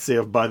all that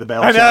Saved by the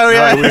Bell. I know,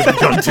 yeah. We've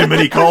done too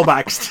many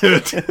callbacks to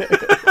it.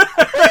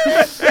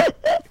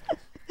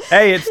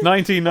 Hey, it's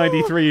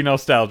 1993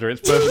 nostalgia.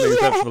 It's perfectly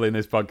acceptable in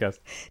this podcast.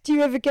 Do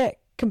you ever get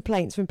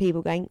complaints from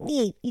people going,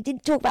 you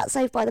didn't talk about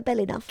Saved by the Bell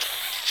enough?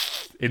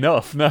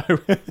 Enough, no.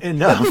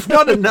 Enough,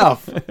 not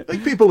enough. I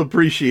think people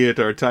appreciate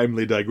our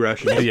timely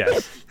digressions.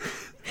 Yes.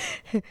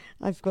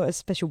 I've got a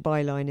special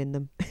byline in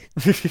them.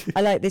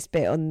 I like this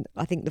bit on,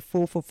 I think, the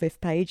 4th or 5th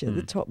page. At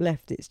the top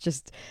left, it's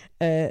just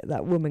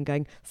that woman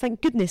going,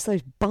 thank goodness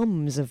those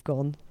bums have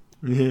gone.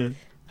 Yeah.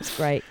 It's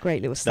great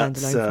little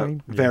standalone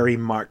frame. Very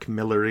Mark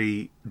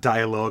Miller-y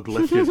dialogue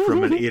lifted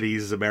from an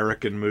 80s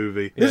American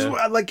movie. Yeah. This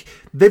is, like,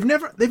 they've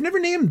never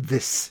named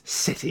this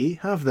city,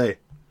 have they?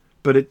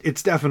 But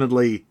it's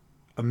definitely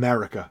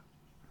America.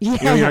 Yeah.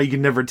 You know how you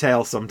can never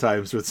tell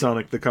sometimes with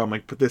Sonic the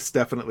Comic, but this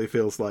definitely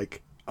feels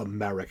like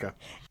America.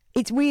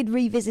 It's weird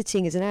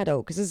revisiting as an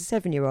adult, because as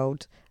a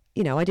 7-year-old,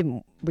 you know, I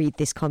didn't read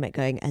this comic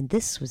going, and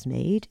this was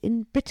made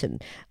in Britain.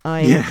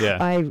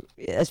 I,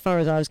 as far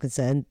as I was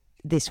concerned,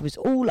 this was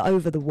all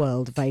over the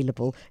world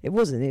available. It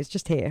wasn't, it's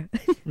just here.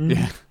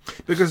 Yeah.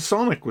 Because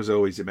Sonic was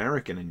always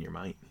American in your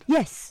mind.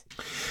 Yes.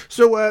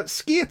 So,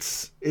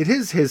 Skates, it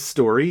is his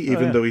story,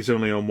 even though he's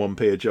only on one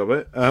page of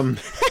it.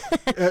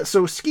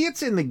 So,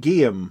 Skate in the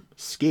game,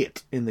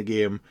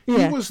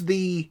 he was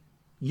the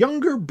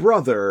younger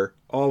brother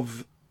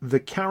of the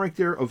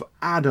character of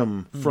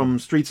Adam from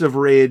Streets of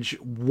Rage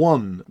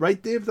 1.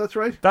 Right, Dave? That's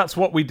right? That's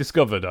what we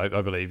discovered,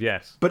 I believe,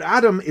 yes. But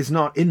Adam is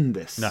not in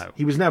this. No.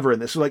 He was never in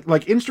this. So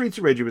like in Streets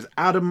of Rage, it was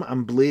Adam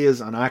and Blaze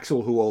and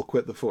Axel who all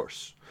quit the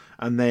Force.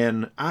 And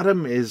then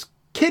Adam is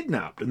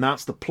kidnapped, and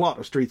that's the plot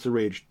of Streets of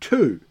Rage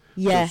 2.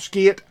 Yeah. So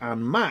Skate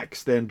and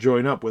Max then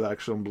join up with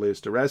Axel and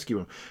Blaze to rescue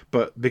him.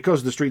 But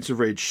because the Streets of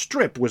Rage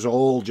strip was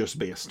all just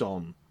based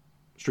on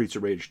Streets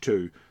of Rage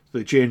 2,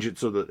 they change it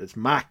so that it's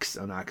Max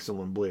and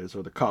Axel and Blaze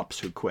are the cops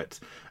who quit.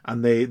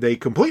 And they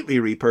completely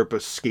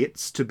repurpose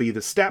Skates to be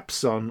the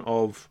stepson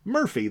of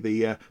Murphy,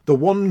 the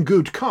one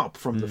good cop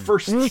from the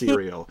first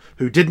serial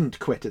who didn't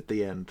quit at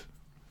the end.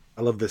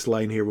 I love this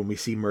line here when we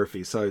see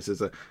Murphy's house.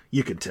 Is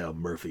you can tell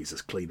Murphy's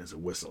as clean as a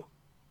whistle.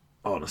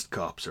 Honest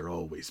cops are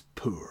always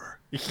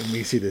poor. And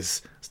we see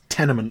this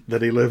tenement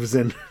that he lives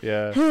in.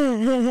 Yeah.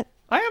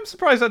 I am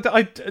surprised.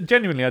 I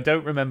genuinely, I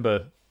don't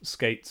remember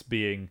Skates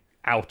being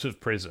out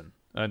of prison.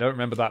 I don't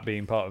remember that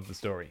being part of the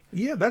story.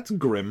 Yeah, that's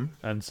grim.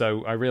 And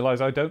so I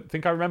realise I don't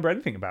think I remember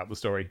anything about the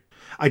story.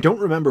 I don't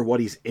remember what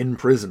he's in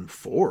prison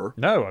for.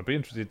 No, I'd be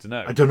interested to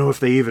know. I don't know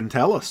if they even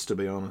tell us, to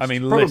be honest. I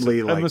mean,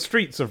 probably on the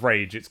Streets of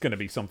Rage, it's going to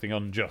be something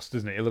unjust,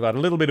 isn't it? He'll have had a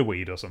little bit of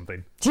weed or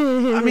something.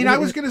 I mean, I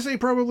was going to say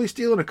probably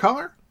stealing a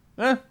car.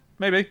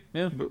 Maybe,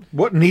 yeah.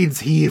 What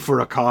needs he for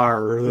a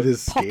car that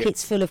is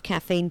Pockets full of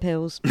caffeine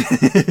pills.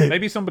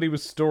 Maybe somebody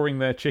was storing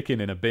their chicken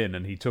in a bin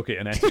and he took it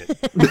and ate it.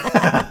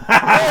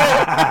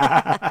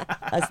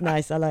 That's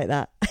nice. I like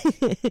that.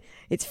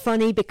 It's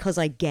funny because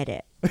I get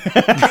it.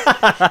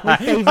 My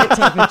favourite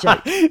type of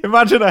joke.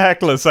 Imagine a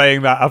heckler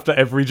saying that after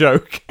every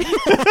joke.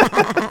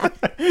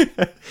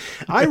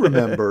 I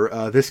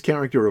remember this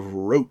character of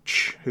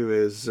Roach, who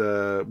is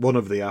one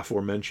of the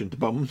aforementioned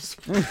bums.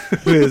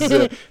 Who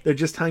is, they're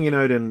just hanging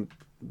out in,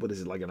 what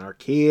is it, like an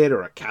arcade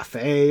or a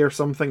cafe or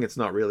something? It's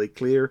not really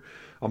clear.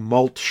 A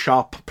malt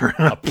shop,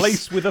 perhaps. A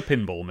place with a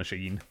pinball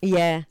machine.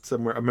 Yeah.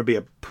 Somewhere, or maybe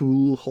a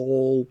pool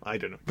hall. I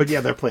don't know. But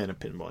yeah, they're playing a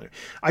pinball.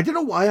 I don't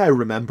know why I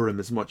remember him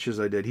as much as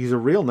I did. He's a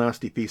real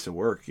nasty piece of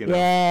work, you know.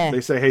 Yeah.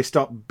 They say, hey,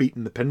 stop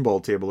beating the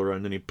pinball table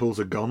around, and he pulls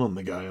a gun on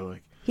the guy,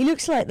 like. He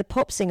looks like the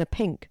pop singer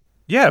Pink.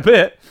 Yeah, a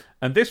bit.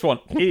 And this one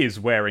is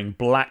wearing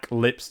black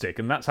lipstick,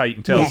 and that's how you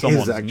can tell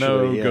someone's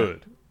no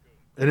good.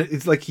 And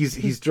it's like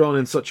he's drawn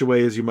in such a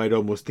way as you might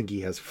almost think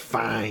he has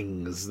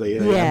fangs. They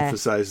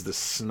emphasize the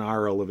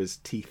snarl of his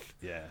teeth.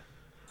 Yeah.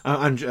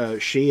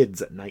 And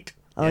shades at night.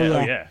 Oh,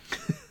 yeah.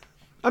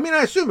 I mean,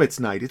 I assume it's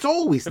night. It's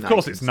always night. Of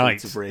course it's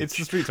night. It's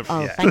the Streets of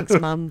Rage. Oh, thanks,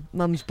 Mum.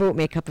 Mum's brought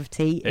me a cup of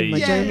tea in my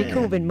Jeremy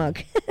Corbyn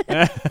mug.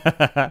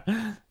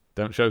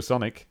 Don't show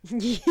Sonic.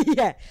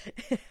 Yeah.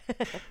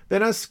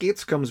 Then as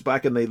Skates comes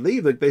back and they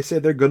leave, like they say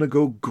they're going to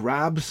go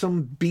grab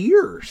some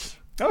beers.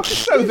 Oh,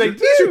 so they do.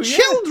 These are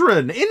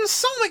children in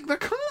Sonic the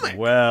Comic.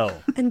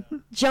 Well. And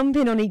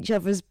jumping on each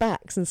other's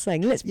backs and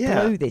saying, let's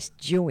blow this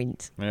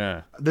joint.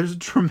 Yeah. There's a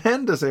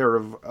tremendous air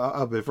of,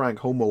 I'll be frank,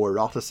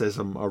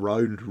 homoeroticism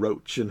around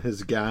Roach and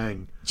his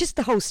gang. Just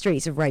the whole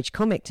Streets of Rage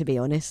comic, to be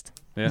honest.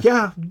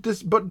 Yeah,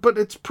 but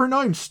it's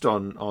pronounced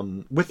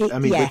with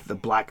the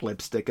black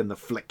lipstick and the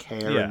flick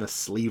hair and the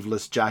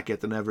sleeveless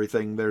jacket and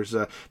everything. There's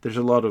a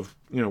lot of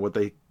what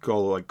they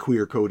call like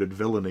queer coded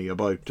villainy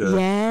about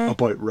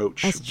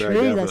Roach. That's very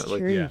true. definitely. That's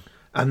true. Yeah.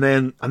 And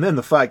then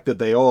the fact that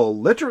they all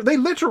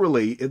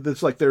literally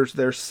it's like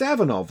there's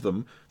 7 of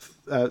them.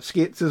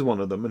 Skates is one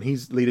of them, and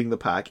he's leading the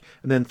pack.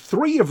 And then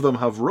 3 of them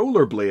have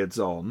rollerblades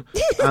on,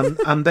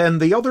 and then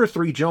the other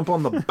 3 jump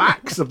on the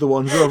backs of the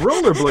ones who have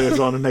rollerblades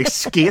on, and they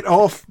skate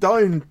off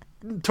down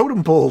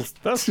totem poles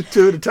 2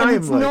 at a time. And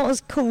it's not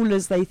as cool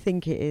as they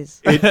think it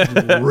is.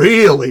 It's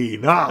really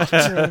not.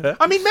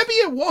 I mean, maybe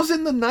it was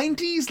in the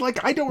 90s.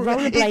 Like, I don't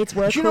remember. Rollerblades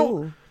were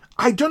cool.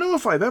 I don't know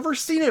if I've ever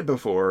seen it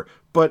before,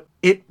 but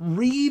it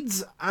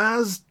reads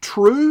as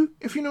true,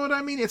 if you know what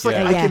I mean. It's like,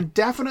 I can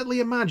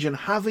definitely imagine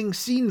having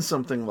seen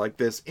something like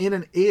this in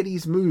an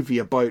 80s movie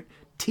about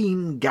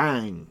teen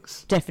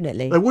gangs.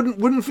 Definitely. It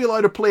wouldn't feel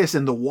out of place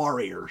in The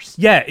Warriors.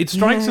 Yeah, it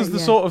strikes as the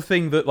sort of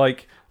thing that,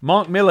 like,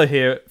 Mark Miller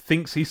here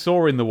thinks he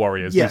saw in The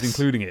Warriors, he's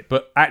including it,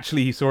 but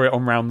actually he saw it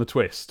on Round the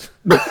Twist.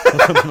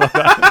 Something like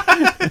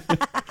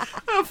that.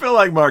 I feel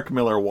like Mark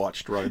Miller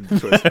watched Round the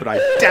Twist, but I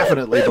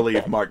definitely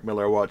believe Mark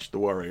Miller watched The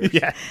Warriors.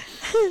 Yeah.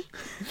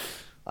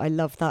 I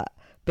love that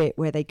bit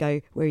where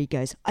he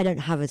goes, I don't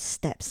have a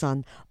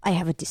stepson, I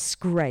have a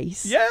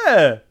disgrace.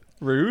 Yeah.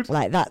 Rude.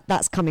 Like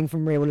that's coming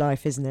from real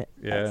life, isn't it?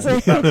 Yeah.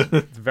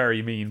 That's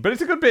very mean. But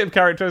it's a good bit of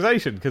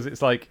characterization because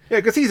it's like... Yeah,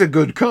 because he's a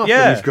good cop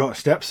and he's got a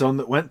stepson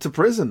that went to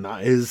prison.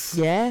 That is...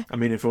 Yeah. I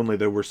mean, if only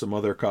there were some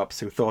other cops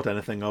who thought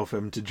anything of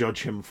him to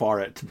judge him for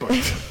it. But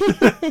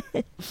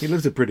he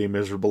lives a pretty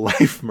miserable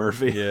life,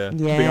 Murphy. Yeah. To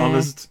be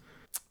honest.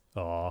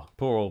 Aw,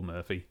 poor old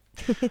Murphy.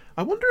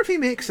 I wonder if he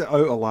makes it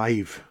out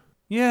alive.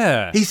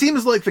 Yeah. He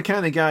seems like the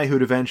kind of guy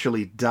who'd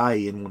eventually die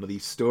in one of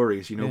these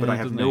stories, but I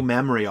have no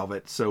memory of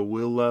it, so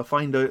we'll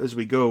find out as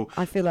we go.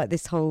 I feel like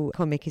this whole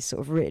comic is sort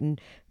of written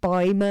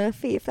by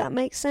Murphy, if that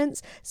makes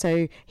sense.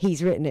 So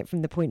he's written it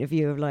from the point of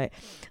view of like,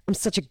 I'm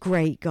such a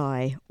great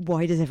guy.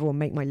 Why does everyone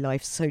make my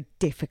life so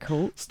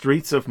difficult?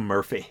 Streets of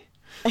Murphy.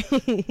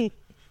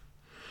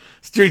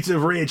 Streets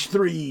of Rage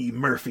 3,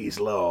 Murphy's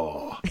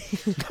Law.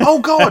 Oh,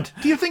 God!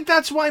 Do you think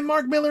that's why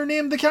Mark Miller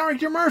named the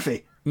character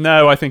Murphy?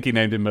 No, I think he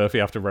named him Murphy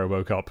after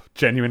RoboCop.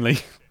 Genuinely.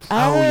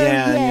 Oh,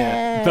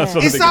 yeah. That's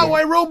what is that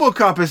why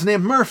RoboCop is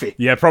named Murphy?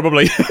 Yeah,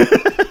 probably.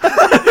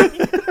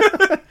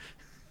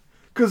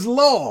 Because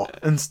law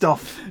and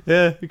stuff.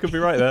 Yeah, you could be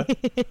right there.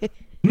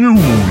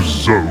 News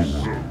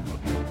Zone.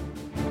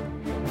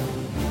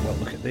 Well,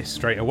 look at this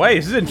straight away.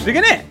 This is interesting,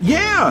 isn't it?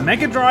 Yeah!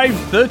 Mega Drive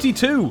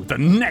 32, the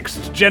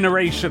next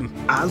generation.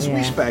 As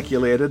we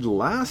speculated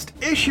last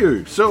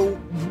issue. So,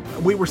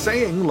 we were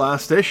saying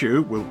last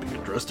issue, will be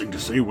interesting to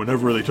see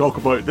whenever they talk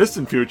about this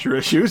in future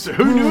issues.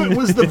 Who knew it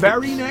was the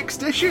very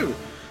next issue?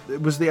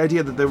 It was the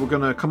idea that they were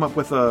going to come up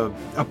with a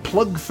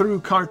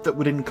plug-through cart that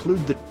would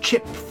include the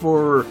chip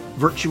for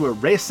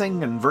Virtua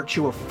Racing and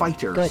Virtua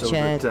Fighter. Gotcha, So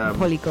that,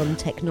 polygon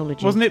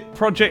technology. Wasn't it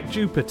Project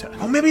Jupiter?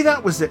 Oh, maybe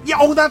that was it. Yeah,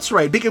 oh, that's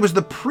right. Because it was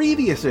the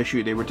previous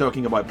issue they were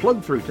talking about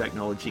plug-through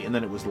technology, and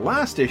then it was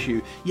last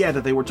issue,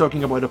 that they were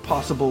talking about a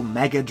possible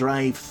Mega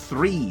Drive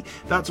 3.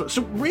 That's what.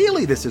 So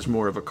really, this is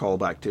more of a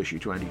callback to issue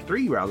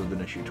 23 rather than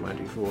issue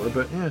 24.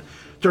 But yeah,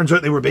 turns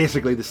out they were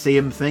basically the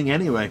same thing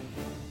anyway.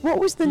 What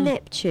was the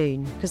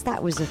Neptune? Because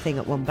that was a thing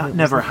at one point. That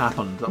never wasn't it?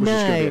 happened. That was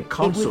just going to be a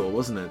console,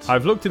 wasn't it?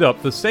 I've looked it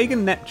up. The Sega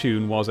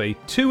Neptune was a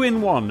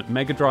 2-in-1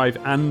 Mega Drive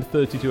and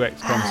 32X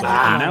console,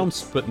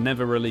 announced but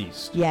never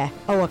released. Yeah.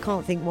 Oh, I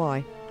can't think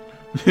why.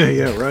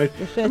 yeah, right.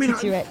 The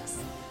 32X.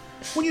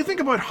 When you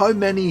think about how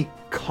many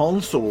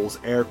consoles,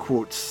 air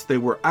quotes, they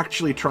were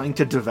actually trying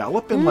to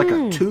develop in like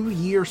a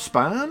 2-year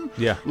span.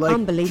 Yeah. Like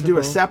Unbelievable. to do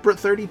a separate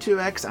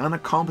 32X and a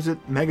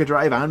composite Mega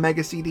Drive and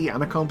Mega CD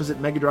and a composite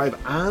Mega Drive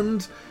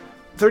and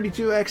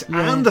 32X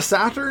and the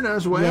Saturn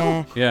as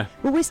well. Yeah.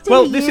 Well, we're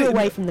still a this year is-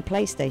 away from the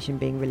PlayStation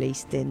being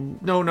released in...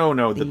 No.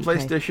 The UK.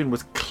 PlayStation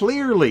was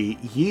clearly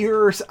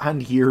years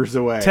and years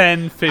away.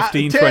 10,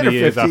 15, 10 20 or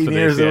years 15 after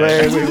years this.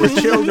 away. Yeah. We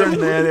were children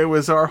then. It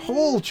was our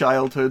whole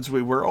childhoods.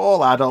 We were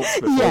all adults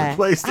before the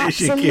PlayStation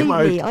absolutely. came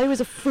out. I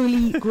was a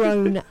fully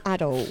grown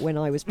adult when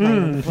I was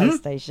playing on the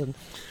PlayStation,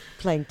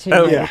 playing 2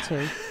 Oh, Mega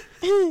yeah.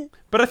 2.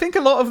 But I think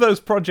a lot of those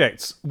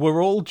projects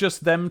were all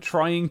just them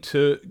trying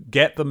to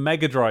get the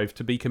Mega Drive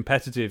to be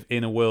competitive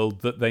in a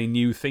world that they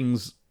knew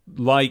things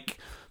like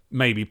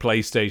maybe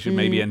PlayStation,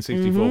 maybe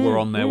N64 were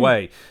on their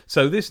way.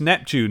 So this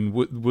Neptune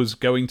was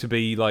going to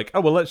be like,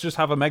 oh, well, let's just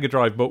have a Mega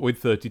Drive, but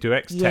with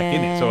 32X tech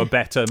in it, so a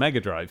better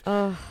Mega Drive.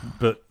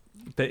 But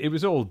it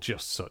was all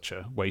just such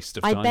a waste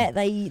of time. I bet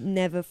they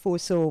never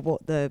foresaw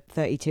what the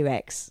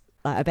 32X...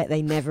 I bet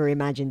they never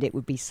imagined it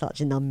would be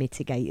such an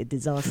unmitigated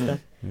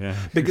disaster. Yeah,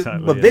 Because,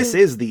 exactly, but yeah. this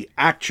is the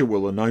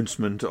actual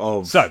announcement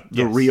of the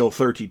yes. real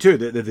 32.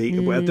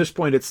 At this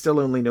point, it's still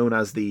only known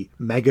as the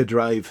Mega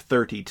Drive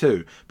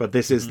 32, but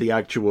this is the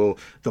actual,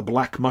 the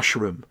black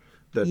mushroom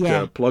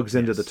that plugs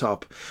into the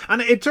top.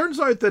 And it turns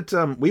out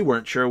that we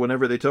weren't sure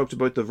whenever they talked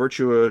about the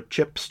Virtua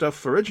chip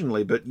stuff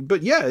originally,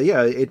 but yeah,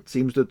 it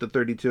seems that the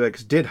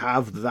 32X did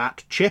have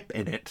that chip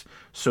in it,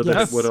 so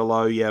that it would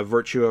allow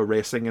Virtua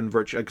Racing and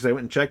Virtua, because I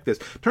went and checked this.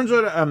 Turns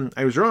out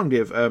I was wrong,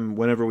 Dave,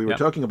 whenever we were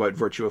talking about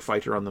Virtua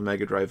Fighter on the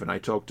Mega Drive, and I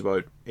talked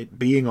about it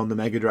being on the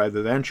Mega Drive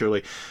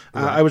eventually.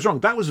 I was wrong.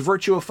 That was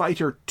Virtua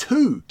Fighter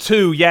 2.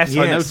 2, yes,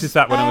 I noticed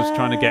that when I was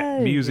trying to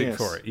get music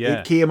for it. Yeah,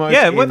 It came out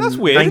well, in that's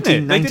weird, isn't it? They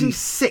didn't-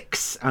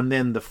 1996, and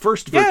then the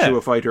first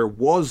Virtua Fighter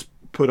was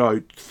put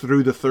out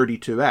through the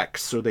 32X,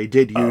 so they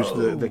did use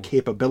the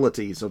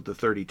capabilities of the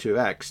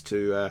 32X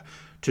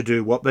to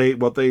do what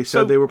they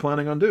said they were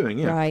planning on doing.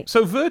 Yeah. Right.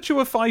 So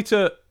Virtua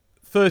Fighter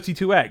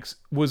 32X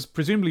was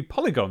presumably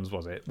polygons,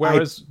 was it?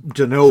 Whereas I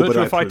don't know, but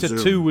Virtua I Fighter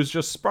presume. 2 was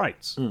just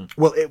sprites.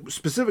 Well,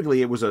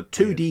 specifically, it was a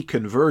 2D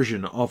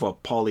conversion of a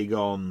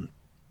polygon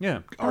Yeah.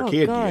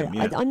 arcade God. game.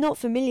 Yeah. I'm not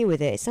familiar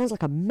with it. It sounds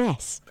like a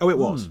mess. Oh, it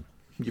was.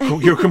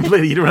 You're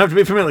completely. You don't have to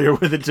be familiar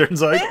with it.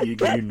 Turns out you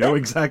know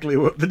exactly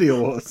what the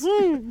deal was.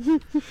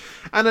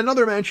 And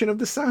another mention of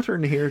the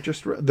Saturn here,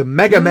 just the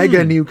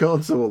mega new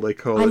console they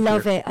call it. I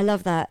love it. I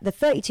love that. The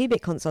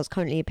 32-bit consoles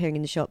currently appearing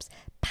in the shops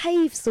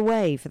paves the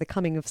way for the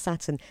coming of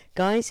Saturn.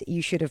 Guys,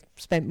 you should have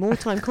spent more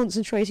time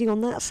concentrating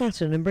on that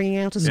Saturn and bringing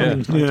out a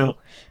Sonic title. Yeah.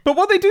 But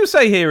what they do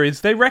say here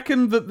is they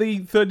reckon that the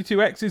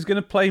 32X is going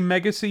to play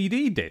Mega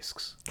CD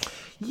discs.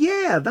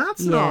 Yeah,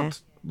 that's not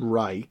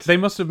right. They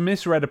must have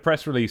misread a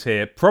press release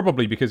here,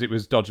 probably because it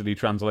was dodgily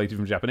translated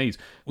from Japanese,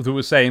 that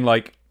was saying,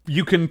 like,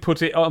 you can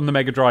put it on the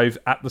Mega Drive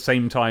at the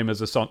same time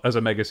as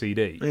a Mega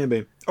CD.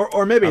 Maybe.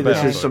 Or maybe this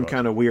bet. is some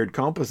kind of weird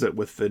composite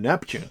with the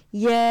Neptune.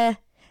 Yeah.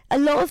 A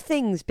lot of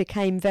things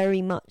became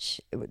very much,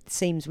 it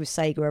seems, with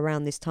Sega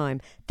around this time.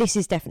 This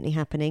is definitely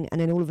happening.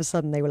 And then all of a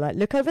sudden they were like,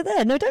 look over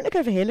there. No, don't look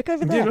over here. Look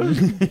over there.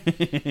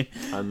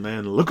 And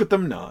then look at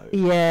them now.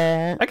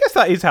 Yeah. I guess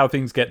that is how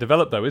things get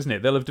developed, though, isn't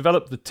it? They'll have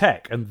developed the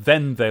tech, and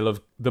then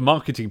the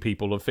marketing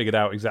people have figured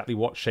out exactly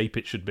what shape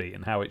it should be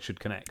and how it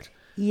should connect.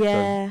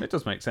 Yeah. So it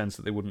does make sense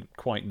that they wouldn't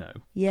quite know.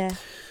 Yeah.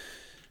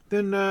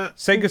 Then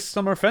Sega's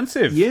Summer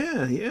Offensive.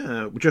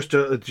 yeah, just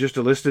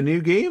a list of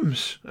new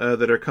games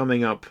that are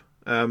coming up.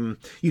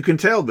 You can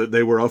tell that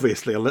they were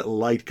obviously a little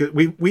light. 'Cause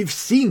we've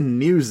seen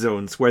news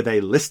zones where they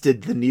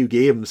listed the new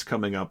games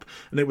coming up,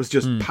 and it was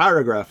just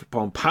paragraph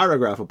upon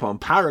paragraph upon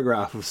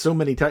paragraph of so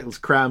many titles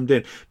crammed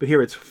in. But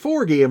here it's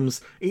 4 games,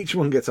 each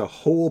one gets a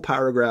whole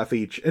paragraph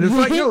each, and in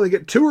fact, they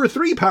get 2 or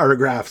 3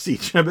 paragraphs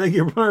each. I beg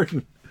your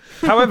pardon.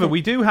 However,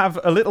 we do have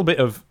a little bit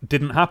of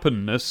didn't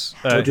happenness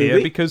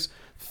here because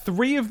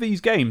 3 of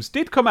these games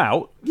did come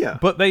out,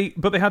 but they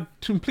had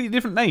completely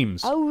different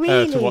names. Oh,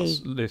 really? To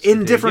what's listed In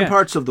here. different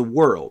parts of the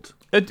world.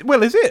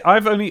 Well, is it?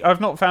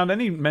 I've not found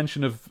any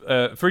mention of.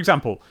 For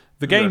example,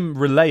 the game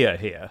Relayer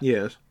here.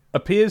 Yes.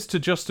 Appears to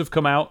just have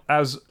come out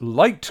as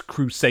Light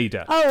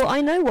Crusader. Oh,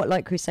 I know what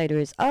Light Crusader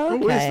is. Oh,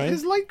 okay.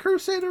 Is Light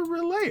Crusader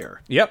Relayer?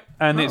 Yep,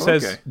 and it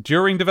says, okay.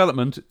 during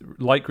development,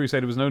 Light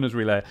Crusader was known as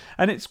Relayer.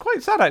 And it's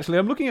quite sad, actually.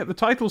 I'm looking at the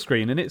title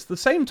screen, and it's the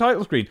same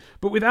title screen,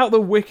 but without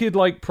the wicked,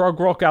 prog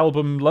rock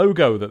album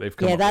logo that they've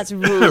come up that's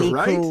with. really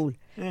Right? cool.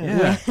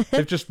 Yeah.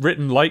 They've just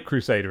written Light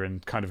Crusader in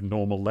kind of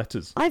normal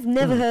letters. I've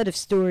never heard of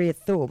Story of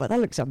Thor, but that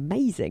looks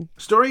amazing.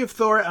 Story of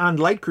Thor and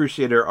Light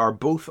Crusader are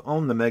both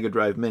on the Mega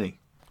Drive Mini.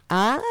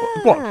 Ah.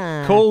 What?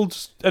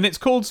 It's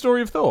called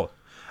Story of Thor?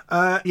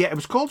 It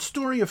was called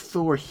Story of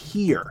Thor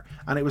here,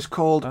 and it was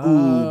called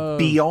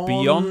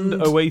Beyond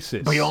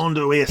Oasis. Beyond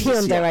Oasis.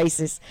 Beyond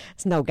Oasis.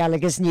 It's Noel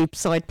Gallagher's new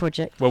side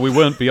project. Well, we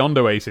weren't Beyond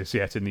Oasis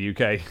yet in the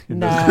UK.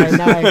 No.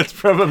 That's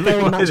probably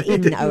Very why much they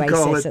in didn't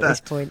call Oasis it at that. this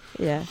point.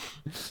 Yeah.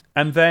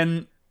 And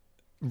then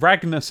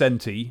Ragnar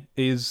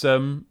is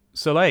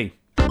Soleil.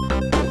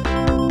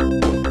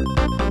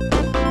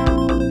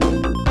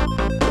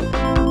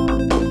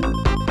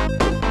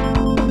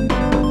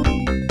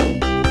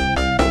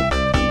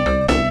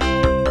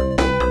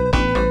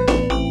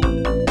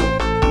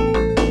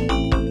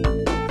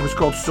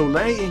 Called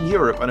Soleil in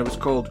Europe, and it was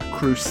called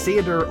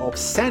Crusader of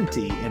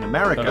Senti in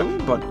America,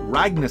 but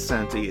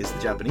Ragnasanti is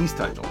the Japanese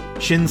title.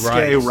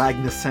 Shinsuke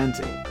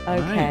Ragnasanti.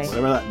 Okay.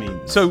 Whatever that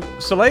means. So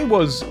Soleil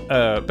was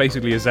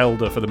basically a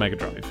Zelda for the Mega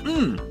Drive.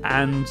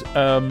 And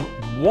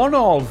one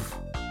of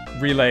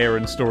Relayer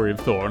and Story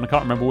of Thor, and I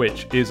can't remember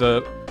which, is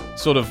a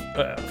sort of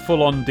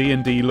full-on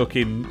D&D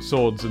looking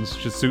swords and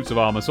suits of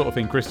armor sort of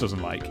thing Chris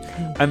doesn't like.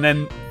 And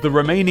then the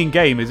remaining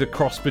game is a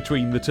cross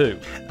between the two.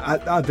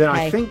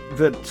 I think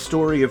that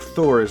Story of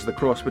Thor is the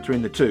cross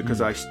between the two, because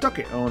I stuck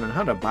it on and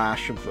had a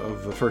bash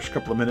of the first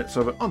couple of minutes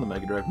of it on the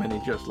Mega Drive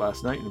Mini just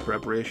last night in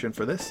preparation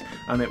for this,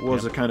 and it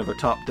was a kind of a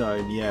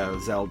top-down,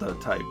 Zelda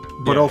type,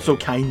 but also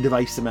kind of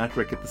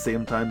isometric at the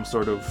same time,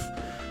 sort of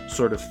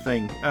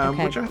thing,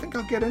 which I think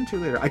I'll get into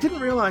later. I didn't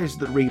realise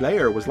that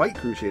Relayer was Light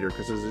Crusader,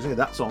 because as I say,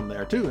 that's on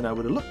there too, and I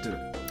would have looked at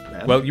it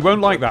then. Well, you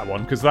won't like that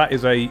one, because that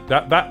is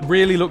that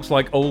really looks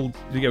like old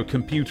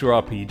computer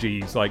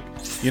RPGs.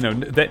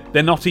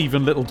 They're not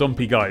even little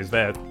dumpy guys.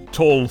 They're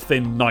tall,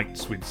 thin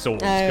knights with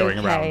swords going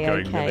around,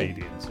 going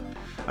Miladians.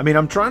 I mean,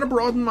 I'm trying to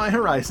broaden my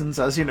horizons,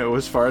 as you know,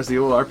 as far as the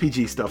old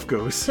RPG stuff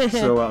goes.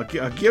 So I'll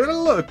give it a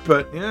look,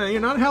 but you're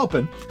not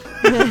helping.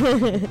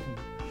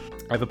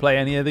 Ever play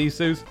any of these,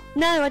 Sooz?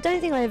 No, I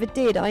don't think I ever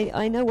did.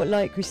 I know what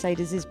Light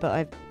Crusaders is,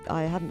 but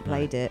I haven't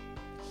played it.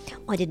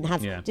 I didn't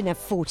have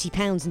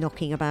 £40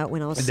 knocking about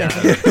when I was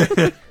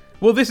 7.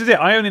 Well, this is it.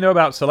 I only know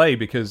about Soleil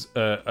because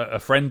a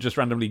friend just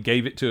randomly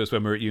gave it to us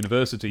when we were at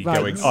university,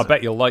 going, I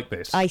bet you'll like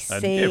this. I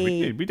see. And,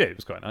 we did. It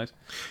was quite nice.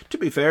 To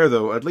be fair,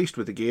 though, at least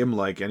with a game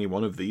like any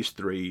one of these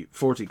three,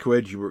 40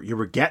 quid, you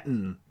were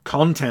getting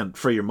content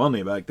for your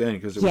money back then,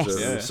 because it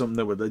was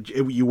something that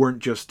you weren't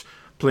just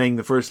playing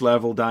the first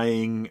level,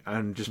 dying,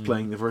 and just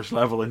playing the first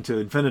level into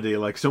infinity,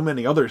 like so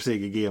many other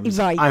Sega games.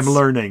 Right. I'm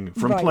learning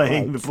from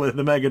playing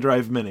the Mega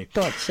Drive Mini.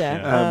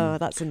 Gotcha.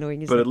 That's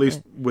annoying, isn't it? But at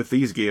least with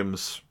these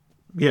games,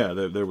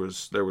 there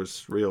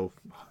was real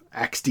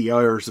XD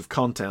hours of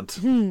content.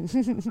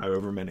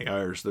 However many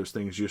hours those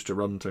things used to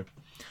run to.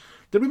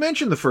 Did we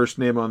mention the first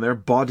name on there?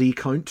 Body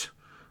Count?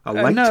 A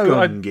light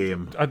gun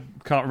game. I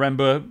can't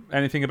remember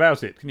anything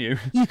about it. Can you?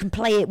 You can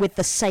play it with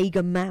the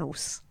Sega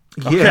mouse.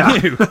 Yeah.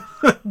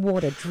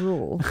 What a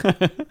draw.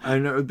 I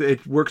know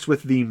it works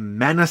with the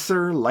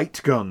Menacer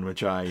light gun,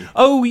 which I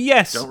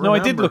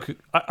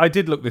I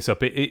did look this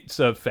up. It's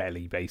a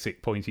fairly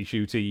basic pointy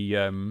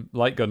shooty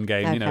light gun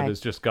game. Okay.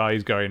 There's just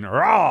guys going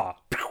rah,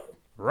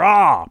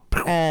 rah,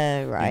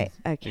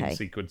 in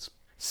sequence.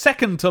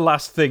 Second to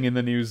last thing in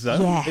the news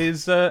zone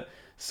is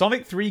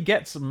Sonic 3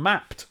 gets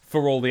mapped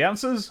for all the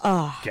answers.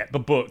 Get the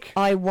book.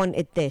 I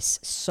wanted this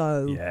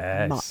so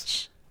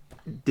much.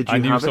 Did you I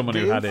knew have someone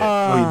it, who had it.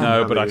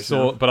 no, but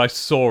I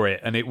saw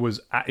it, and it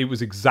was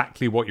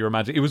exactly what you're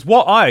imagining. It was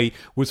what I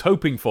was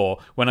hoping for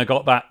when I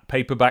got that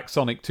paperback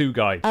Sonic 2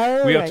 guide.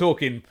 We are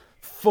talking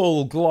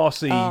full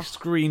glossy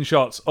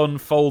screenshots,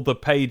 unfold the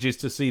pages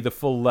to see the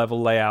full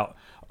level layout.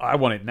 I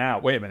want it now.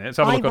 Wait a minute, let's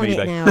have a look on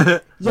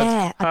eBay.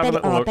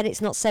 I bet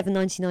it's not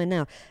 $7.99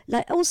 now.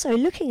 Also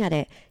looking at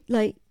it,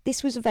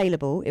 this was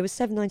available. It was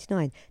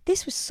 $7.99.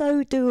 This was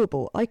so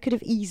doable. I could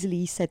have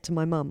easily said to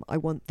my mum, "I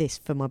want this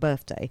for my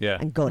birthday,"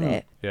 and got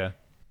it. Yeah,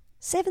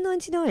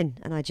 $7.99,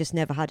 and I just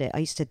never had it. I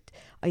used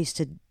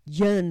to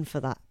yearn for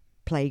that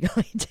play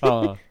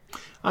guide.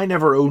 I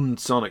never owned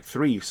Sonic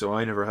 3, so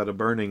I never had a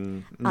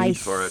burning need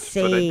for it.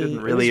 But I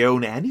didn't really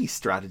own any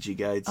strategy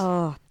guides.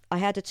 I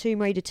had a Tomb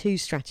Raider 2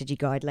 strategy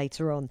guide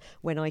later on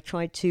when I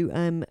tried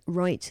to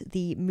write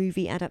the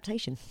movie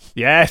adaptation.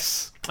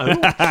 Yes.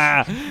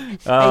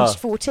 Aged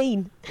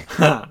 14.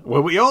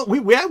 Well,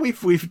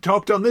 we've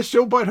talked on this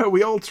show about how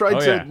we all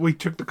tried we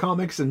took the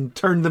comics and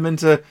turned them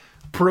into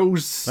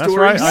prose stories. That's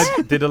right.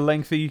 I did a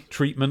lengthy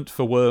treatment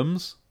for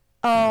worms.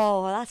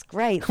 Oh, well, that's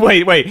great.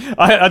 Wait.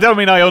 I don't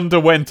mean I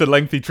underwent a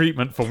lengthy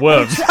treatment for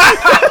worms. It's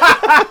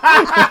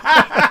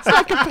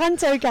like a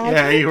panto gag.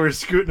 Yeah, you were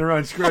scooting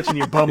around, scratching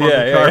your bum on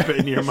the carpet,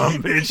 and your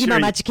mum made sure. Your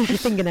mum had to keep your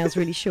fingernails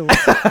really short.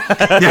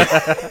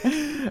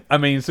 I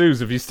mean,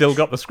 Sooz, have you still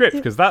got the script?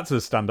 Because that's a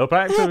stand-up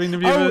act. I mean,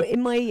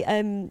 in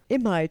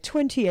my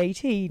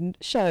 2018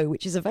 show,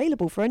 which is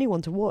available for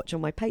anyone to watch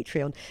on my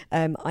Patreon,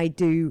 I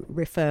do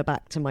refer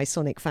back to my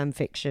Sonic fan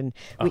fiction,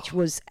 which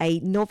was a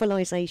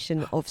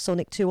novelisation of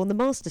Sonic 2 on the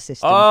Master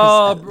System.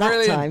 Oh, at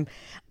brilliant. that time,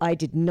 I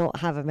did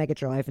not have a Mega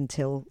Drive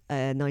until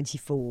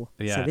 94.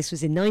 Yeah. So this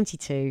was in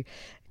 92.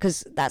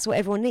 Because that's what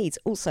everyone needs.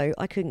 Also,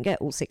 I couldn't get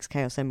all 6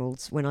 Chaos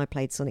Emeralds when I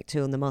played Sonic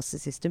 2 on the Master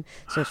System.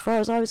 So as far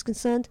as I was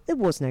concerned, there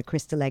was no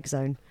Crystal Egg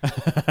Zone.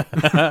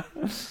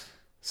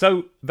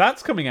 So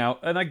that's coming out,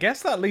 and I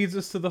guess that leads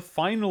us to the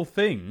final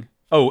thing.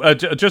 Oh,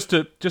 just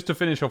to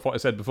finish off what I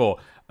said before,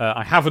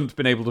 I haven't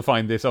been able to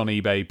find this on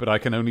eBay, but I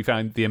can only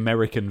find the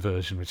American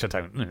version, which I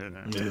don't.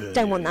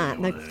 Don't want that.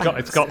 No thanks.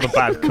 It's got the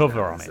bad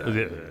cover on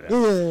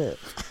it.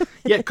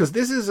 Yeah, because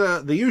this is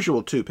the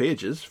usual 2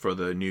 pages for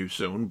the new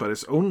zone, but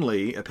it's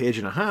only a page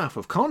and a half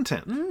of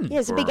content. Yeah,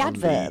 there's a big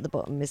advert at the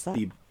bottom. Is that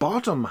the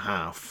bottom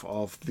half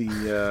of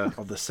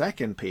the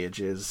second page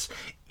is?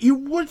 You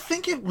would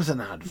think it was an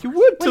advert. You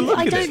would Well, look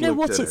I at don't it. know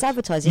what it's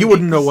advertising. You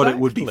wouldn't know what it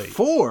would be Exactly.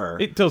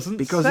 for. It doesn't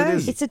because say. it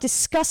is. It's a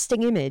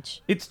disgusting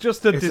image. It's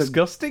just a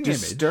disgusting image.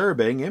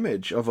 Disturbing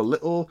image of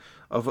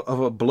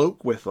a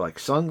bloke with like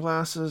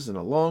sunglasses and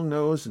a long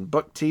nose and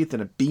buck teeth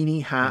and a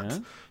beanie hat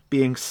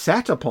being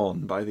set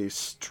upon by these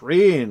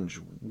strange,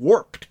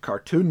 warped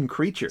cartoon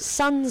creatures.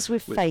 Suns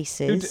with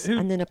faces,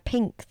 and then a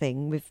pink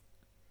thing with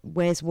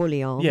Where's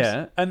Wally arms.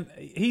 Yeah, and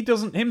he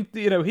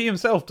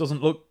himself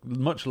doesn't look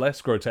much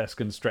less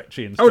grotesque and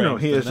stretchy and Oh strange. no,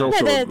 he is than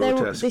also No, a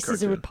grotesque this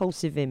is a cartoon.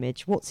 repulsive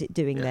image. What's it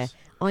doing Yes.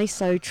 there?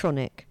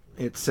 Isotronic.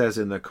 It says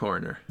in the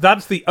corner.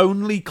 That's the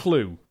only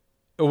clue.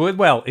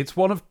 Well, it's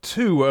one of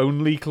 2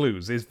 only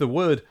clues, is the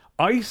word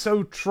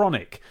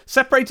isotronic,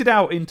 separated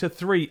out into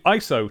 3,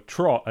 iso,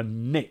 tro,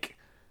 and nick.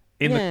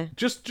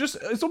 Just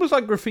it's almost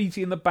like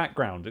graffiti in the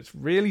background. It's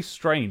really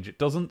strange. It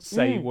doesn't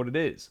say what it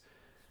is.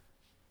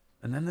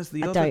 And then there's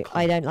the other clue.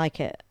 I don't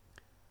like it.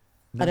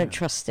 No. I don't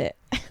trust it.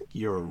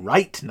 You're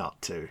right not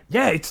to.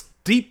 Yeah, it's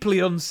deeply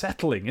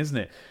unsettling, isn't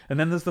it? And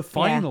then there's the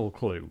final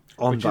clue,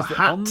 On which the is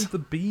hat. on the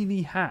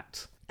beanie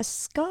hat. A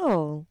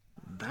skull.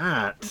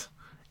 That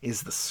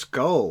is the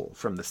skull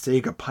from the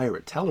Sega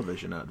Pirate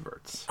television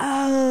adverts.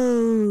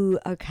 Oh,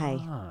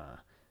 okay.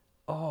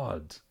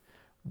 Odd.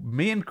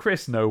 Me and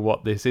Chris know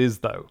what this is,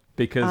 though,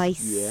 because I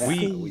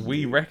see.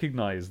 we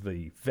recognise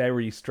the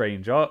very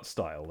strange art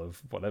style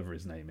of whatever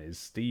his name is.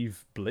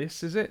 Steve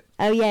Bliss, is it?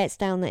 Oh, yeah, it's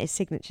down there. His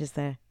signature's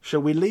there. Shall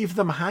we leave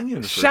them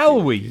hanging? For Shall a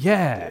few we? days,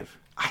 Yeah. Dave?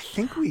 I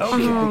think we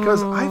should,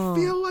 because I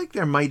feel like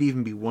there might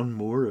even be one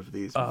more of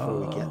these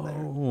before we get there.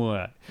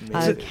 Oh.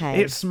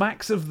 Okay. It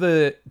smacks of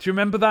the... Do you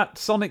remember that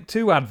Sonic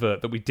 2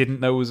 advert that we didn't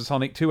know was a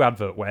Sonic 2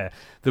 advert, where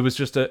there was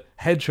just a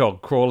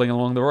hedgehog crawling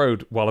along the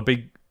road while a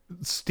big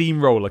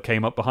steamroller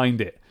came up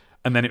behind it,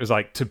 and then it was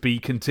like, to be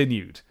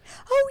continued.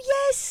 Oh,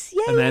 yes.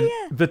 Yeah, And then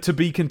yeah. the to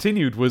be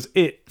continued was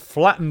it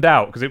flattened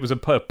out, because it was a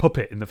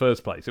puppet in the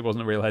first place. It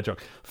wasn't a real hedgehog.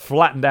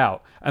 Flattened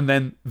out. And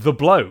then the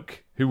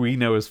bloke, who we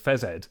know as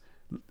Fezhead,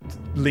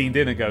 leaned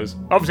in and goes,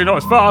 obviously not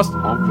as fast.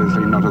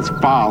 Obviously not as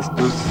fast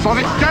as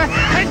Sonic the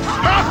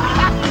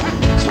Hedgehog!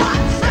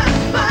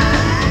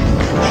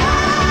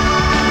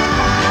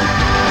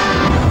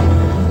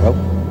 Well,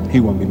 he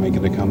won't be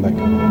making a comeback. I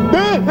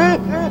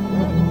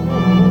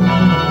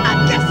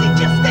guess he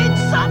just ate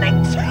Sonic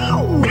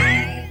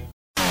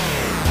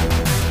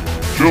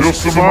 2!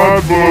 Just some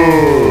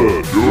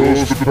advert!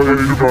 Just a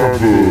page of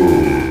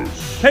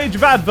adverts! Page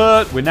of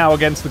advert. We're now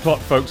against the clock,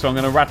 folks, so I'm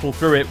going to rattle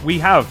through it. We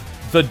have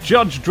the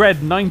Judge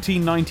Dredd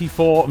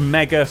 1994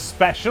 Mega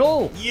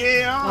Special.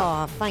 Yeah!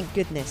 Oh, thank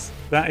goodness.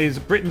 That is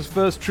Britain's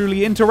first truly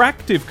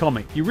interactive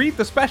comic. You read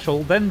the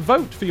special, then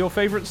vote for your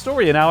favourite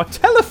story in our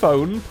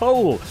telephone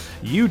poll.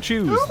 You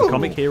choose the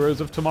comic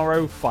heroes of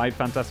tomorrow. 5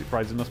 fantastic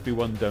prizes must be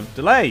won. Don't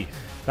delay.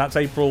 That's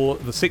April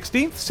the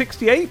 16th.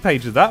 68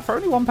 pages of that for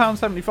only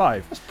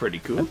 £1.75. That's pretty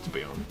cool, to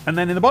be honest. And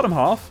then in the bottom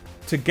half,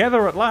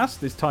 Together at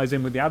Last, this ties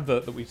in with the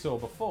advert that we saw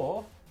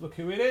before. Look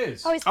who it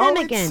is. Oh, it's them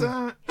again.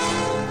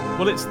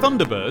 Well, it's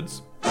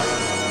Thunderbirds,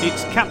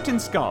 it's Captain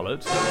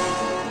Scarlet,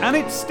 and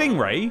it's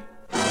Stingray.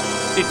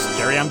 It's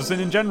Jerry Anderson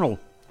in general.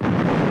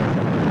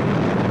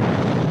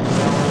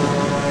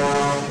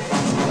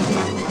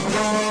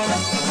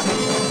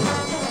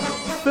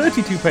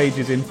 "32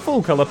 pages in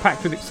full colour,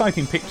 packed with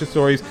exciting picture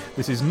stories.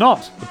 This is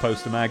not the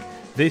poster mag.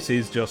 This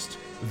is just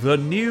the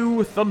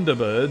new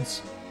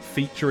Thunderbirds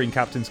featuring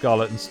Captain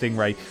Scarlet and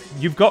Stingray.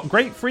 You've got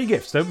great free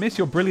gifts. Don't miss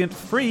your brilliant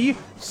free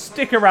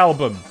sticker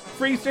album.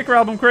 Free sticker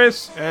album,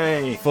 Chris.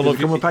 Hey, Full does of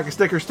it come with a pack of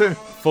stickers too?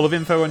 Full of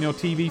info on your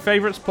TV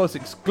favourites, plus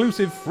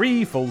exclusive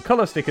free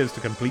full-colour stickers to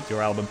complete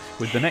your album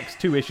with the next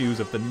 2 issues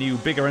of the new,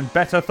 bigger and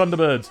better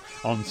Thunderbirds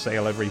on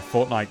sale every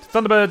fortnight.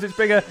 Thunderbirds, it's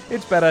bigger,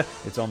 it's better.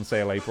 It's on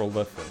sale April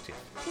the 30th.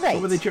 Great.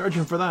 What were they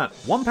charging for that?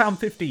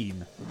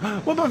 £1.15.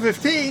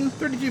 £1.15?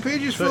 32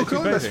 pages full 32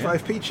 colour. That's pages, yeah.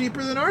 5p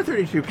cheaper than our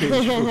 32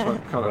 pages full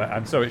colour.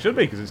 And so it should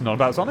be, because it's not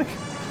about Sonic.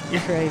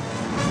 True.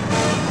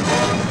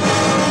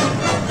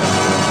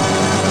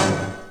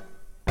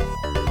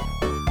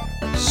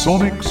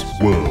 Sonic's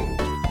World.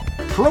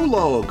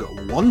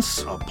 Prologue,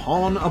 Once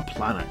Upon a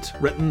Planet.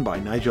 Written by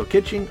Nigel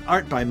Kitching,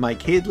 art by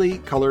Mike Hadley,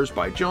 colours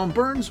by John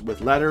Burns,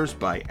 with letters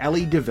by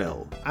Ellie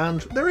DeVille.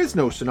 And there is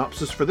no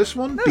synopsis for this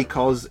one,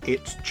 because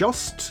it's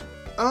just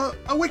a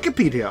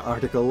Wikipedia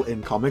article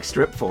in comic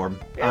strip form,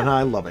 and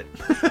I love it.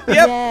 Yep.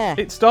 Yeah.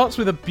 It starts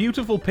with a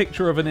beautiful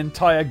picture of an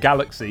entire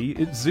galaxy.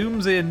 It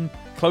zooms in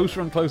closer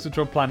and closer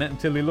to a planet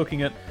until you're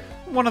looking at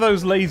one of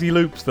those lazy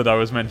loops that I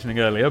was mentioning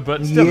earlier,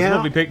 but still it's a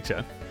lovely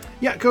picture.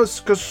 Yeah,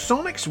 because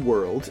Sonic's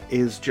World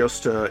is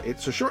just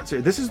it's a short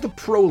series. This is the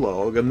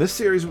prologue, and this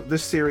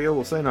serial,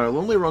 we'll say now, will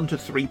only run to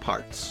 3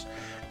 parts.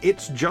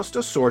 It's just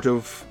a sort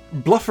of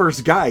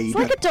bluffer's guide. It's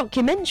like a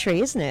documentary,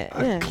 isn't it?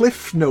 Yeah.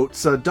 Cliff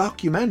Notes, a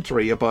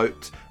documentary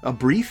about a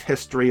brief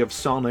history of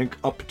Sonic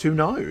up to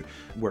now.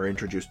 We're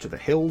introduced to the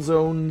Hill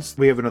Zones.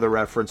 We have another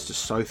reference to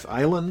South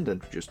Island,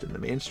 introduced in the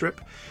main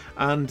strip.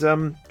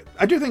 And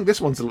I do think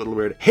this one's a little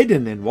weird.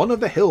 Hidden in one of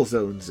the Hill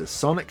Zones is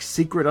Sonic's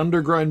secret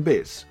underground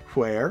base,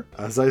 where,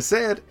 as I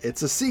said,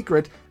 it's a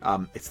secret.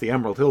 It's the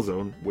Emerald Hill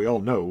Zone. We all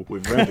know.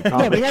 We've read the Yeah,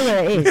 comic. we know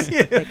where it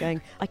is. They're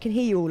going, I can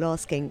hear you all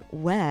asking,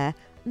 where?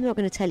 I'm not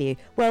going to tell you.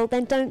 Well,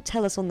 then don't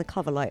tell us on the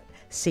cover, like,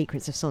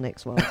 Secrets of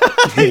Sonic's World.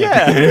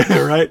 Yeah.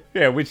 Right.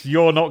 Yeah, which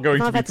you're not going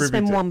to I've be had to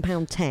privy spend to.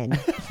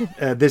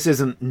 £1.10. This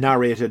isn't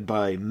narrated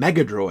by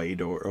Megadroid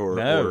or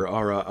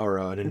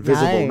an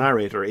invisible No.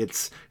 narrator.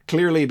 It's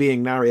clearly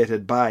being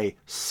narrated by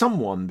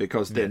someone,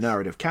 because the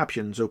narrative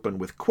captions open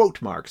with quote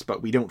marks,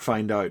 but we don't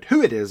find out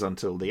who it is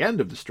until the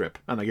end of the strip.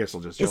 And I guess I'll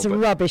just It's jump a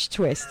rubbish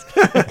twist.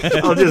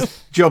 I'll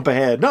just jump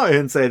ahead now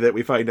and say that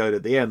we find out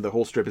at the end the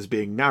whole strip is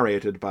being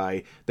narrated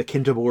by the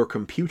Kintabor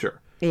computer.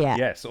 Yeah.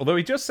 Yes, although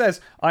he just says,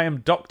 I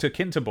am Dr.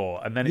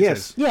 Kintabor, and then it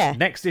Yes. says, Yeah.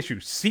 next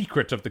issue,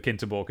 Secret of the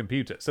Kintabor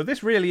Computer. So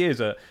this really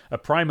is a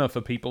primer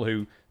for people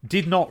who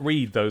did not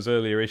read those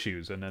earlier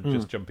issues and are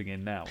just jumping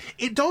in now.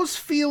 It does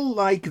feel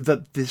like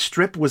that the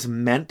strip was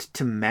meant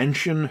to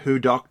mention who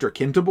Dr.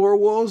 Kintabor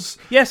was,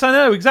 Yes, I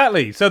know,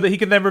 exactly. So that he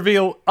can then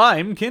reveal,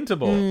 I'm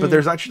Kintabor. but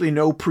there's actually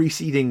no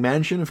preceding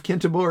mention of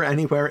Kintabor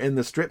anywhere in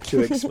the strip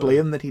to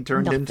explain that he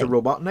turned into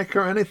Robotnik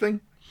or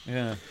anything.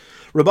 Yeah.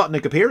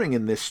 Robotnik appearing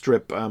in this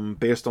strip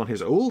based on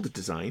his old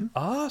design.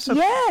 Ah, so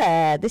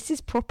Yeah, this is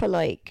proper,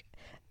 like,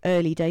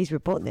 early days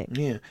Robotnik.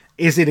 Yeah.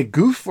 Is it a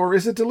goof or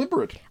is it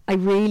deliberate? I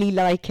really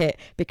like it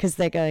because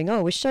they're going,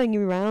 oh, we're showing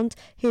you around.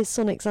 Here's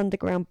Sonic's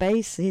underground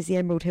base. Here's the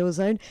Emerald Hill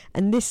Zone.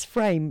 And this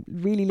frame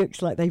really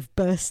looks like they've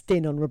burst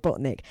in on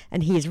Robotnik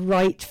and he is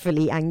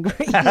rightfully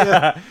angry.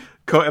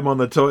 Caught him on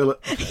the toilet.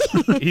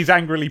 he's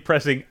angrily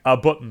pressing a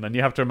button, and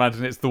you have to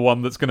imagine it's the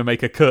one that's going to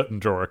make a curtain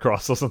draw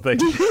across or something.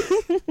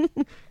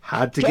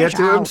 Had to Get get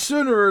to him out.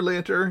 sooner or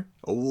later.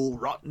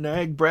 Old rotten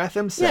egg breath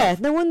himself. Yeah,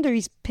 no wonder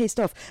he's pissed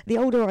off. The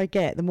older I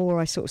get, the more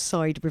I sort of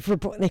side with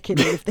Robotnik in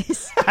all of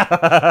this.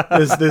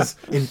 There's this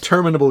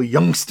interminable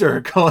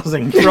youngster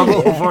causing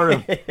trouble for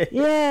him.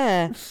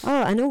 Yeah.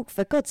 Oh, and oh,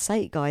 for God's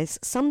sake, guys,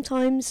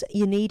 sometimes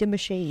you need a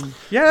machine.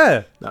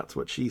 Yeah. That's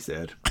what she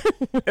said.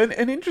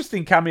 An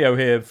interesting cameo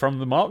here from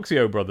the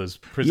Marxio brothers,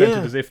 presented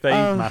Yeah. as if they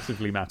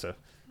massively matter.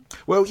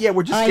 Well, yeah,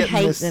 we're just I getting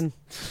hate this. them.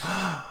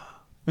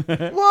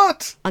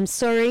 What? I'm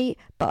sorry,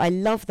 but I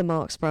love the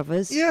Marx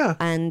Brothers. Yeah.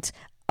 And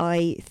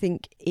I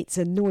think it's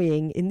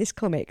annoying in this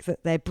comic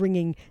that they're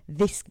bringing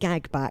this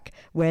gag back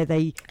where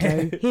they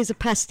go, here's a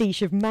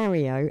pastiche of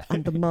Mario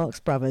and the Marx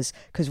Brothers,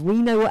 because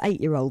we know what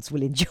 8-year-olds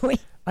will enjoy.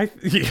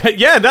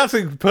 Yeah, that's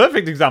a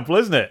perfect example,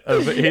 isn't it?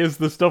 Of here's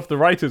the stuff the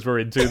writers were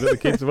into that the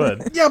kids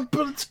weren't. Yeah,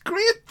 but it's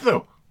great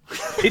though.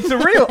 It's a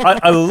real.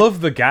 I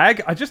love the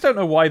gag. I just don't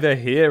know why they're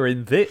here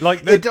in this.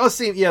 Like, It does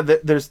seem, yeah,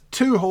 there's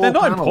 2 whole They're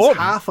not panels, important.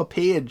 half a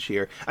page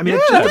here. I mean,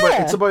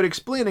 it's about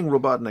explaining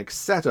Robotnik's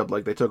setup,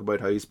 like they talk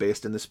about how he's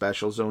based in the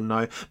Special Zone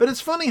now. But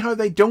it's funny how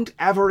they don't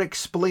ever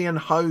explain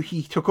how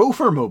he took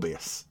over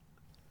Mobius.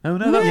 oh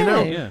no, that's You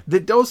know, yeah.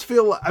 that does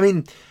feel, I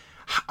mean,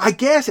 I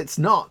guess it's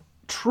not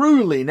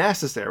truly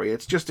necessary.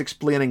 It's just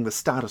explaining the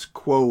status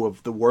quo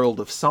of the world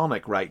of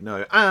Sonic right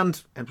now. And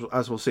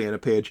as we'll see in a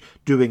page,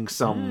 doing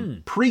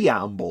some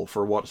preamble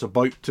for what's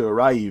about to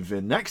arrive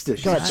in next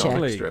issue's Gotcha. Sonic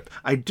Lovely. strip.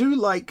 I do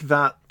like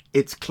that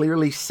it's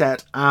clearly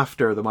set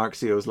after the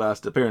Marxio's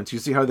last appearance. You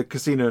see how the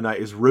casino night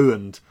is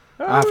ruined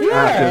after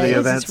yeah, the it's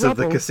events of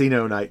the rubble.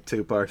 casino night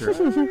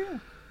two-parter.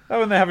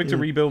 Oh, and they're having to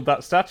rebuild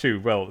that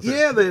statue. Well,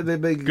 Yeah, the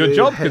big... good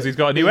job, because he's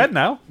got a new head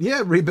now.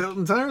 Yeah, rebuilt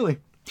entirely.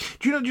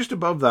 Do you know, just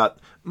above that,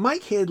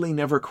 Mike Hadley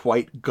never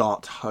quite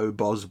got how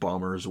buzz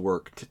bombers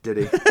worked, did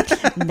he?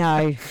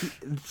 No.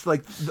 It's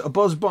like a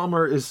buzz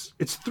bomber it's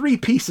 3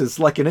 pieces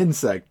like an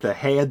insect: the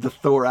head, the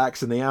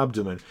thorax, and the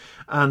abdomen.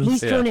 And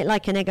He's drawn it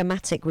like an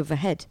eggomatic with a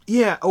head.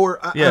 yeah,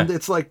 and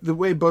it's like the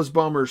way buzz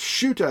bombers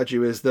shoot at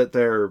you is that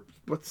they're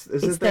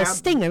It's their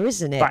stinger,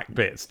 isn't it? Back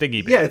bit,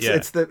 stingy bit. Yeah,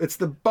 it's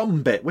the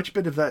bum bit. Which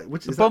bit of that?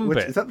 Which is bum that?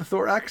 bit. Is that the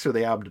thorax or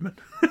the abdomen?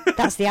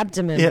 That's the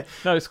abdomen. Yeah.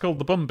 No, it's called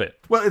the bum bit.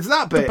 Well, it's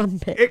that bit. bum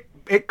bit.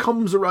 It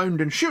comes around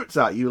and shoots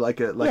at you like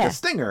a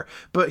stinger.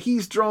 But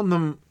he's drawn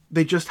them.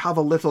 They just have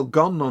a little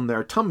gun on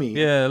their tummy.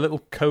 Yeah, a little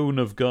cone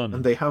of gun.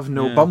 And they have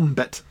no bum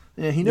bit.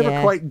 Yeah, he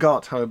never quite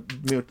got how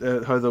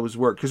those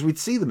work, because we'd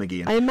see them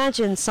again. I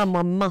imagine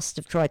someone must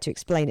have tried to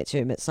explain it to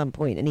him at some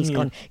point, and he's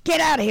gone,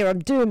 "Get out of here! I'm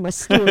doing my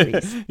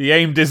stories." He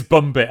aimed his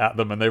bum bit at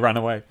them, and they ran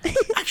away.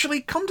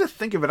 Actually, come to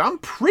think of it, I'm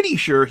pretty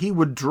sure he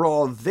would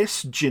draw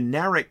this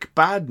generic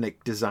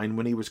Badnik design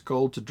when he was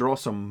called to draw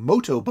some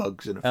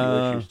motobugs in a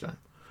few issues time.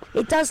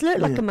 It does look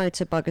like a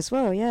motorbug as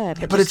well, yeah.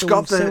 But it's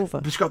got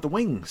silver. the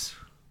wings.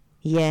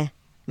 Yeah.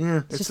 Yeah,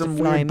 It's it's just a some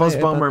flying weird buzz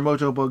bomber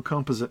motobug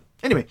composite.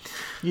 Anyway,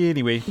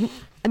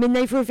 I mean,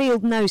 they've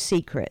revealed no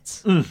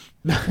secrets.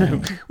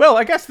 Well,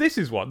 I guess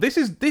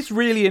this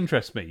really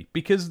interests me,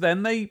 because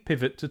then they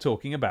pivot to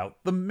talking about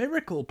the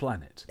Miracle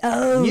Planet.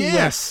 Oh,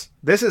 yes.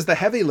 This is the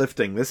heavy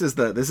lifting. This is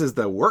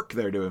the work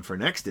they're doing for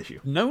next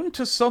issue. Known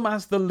to some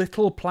as the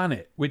Little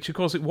Planet, which of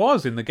course it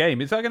was in the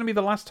game. Is that going to be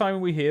the last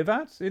time we hear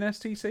that in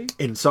STC?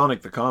 In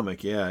Sonic the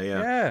Comic,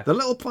 yeah. The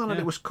Little Planet,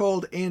 it was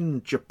called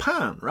in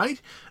Japan,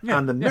 right? Yeah,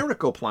 and the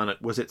Miracle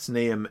Planet was its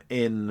name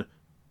in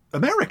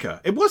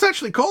America. It was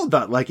actually called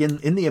that, like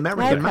in the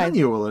American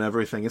manual and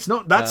everything. It's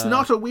not. That's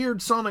not a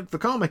weird Sonic the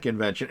Comic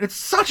invention. It's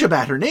such a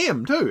better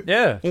name too.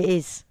 Yeah, it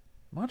is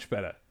much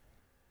better.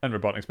 And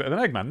Robotnik's better than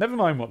Eggman. Never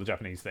mind what the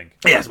Japanese think.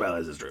 Yes, well,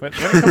 this is true. When it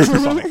comes to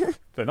Sonic,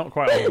 they're not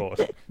quite on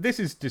board. This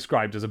is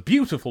described as a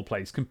beautiful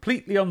place,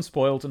 completely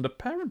unspoilt and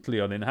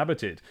apparently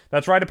uninhabited.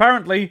 That's right,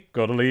 apparently.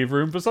 Gotta leave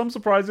room for some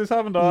surprises,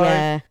 haven't I?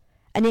 Yeah.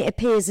 And it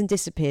appears and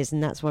disappears,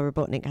 and that's why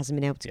Robotnik hasn't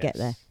been able to get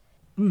there.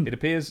 It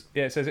appears,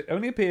 it says it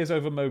only appears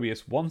over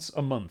Mobius once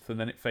a month, and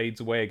then it fades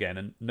away again,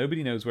 and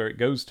nobody knows where it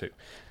goes to.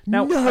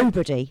 Now,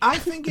 nobody. I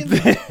think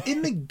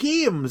in the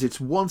games it's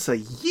once a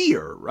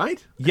year,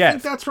 right? Yeah. I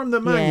think that's from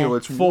the manual.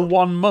 It's for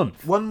 1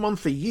 month. 1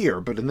 month a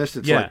year, but in this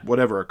it's like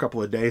whatever, a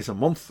couple of days a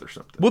month or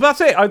something. Well, that's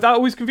it. That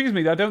always confused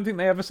me. I don't think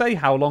they ever say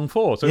how long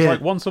for. So it's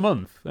like once a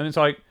month, and it's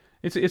like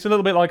it's a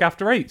little bit like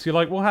After Eight. So you're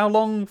like, well, how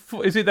long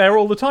is it there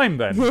all the time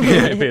then?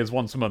 It appears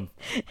once a month.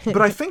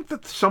 But I think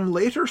that some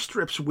later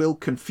strips will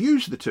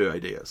confuse the two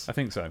ideas. I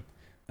think so.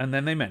 And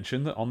then they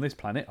mention that on this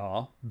planet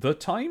are the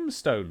Time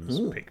Stones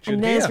pictured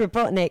And there's here.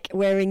 Robotnik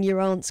wearing your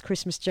aunt's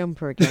Christmas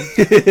jumper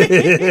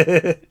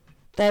again.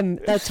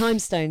 Their Time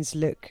Stones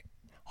look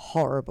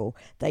horrible.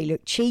 They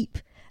look cheap.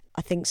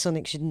 I think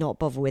Sonic should not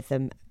bother with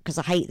them, because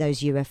I hate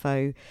those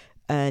UFO,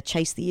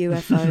 chase the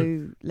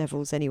UFO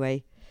levels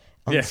anyway.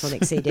 On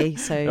Sonic CD,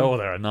 so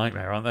they're a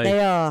nightmare, aren't they? They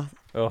are.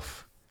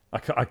 Oof.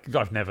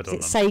 I've never done them.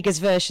 It's Sega's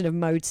version of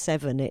Mode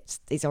 7. It's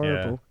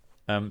horrible.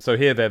 Yeah. So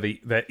here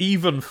they're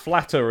even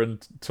flatter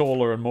and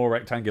taller and more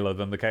rectangular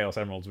than the Chaos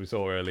Emeralds we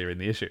saw earlier in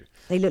the issue.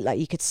 They look like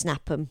you could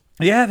snap them.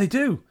 Yeah, they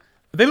do.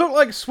 They look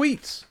like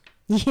sweets.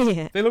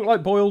 Yeah. They look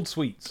like boiled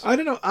sweets. I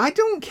don't know. I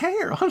don't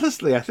care,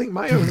 honestly. I think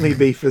my only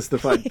beef is the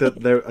fact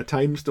that a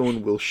time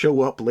stone will show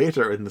up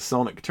later in the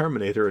Sonic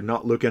Terminator and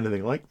not look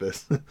anything like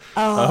this.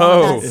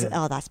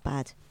 That's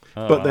bad.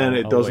 But then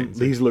it doesn't.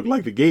 These look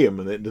like the game,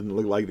 and it didn't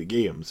look like the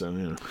game. So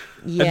and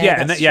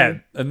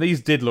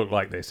these did look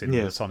like this in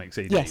the Sonic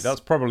CD. Yes.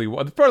 That's probably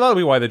that'll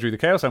be why they drew the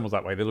Chaos Emeralds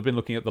that way. They'll have been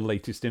looking at the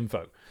latest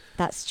info.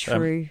 That's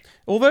true.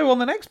 Although on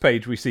the next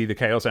page we see the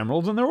Chaos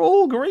Emeralds and they're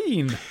all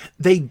green.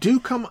 They do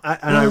come,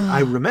 and I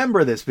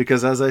remember this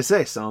because, as I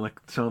say,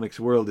 Sonic's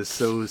world is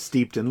so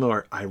steeped in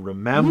lore. I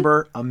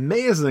remember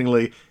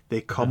amazingly they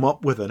come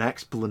up with an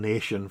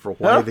explanation for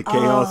why the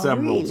Chaos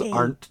Emeralds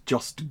aren't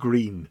just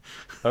green.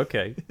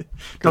 Okay.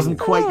 Doesn't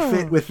quite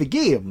fit with the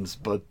games,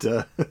 but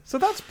so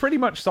that's pretty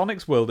much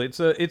Sonic's world. It's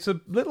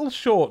a little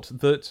short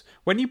that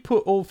when you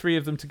put all three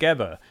of them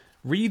together,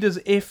 read as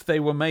if they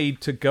were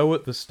made to go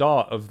at the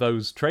start of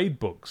those trade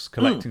books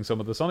collecting some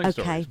of the Sonic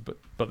stories,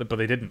 but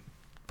they didn't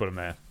put them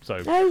there. So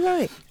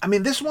right. I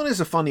mean, this one is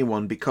a funny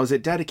one because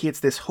it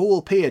dedicates this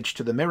whole page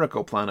to the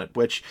Miracle Planet,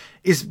 which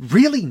is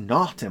really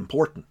not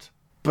important.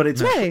 But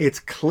it's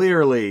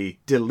clearly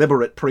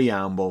deliberate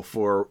preamble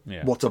for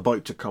what's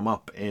about to come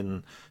up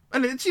in,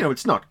 and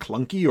it's not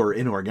clunky or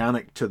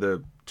inorganic to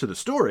the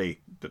story,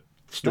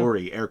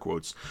 air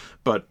quotes,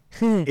 but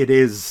it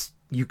is.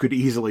 You could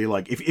easily,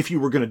 like, if you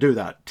were going to do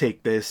that,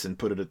 take this and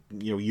put it,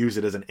 use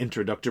it as an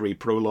introductory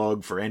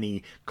prologue for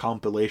any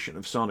compilation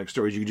of Sonic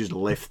stories. You could just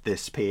lift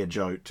this page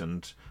out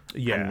and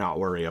not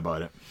worry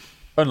about it.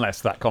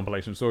 Unless that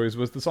compilation of stories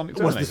was the Sonic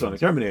Terminator. Was the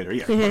Sonic Terminator?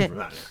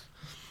 Yeah.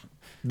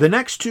 The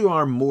next two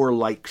are more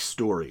like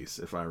stories,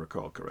 if I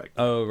recall correctly.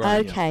 Oh,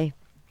 right. Okay.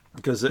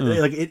 Because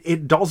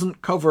it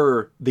doesn't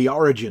cover the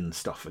origin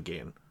stuff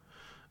again.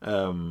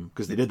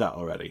 because they did that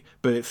already,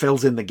 but it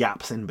fills in the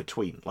gaps in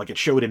between. Like, it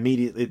showed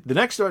immediately. The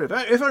next one,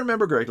 if I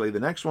remember correctly, the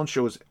next one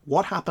shows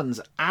what happens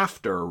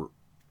after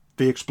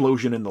the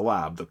explosion in the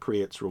lab that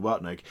creates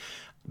Robotnik,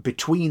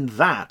 between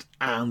that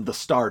and the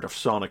start of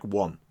Sonic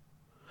 1.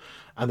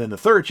 And then the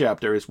third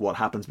chapter is what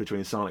happens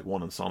between Sonic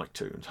 1 and Sonic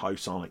 2, and how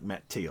Sonic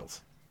met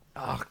Tails.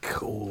 Oh,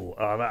 cool.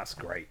 Oh, that's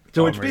great.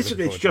 So I'm it's really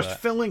basically, looking it's forward to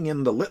just filling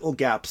in the little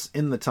gaps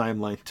in the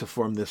timeline to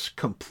form this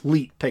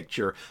complete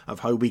picture of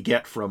how we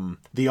get from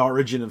the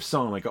origin of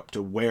Sonic up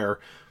to where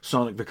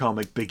Sonic the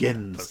Comic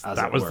begins, as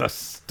that it was were. the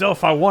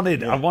stuff I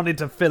wanted. Yeah. I wanted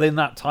to fill in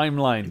that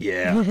timeline.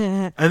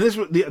 Yeah. And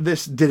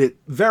this did it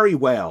very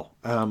well.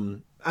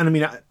 And I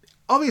mean,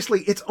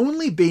 obviously, it's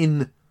only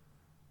been,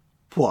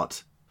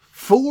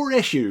 4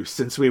 issues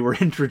since we were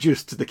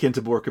introduced to the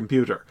Kintobor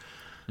computer.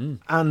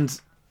 And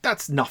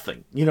that's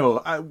nothing. You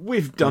know,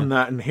 we've done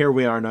that, and here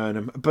we are now.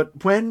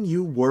 But when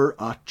you were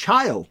a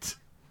child,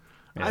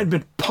 I'd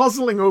been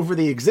puzzling over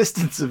the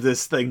existence of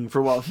this thing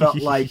for what felt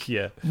like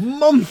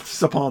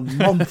months upon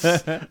months.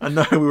 And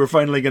now we were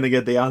finally going to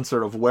get the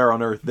answer of where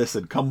on earth this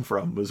had come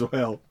from as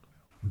well.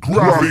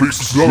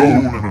 Graphics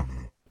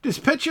Zone! It's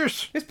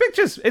pictures. It's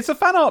pictures. It's a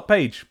fan art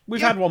page.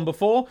 We've had one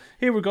before.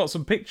 Here we've got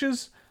some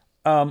pictures.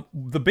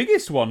 The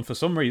biggest one, for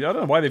some reason, I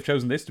don't know why they've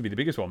chosen this to be the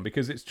biggest one,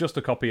 because it's just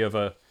a copy of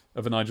a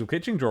Nigel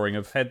Kitching drawing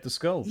of Head to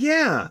Skull.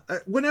 Yeah,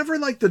 whenever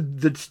like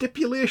the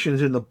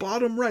stipulations in the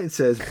bottom right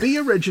says be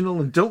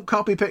original and don't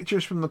copy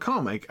pictures from the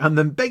comic, and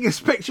the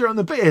biggest picture on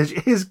the page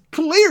is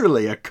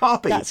clearly a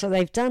copy. That's what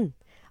they've done.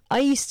 I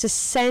used to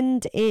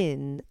send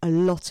in a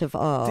lot of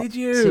art Did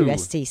you? to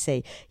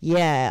STC.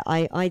 Yeah,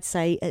 I'd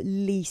say at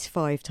least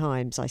 5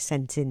 times I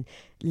sent in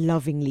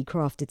lovingly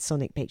crafted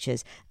Sonic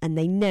pictures, and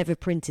they never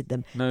printed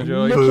them. No And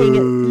joy.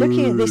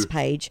 looking at this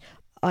page,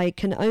 I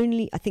think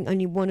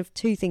only one of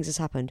 2 things has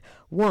happened.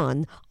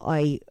 One,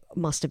 I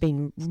must have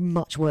been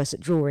much worse at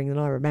drawing than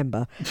I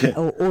remember,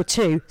 or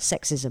 2,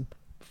 sexism.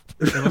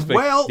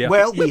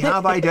 Well, we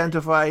have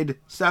identified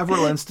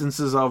several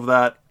instances of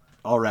that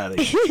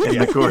already in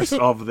the course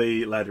of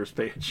the letters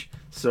page.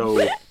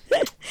 So I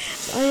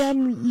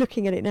am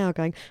looking at it now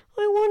going,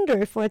 I wonder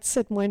if I'd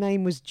said my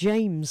name was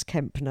James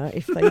Kempner,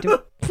 if they'd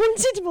have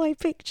printed my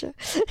picture.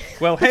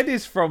 Well, Head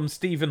is from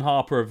Stephen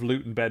Harper of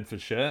Luton,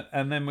 Bedfordshire,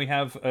 and then we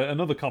have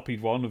another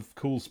copied one of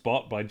Cool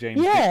Spot by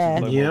James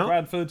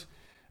Bradford.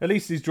 At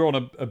least he's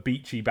drawn a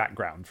beachy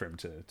background for him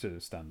to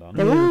stand on.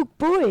 They're all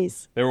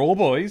boys. They're all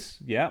boys,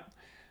 yeah.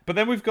 But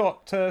then we've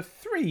got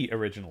 3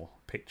 original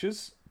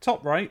pictures.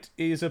 Top right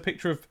is a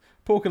picture of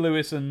Porker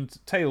Lewis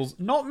and Tails,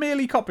 not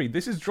merely copied.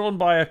 This is drawn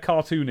by a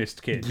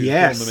cartoonist kid who's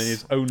drawn them in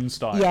his own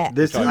style. Yeah,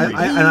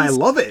 I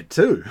love it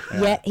too.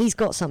 Yeah, he's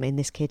got something,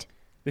 this kid.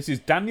 This is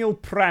Daniel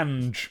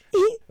Prange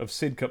of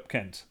Sidcup,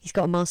 Kent. He's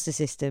got a Master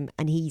System,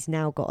 and he's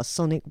now got a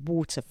Sonic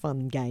Water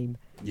Fun game.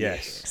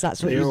 Yes. Because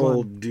that's what They he all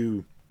won.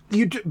 do.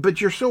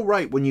 But you're so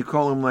right when you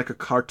call him like a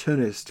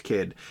cartoonist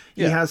kid.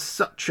 He has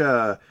such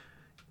a...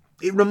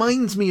 It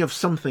reminds me of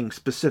something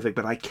specific,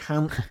 but I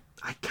can't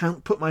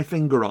put my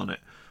finger on it.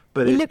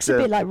 But He looks a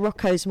bit like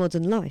Rocco's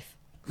Modern Life.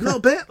 A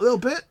little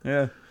bit.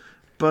 Yeah.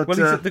 But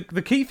well,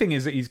 the key thing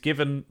is that he's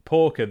given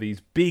Porker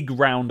these big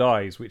round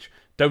eyes, which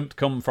don't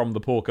come from the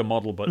Porker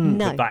model, but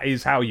that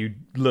is how you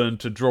learn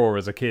to draw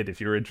as a kid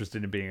if you're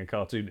interested in being a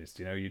cartoonist.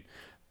 You know, you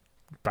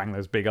bang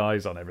those big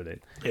eyes on everything.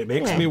 it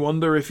makes me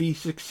wonder if he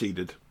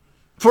succeeded.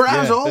 For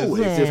as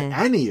always, if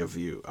any of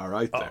you are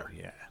out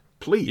there,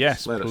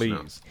 please let us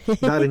know.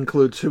 That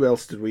includes, who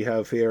else did we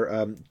have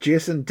here?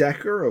 Jason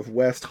Decker of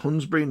West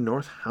Hunsbury,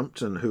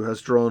 Northampton, who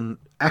has drawn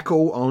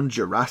Echo on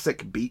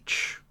Jurassic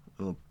Beach.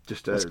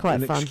 Just an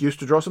fun. excuse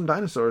to draw some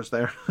dinosaurs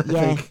there.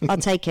 Yeah, I'll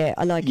take it.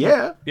 I like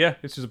it. Yeah,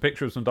 this is a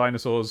picture of some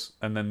dinosaurs,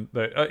 and then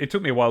it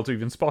took me a while to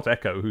even spot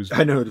Echo, who's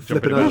I know,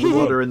 flipping out of the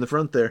water in the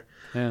front there.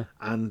 Yeah,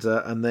 and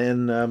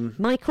then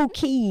Michael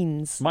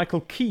Keynes.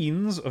 Michael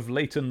Keynes of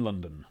Leighton,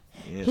 London.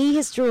 Yes. He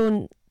has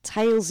drawn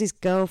Tails'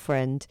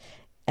 girlfriend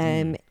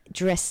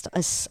dressed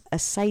as a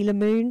Sailor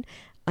Moon.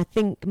 I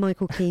think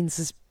Michael Keynes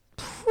has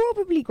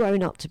probably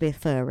grown up to be a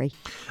furry.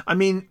 I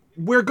mean,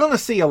 we're going to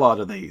see a lot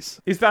of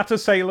these. Is that a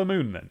Sailor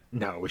Moon then?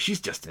 No, she's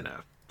just in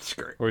a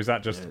skirt. Or is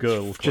that just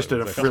girl Just in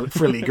a clothes?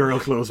 frilly girl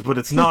clothes, but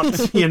it's not,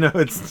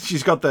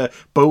 she's got the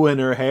bow in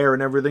her hair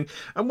and everything.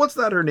 And what's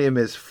that her name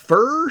is?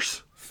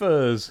 Furs?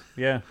 Furs,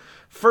 yeah.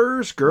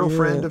 Furs,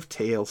 girlfriend of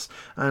Tails.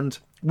 And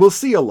we'll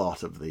see a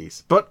lot of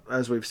these. But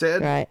as we've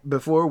said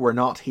before, we're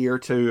not here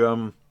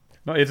to...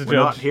 Not here to we're judge.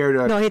 not here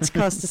to Not here to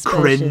cast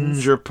aspersions.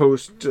 cringe or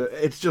post.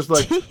 It's just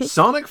like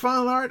Sonic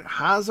fan art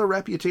has a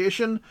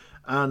reputation,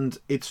 and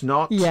it's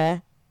not. Yeah.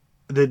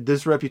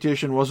 This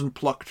reputation wasn't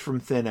plucked from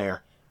thin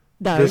air.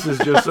 No. This is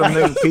just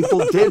something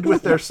people did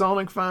with their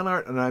Sonic fan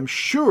art, and I am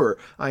sure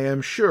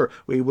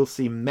we will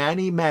see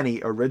many, many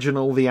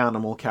original The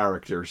Animal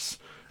characters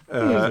in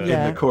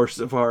the course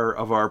of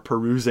our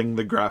perusing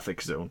the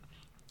graphic zone.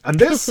 And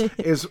this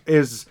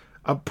is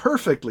a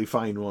perfectly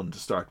fine one to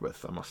start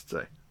with, I must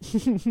say.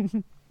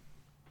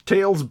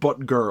 Tails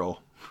but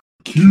girl.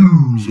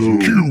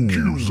 Q-Zone.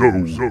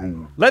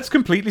 Let's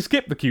completely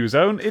skip the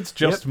Q-Zone. It's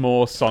just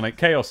more Sonic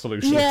Chaos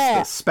solutions. Yeah.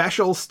 The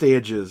special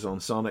stages on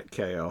Sonic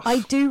Chaos. I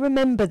do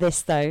remember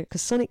this, though,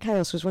 because Sonic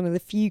Chaos was one of the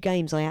few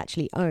games I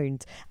actually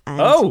owned.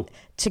 And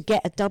to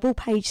get a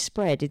double-page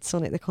spread in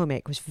Sonic the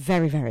Comic was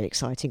very, very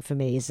exciting for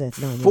me as a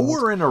 9-year-old.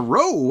 4 in a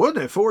row,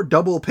 wasn't it? 4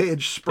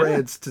 double-page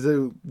spreads to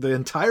do the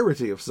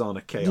entirety of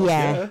Sonic Chaos.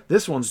 Yeah.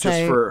 This one's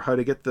just for how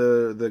to get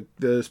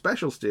the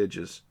special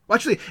stages. Well,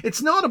 actually,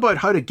 it's not about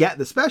how to get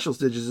the special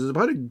stages. It's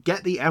about how to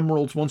get the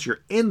emeralds once you're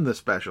in the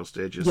special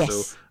stages. Yes.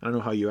 So I don't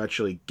know how you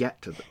actually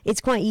get to them.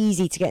 It's quite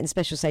easy to get in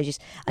special stages.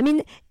 I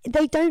mean,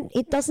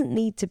 it doesn't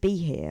need to be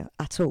here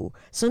at all.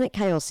 Sonic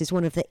Chaos is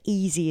one of the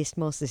easiest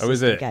Master System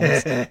is it?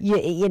 games.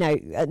 You know,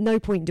 at no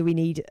point do we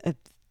need a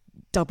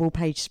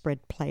double-page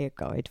spread player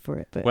guide for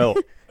it. But Well,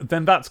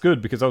 then that's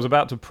good, because I was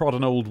about to prod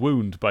an old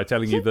wound by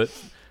telling you that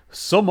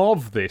some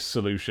of this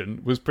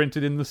solution was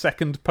printed in the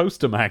second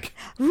poster mag.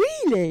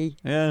 Really?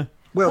 Yeah.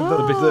 Well,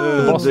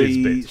 The bosses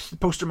bit. the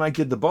poster mag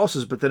did the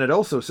bosses, but then it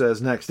also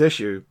says next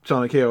issue,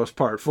 Sonic Chaos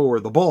Part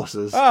 4, the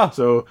bosses.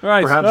 So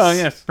perhaps,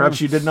 yes.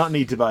 perhaps you did not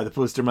need to buy the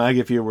poster mag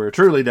if you were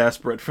truly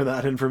desperate for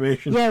that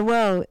information. Yeah,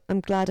 well, I'm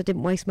glad I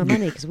didn't waste my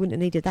money because I wouldn't have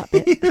needed that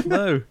bit.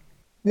 No.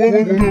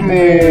 Wonder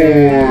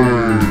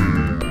Boy.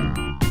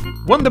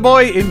 Wonder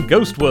Boy in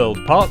Ghost World,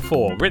 Part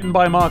 4, written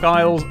by Mark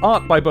Isles,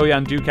 art by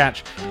Boyan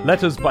Dukac,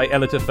 letters by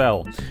Elita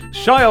Fell.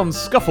 Shion's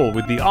scuffle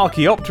with the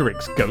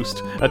Archaeopteryx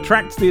ghost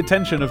attracts the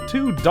attention of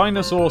 2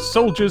 dinosaur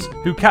soldiers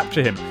who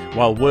capture him,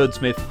 while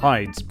Wordsmith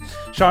hides.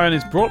 Shion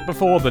is brought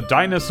before the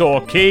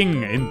Dinosaur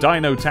King in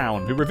Dino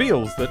Town, who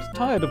reveals that,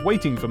 tired of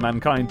waiting for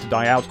mankind to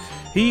die out,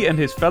 he and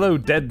his fellow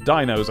dead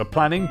dinos are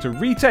planning to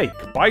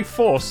retake, by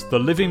force, the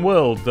living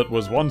world that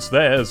was once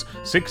theirs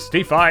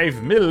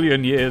 65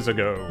 million years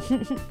ago.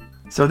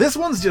 So this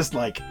one's just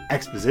like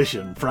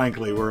exposition,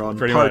 frankly. We're on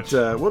Pretty part...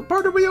 much. what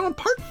part are we on?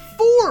 Part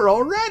 4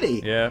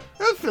 already? Yeah.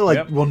 I feel like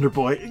Yep. Wonder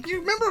Boy... Do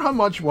you remember how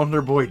much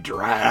Wonder Boy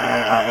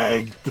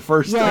dragged the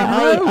first Yeah,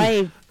 time?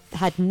 I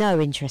had no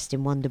interest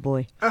in Wonder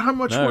Boy. How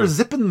much No. we're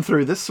zipping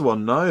through this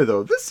one now,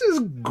 though. This is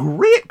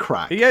great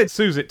crack. Yeah,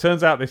 Sooz, it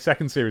turns out this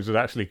second series was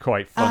actually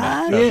quite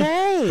funny.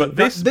 Okay. But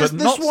this This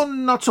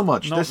one, not so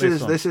much. not This this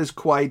is one. this is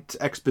quite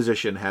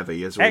exposition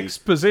heavy. As we...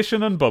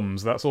 Exposition and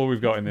bums, that's all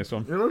we've got in this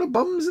one. There are a lot of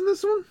bums in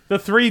this one? The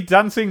 3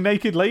 dancing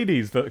naked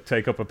ladies that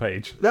take up a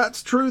page.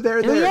 That's true, they're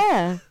Oh, there.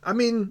 yeah. I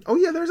mean,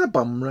 there's a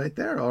bum right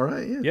there,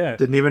 alright, yeah. Yeah.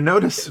 Didn't even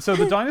notice. So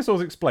the dinosaurs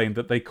explained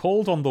that they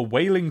called on the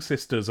Wailing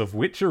Sisters of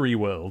Witchery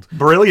World.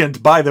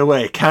 Brilliant, by the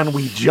way. Can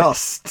we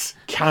just?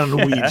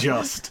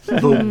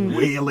 The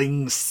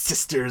Wailing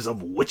Sisters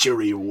of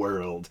Witchery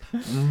World.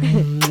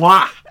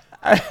 Mwah!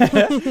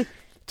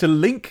 To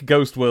link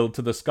Ghost World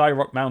to the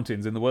Skyrock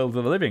Mountains in the world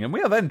of the living, and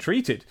we are then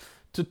treated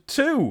to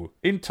 2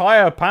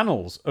 entire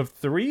panels of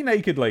 3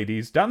 naked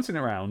ladies dancing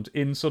around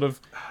in sort of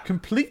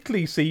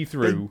completely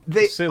see-through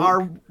They silk.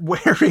 are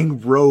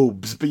wearing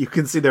robes, but you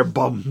can see their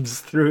bums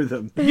through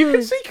them. You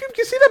can see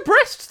their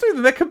breasts through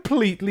them. They're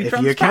completely If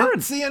you transparent.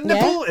 can't see a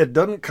nipple, it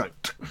doesn't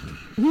count.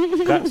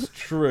 That's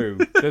true.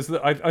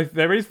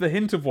 There is the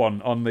hint of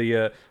one on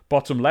the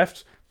bottom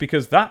left,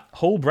 because that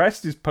whole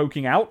breast is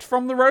poking out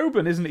from the robe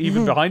and isn't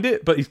even behind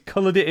it, but he's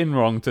coloured it in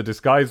wrong to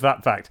disguise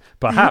that fact,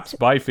 perhaps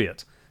by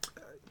fiat.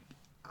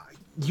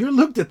 You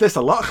looked at this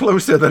a lot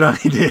closer than I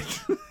did.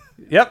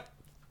 Yep.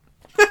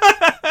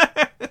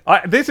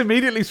 This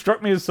immediately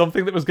struck me as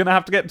something that was going to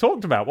have to get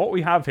talked about. What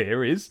we have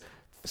here is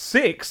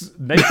 6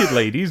 naked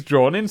ladies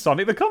drawn in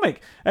Sonic the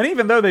Comic. And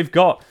even though they've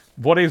got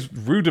what is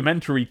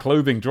rudimentary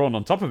clothing drawn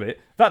on top of it,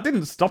 that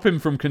didn't stop him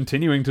from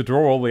continuing to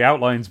draw all the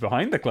outlines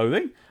behind the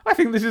clothing. I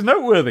think this is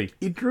noteworthy.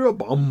 He drew a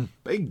bum.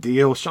 Big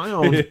deal.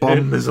 Shion's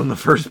bum is on the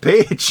first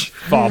page.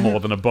 Far more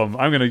than a bum.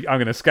 I'm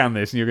gonna scan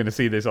this, and you're gonna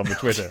see this on the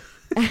Twitter.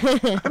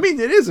 I mean,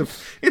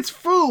 it's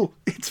full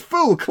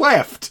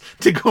cleft,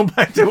 to go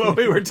back to what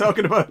we were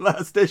talking about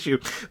last issue.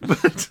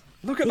 But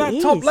Look at that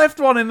It top is. left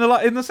one in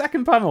the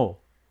second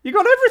panel. You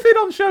got everything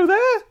on show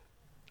there.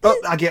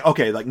 I get,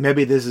 okay, like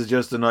maybe this is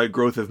just an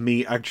outgrowth of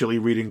me actually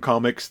reading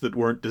comics that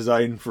weren't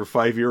designed for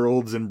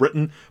 5-year-olds in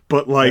Britain,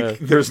 but like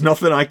there's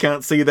nothing I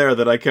can't see there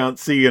that I can't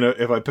see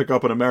if I pick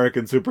up an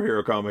American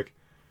superhero comic.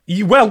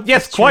 Well,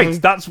 yes, quite. true.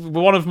 That's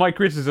one of my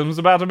criticisms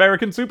about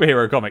American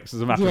superhero comics,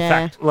 as a matter of Yeah.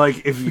 fact.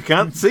 Like, if you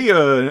can't see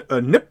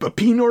a nip, a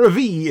peen, or a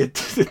V, it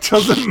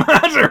doesn't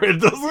matter. It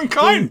doesn't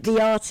count.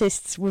 The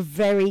artists were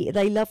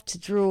they loved to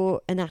draw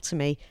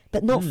anatomy,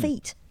 but not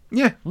feet.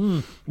 Yeah.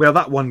 Well,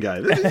 that one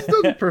guy. He's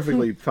done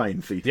perfectly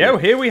fine feet. Yeah, well,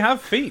 here we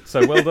have feet,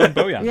 so well done,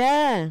 Boyan.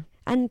 Yeah.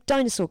 And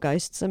dinosaur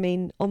ghosts, I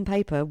mean, on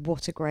paper,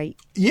 what a great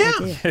Yeah.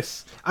 idea.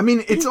 Yes. I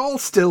mean, it's all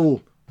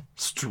still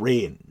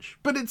strange,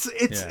 but it's.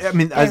 Yeah. I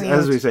mean, as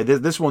Very we odd. say,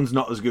 this one's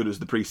not as good as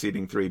the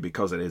preceding 3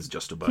 because it is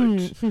just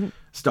about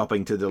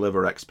stopping to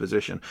deliver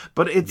exposition.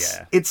 But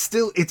it's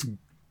still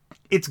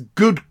it's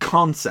good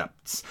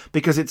concepts,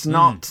 because it's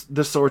not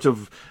the sort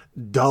of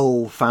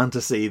dull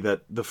fantasy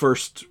that the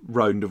first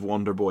round of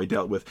Wonder Boy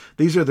dealt with.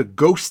 These are the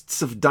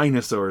ghosts of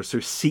dinosaurs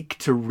who seek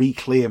to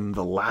reclaim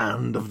the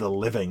land of the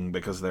living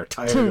because they're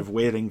tired of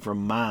waiting for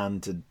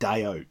man to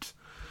die out.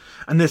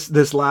 And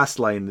this last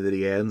line that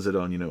he ends it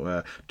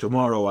on,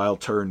 tomorrow I'll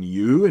turn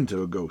you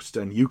into a ghost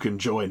and you can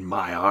join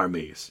my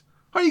armies.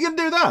 How are you going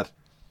to do that?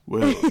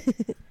 Well,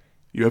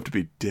 you have to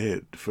be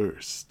dead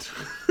first.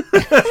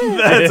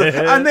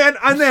 and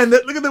then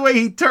look at the way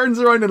he turns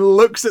around and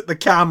looks at the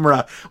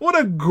camera. What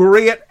a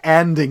great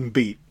ending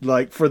beat,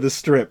 like, for the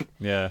strip.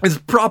 Yeah. It's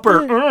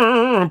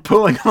proper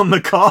pulling on the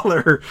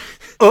collar.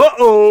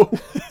 Uh-oh.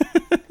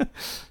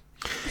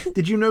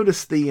 Did you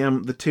notice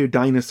the two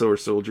dinosaur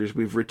soldiers?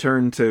 We've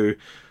returned to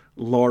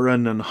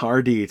Lauren and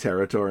Hardy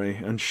territory,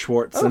 and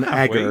Schwartz and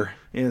Egger.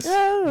 Yes,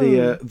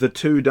 the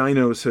two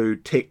dinos who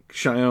take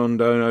Cheyenne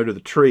down out of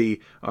the tree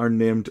are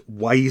named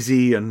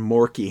Wisey and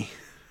Morky.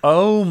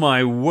 Oh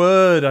my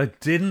word! I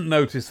didn't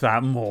notice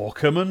that.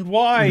 Morecambe and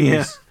Wise.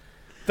 Yeah.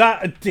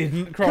 That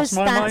didn't cross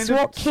my mind. Because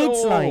that's what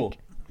kids like.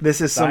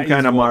 This is some That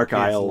kind is of what Mark kids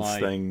Isles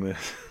like. thing.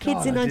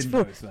 Kids in I didn't 94.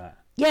 notice that.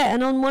 Yeah,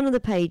 and on one of the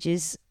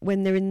pages,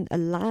 when they're in a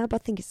lab, I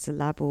think it's a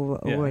lab or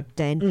a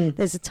den,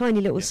 there's a tiny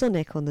little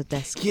Sonic on the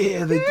desk.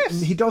 Yeah,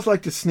 he does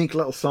like to sneak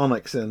little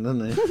Sonics in,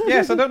 doesn't he?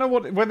 Yes, I don't know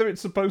whether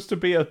it's supposed to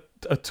be a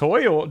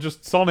toy or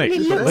just Sonic. It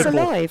Just looks little.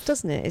 alive,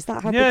 doesn't it? Is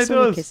that how Yeah, big it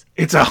Sonic does. is?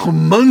 It's a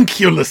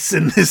homunculus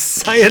in this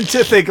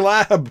scientific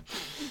lab.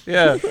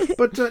 Yeah.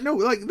 But no,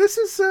 like this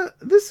is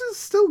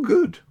still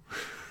good.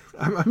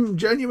 I'm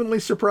genuinely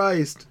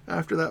surprised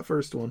after that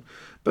first one.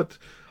 But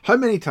how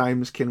many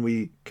times can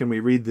we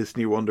read this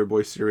new Wonder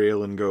Boy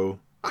serial and go,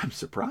 I'm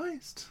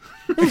surprised?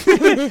 Well,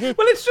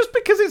 it's just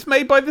because it's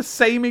made by the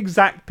same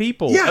exact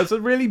people as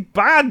a really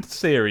bad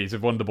series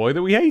of Wonder Boy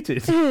that we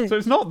hated. So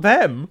it's not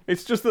them.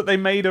 It's just that they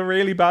made a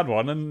really bad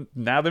one and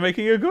now they're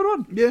making a good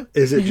one. Yeah.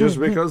 Is it just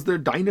because they're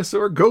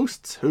dinosaur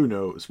ghosts? Who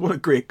knows? What a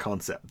great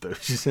concept, though, you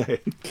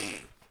say.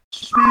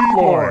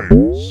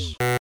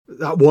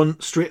 That one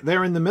straight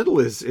there in the middle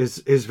is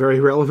very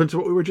relevant to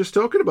what we were just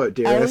talking about,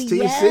 dear STC.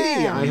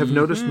 yeah. I have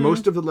noticed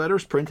most of the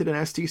letters printed in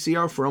STC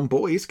are from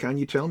boys. Can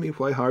you tell me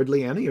why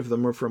hardly any of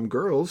them are from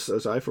girls,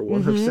 as I, for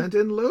one, have sent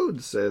in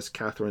loads, says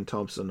Catherine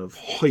Thompson of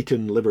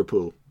Huyton,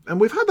 Liverpool.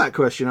 And we've had that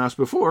question asked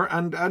before,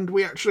 and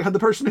we actually had the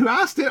person who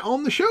asked it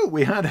on the show.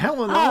 We had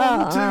Helen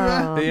on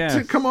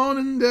to come on,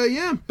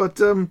 and but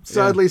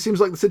sadly, it seems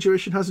like the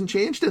situation hasn't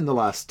changed in the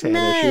last 10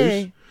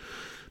 issues.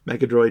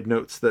 Megadroid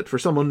notes that for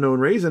some unknown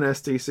reason,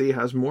 STC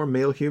has more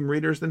male Hume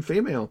readers than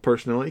female.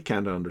 Personally,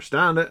 can't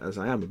understand it, as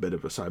I am a bit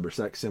of a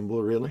cybersex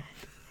symbol, really.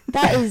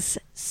 That is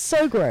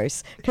so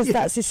gross, because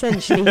that's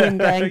essentially him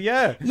going,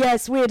 yeah,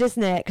 it's weird,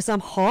 isn't it? Because I'm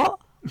hot.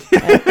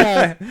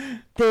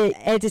 The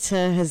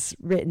editor has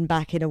written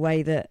back in a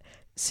way that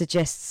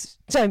suggests,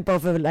 don't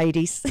bother,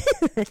 ladies.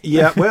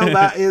 Yeah, well,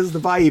 that is the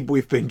vibe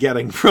we've been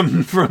getting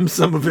from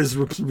some of his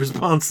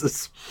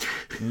responses.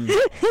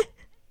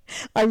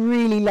 I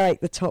really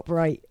like the top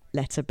right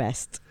letter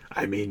best.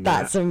 I mean,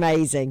 That's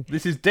amazing.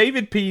 This is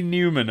David P.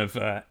 Newman of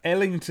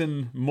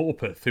Ellington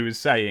Morpeth who is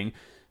saying,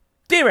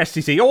 Dear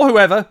STC, or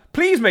whoever,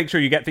 please make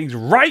sure you get things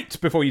right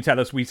before you tell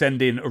us we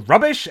send in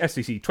rubbish,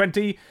 STC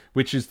 20,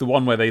 which is the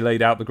one where they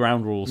laid out the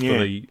ground rules for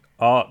the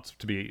art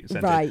to be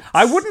sent in.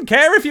 I wouldn't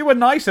care if you were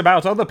nice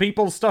about other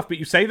people's stuff, but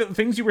you say that the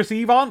things you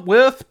receive aren't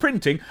worth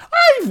printing.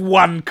 I've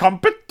won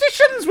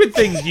competitions with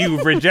things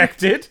you've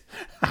rejected.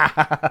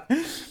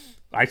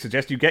 I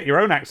suggest you get your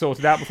own act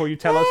sorted out before you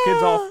tell us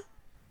kids off.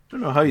 I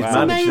don't know how you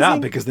manage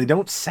that, because they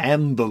don't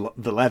send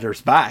the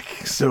letters back.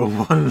 So,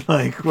 how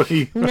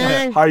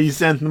are you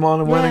sending them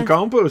on and winning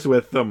combos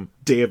with them?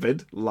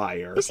 David,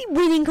 liar. Is he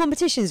winning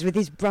competitions with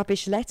his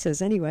rubbish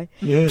letters anyway?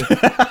 Yeah.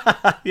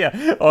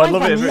 Yeah. Oh, I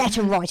love it.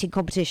 Letter writing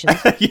competitions.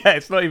 Yeah,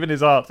 it's not even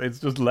his art. It's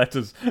just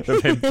letters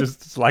of him just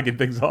slagging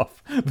things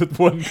off. The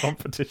one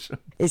competition.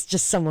 It's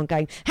just someone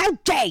going, how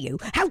dare you?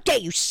 How dare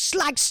you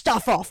slag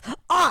stuff off?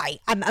 I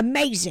am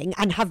amazing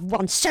and have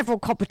won several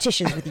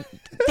competitions with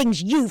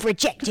things you've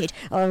rejected.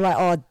 I'm like,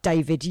 oh,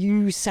 David,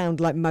 you sound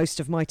like most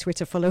of my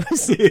Twitter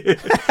followers. You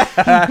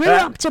grew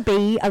up to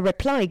be a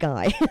reply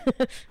guy.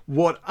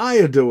 What I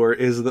adore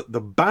is that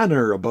the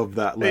banner above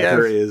that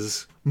letter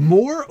is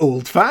more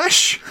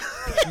old-fash.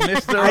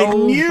 Mr. I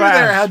knew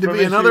there had to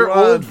be another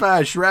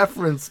old-fash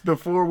reference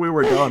before we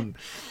were done.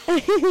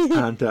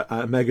 And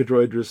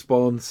Megadroid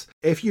responds,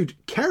 if you'd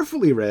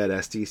carefully read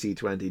STC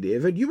 20,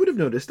 David, you would have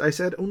noticed I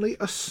said only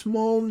a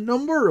small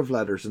number of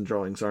letters and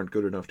drawings aren't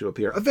good enough to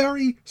appear. A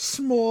very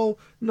small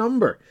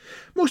number.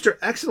 Most are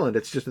excellent,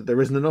 it's just that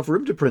there isn't enough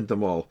room to print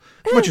them all.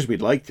 As much as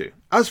we'd like to.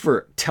 As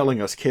for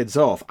telling us kids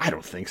off, I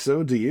don't think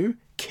so, do you?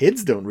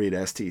 Kids don't read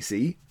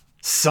STC.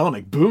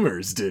 Sonic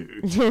boomers do.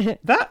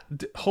 That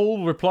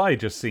whole reply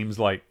just seems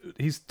like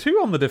he's too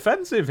on the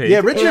defensive here. Yeah,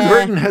 Richard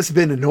Burton has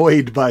been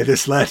annoyed by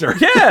this letter.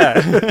 Yeah.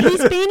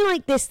 He's been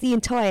like this the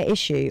entire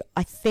issue.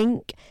 I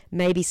think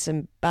maybe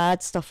some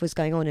bad stuff was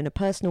going on in a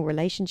personal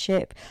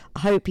relationship. I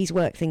hope he's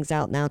worked things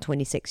out now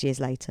 26 years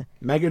later.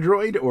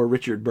 Megadroid or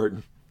Richard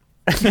Burton?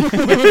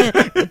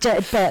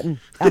 Burton.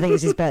 I think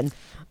it's his Burton.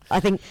 I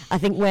think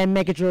where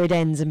Megadroid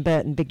ends and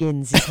Burton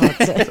begins is hard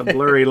to... It's a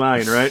blurry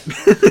line, right?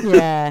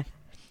 Yeah.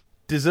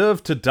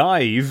 Deserve to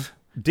dive.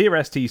 Dear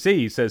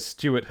STC, says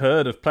Stuart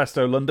Hurd of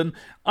Plesto, London,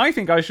 I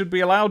think I should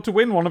be allowed to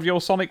win one of your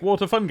Sonic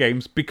Water Fun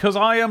games because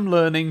I am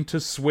learning to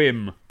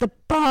swim. The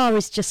bar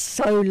is just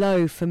so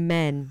low for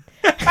men.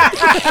 But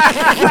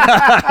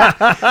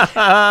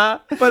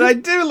I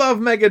do love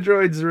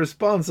Megadroid's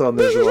response on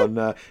this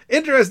one.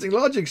 Interesting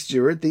logic,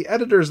 Stuart. The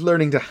editor's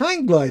learning to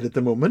hang glide at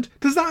the moment.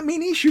 Does that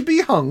mean he should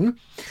be hung?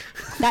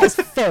 That is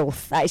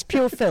filth. That is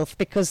pure filth,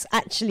 because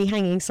actually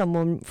hanging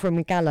someone from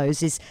a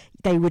gallows is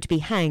they would be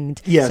hanged.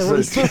 Yes, so what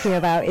he's talking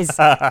about is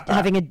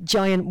having a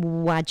giant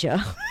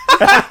wadger.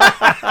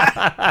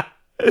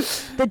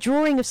 The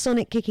drawing of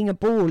Sonic kicking a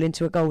ball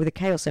into a goal with a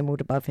Chaos Emerald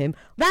above him,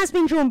 that's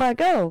been drawn by a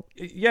girl.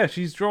 Yeah,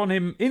 she's drawn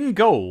him in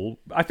goal.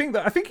 I think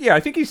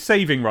he's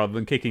saving rather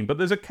than kicking, but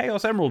there's a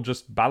Chaos Emerald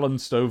just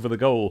balanced over the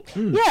goal.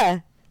 Yeah,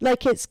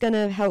 like it's going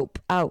to help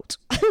out.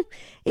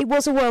 It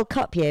was a World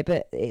Cup year,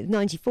 but it was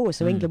 94,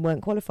 so England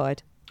weren't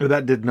qualified.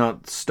 That did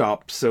not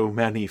stop so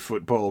many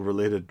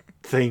football-related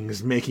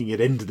things making it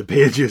into the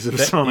pages of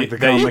Sonic the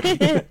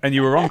Comic. And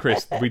you were wrong,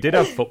 Chris. We did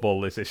have football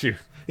this issue.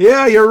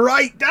 Yeah, you're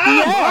right. Damn!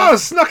 Yeah. Oh,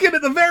 snuck in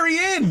at the very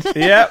end.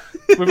 Yeah.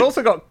 We've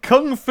also got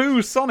Kung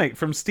Fu Sonic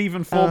from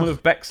Stephen Foreman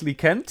of Bexley,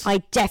 Kent. I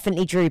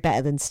definitely drew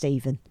better than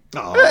Stephen.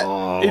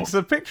 Oh. It's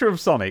a picture of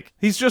Sonic.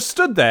 He's just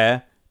stood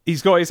there.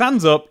 He's got his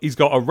hands up. He's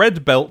got a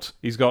red belt.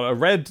 He's got a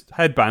red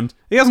headband.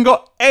 He hasn't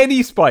got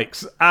any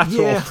spikes at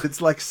Yeah, all. it's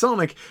like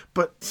Sonic,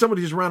 but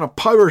somebody just ran a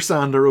power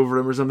sander over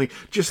him or something.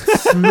 Just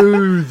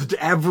smoothed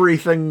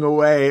everything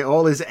away.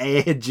 All his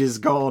edge is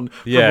gone.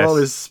 Yes. From all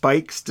his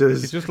spikes to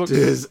his, just looks- to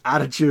his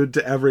attitude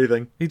to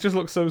everything. He just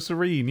looks so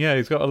serene. Yeah,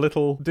 he's got a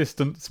little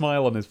distant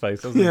smile on his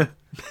face, doesn't Yeah.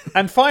 he?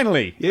 And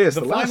finally, Yes,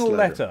 the the last final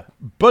letter. letter.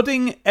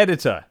 Budding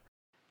Editor.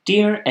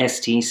 Dear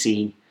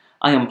STC,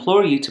 I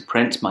implore you to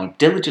print my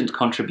diligent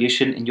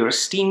contribution in your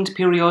esteemed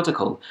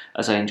periodical,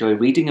 as I enjoy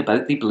reading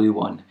about the blue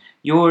one.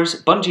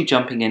 Yours, bungee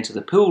jumping into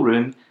the pool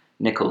room,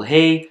 Nickel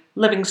Hay,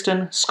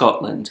 Livingston,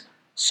 Scotland.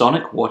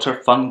 Sonic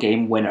Water Fun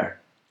Game winner.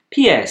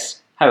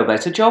 P.S. How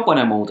about a job when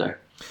I'm older?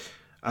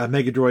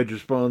 Megadroid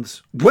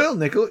responds, well,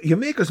 Nickel, you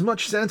make as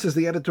much sense as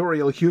the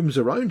editorial Humes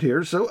around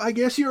here, so I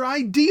guess you're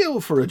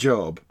ideal for a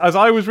job. As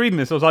I was reading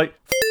this, I was like,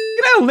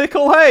 f***ing hell,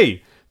 Nickel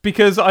Hay!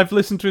 Because I've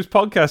listened to his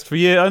podcast for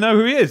years. I know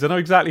who he is. I know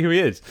exactly who he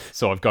is.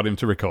 So I've got him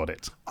to record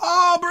it.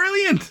 Oh,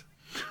 brilliant!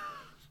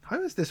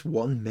 How is this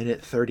 1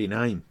 minute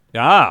 39?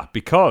 Ah,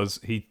 because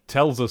he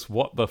tells us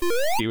what the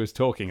he was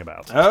talking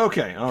about.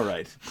 Okay, all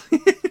right.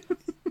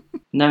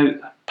 Now,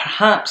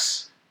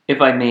 perhaps,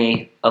 if I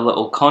may, a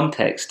little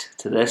context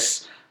to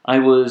this. I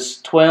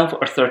was 12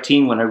 or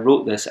 13 when I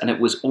wrote this, and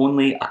it was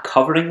only a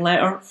covering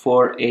letter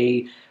for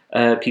a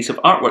piece of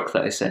artwork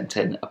that I sent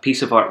in. A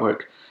piece of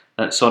artwork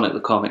that Sonic the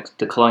Comic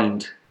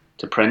declined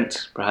to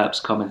print, perhaps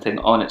commenting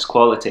on its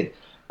quality.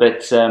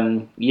 But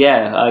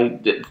I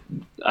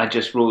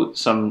just wrote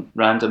some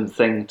random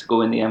thing to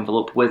go in the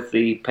envelope with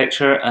the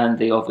picture, and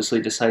they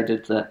obviously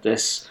decided that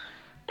this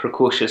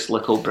precocious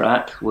little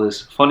brat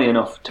was funny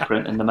enough to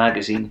print in the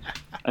magazine,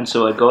 and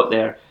so I got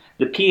there.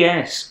 The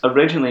PS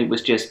originally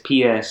was just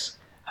PS,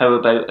 how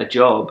about a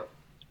job?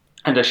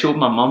 And I showed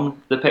my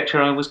mum the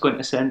picture I was going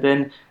to send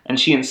in, and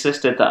she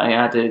insisted that I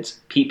added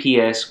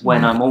PPS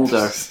when I'm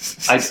older.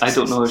 I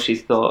don't know if she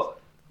thought,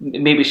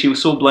 maybe she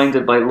was so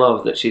blinded by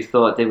love that she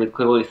thought they would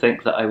clearly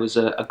think that I was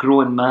a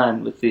grown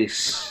man with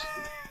this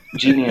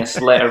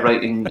genius letter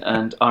writing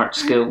and art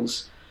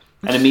skills,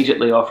 and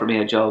immediately offer me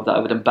a job that I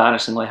would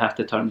embarrassingly have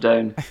to turn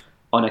down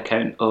on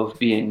account of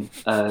being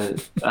an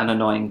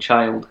annoying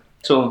child.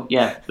 So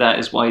yeah, that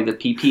is why the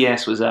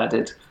PPS was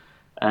added,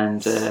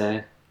 and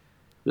the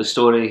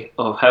story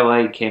of how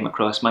I came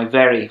across my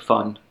very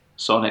fun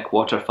Sonic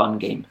Water Fun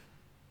game.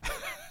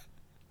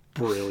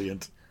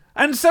 Brilliant.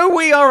 And so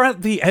we are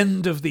at the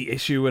end of the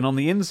issue, and on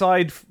the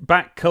inside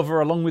back cover,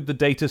 along with the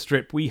data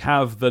strip, we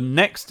have the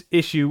next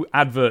issue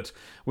advert.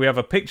 We have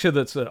a picture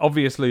that's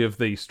obviously of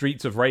the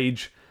Streets of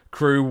Rage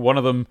crew, one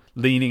of them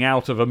leaning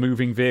out of a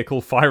moving vehicle,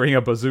 firing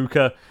a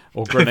bazooka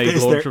or grenade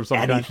launcher of some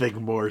kind.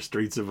 Anything more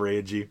Streets of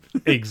Ragey?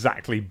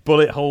 Exactly.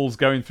 Bullet holes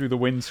going through the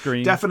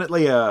windscreen.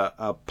 Definitely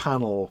a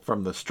panel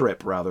from the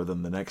strip rather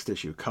than the next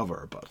issue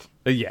cover, but...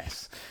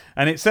 Yes.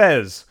 And it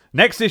says,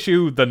 next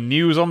issue, the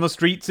news on the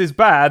streets is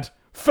bad.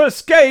 For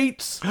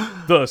skates!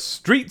 The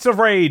Streets of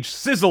Rage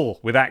sizzle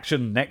with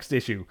action next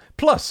issue.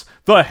 Plus,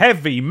 the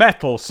heavy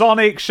metal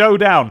Sonic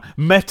Showdown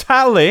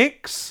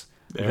Metallics...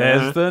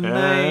 There's the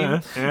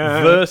name.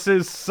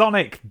 Versus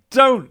Sonic.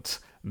 Don't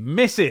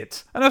miss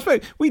it. And I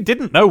suppose we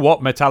didn't know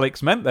what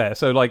Metallics meant there.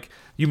 So, like,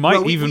 you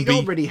might we be...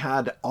 already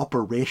had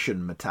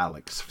Operation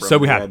Metallics from So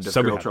we the had, end of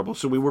so we Girl had. Trouble.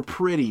 So we were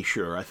pretty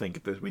sure, I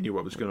think, that we knew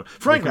what was going on.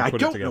 Frankly, can I put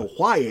it don't together. know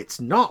why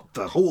it's not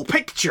the whole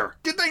picture.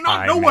 Did they not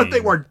I know what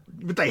mean-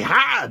 they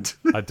had?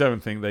 I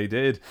don't think they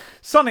did.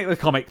 Sonic the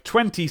Comic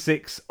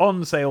 26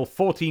 on sale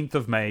 14th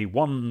of May,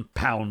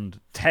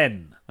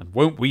 £1.10. And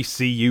won't we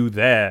see you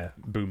there,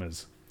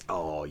 boomers?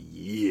 Oh,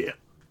 yeah.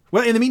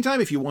 Well, in the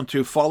meantime, if you want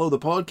to follow the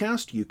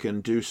podcast, you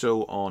can do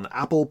so on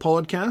Apple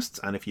Podcasts.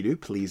 And if you do,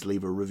 please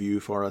leave a review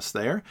for us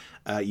there.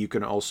 You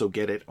can also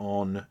get it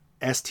on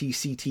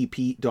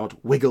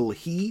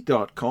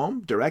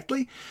stctp.wigglehe.com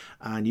directly.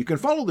 And you can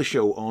follow the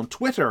show on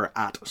Twitter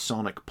at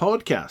Sonic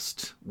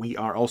Podcast. We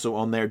are also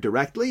on there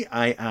directly.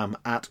 I am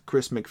at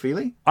Chris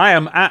McFeely. I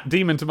am at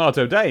Demon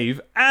Tomato Dave,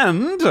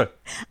 and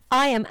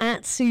I am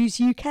at Sooz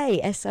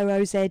UK,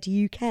 Sooz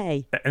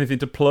UK. Anything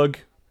to plug?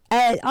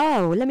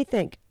 Let me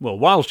think. Well,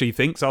 while she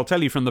thinks, I'll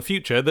tell you from the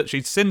future that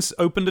she's since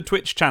opened a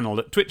Twitch channel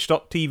at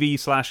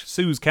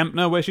twitch.tv/Sooz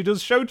Kempner, where she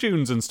does show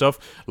tunes and stuff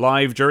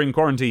live during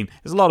quarantine.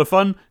 It's a lot of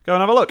fun. Go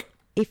and have a look.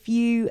 If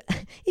you've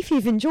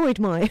enjoyed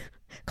my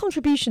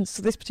contributions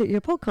to this particular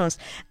podcast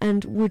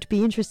and would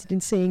be interested in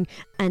seeing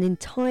an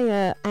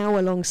entire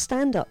hour-long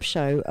stand-up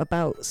show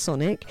about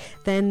Sonic,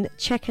 then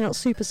check out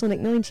Supersonic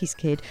 90s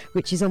Kid,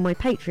 which is on my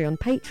Patreon,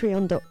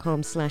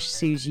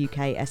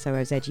 patreon.com/SoozUK,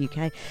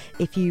 SOOZUK.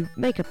 If you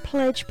make a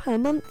pledge per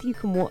month, you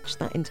can watch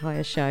that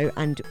entire show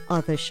and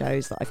other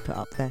shows that I've put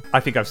up there. I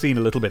think I've seen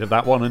a little bit of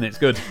that one, and it's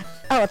good.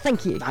 Oh,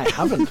 thank you. I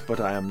haven't,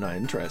 but I am now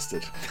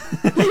interested.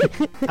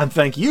 And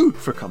thank you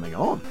for coming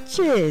on.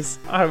 Cheers.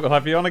 I hope we'll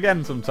have you on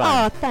again sometime.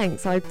 Oh,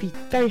 thanks. I'd be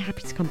very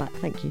happy to come back.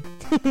 Thank you.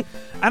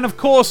 And of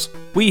course,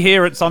 we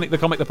here at Sonic the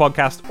Comic the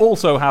Podcast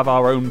also have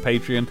our own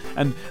Patreon,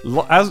 and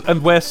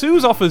where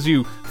Sooz offers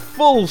you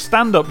full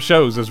stand-up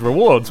shows as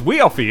rewards, we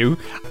offer you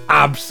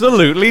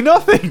absolutely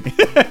nothing.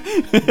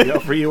 We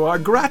offer you our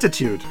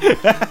gratitude.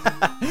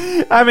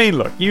 I mean,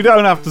 look, you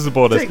don't have to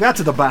support us. Take that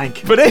to the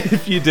bank. But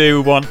if you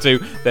do want to,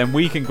 then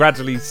we can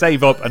gradually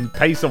save up and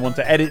pay someone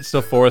to edit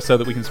stuff for us so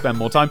that we can spend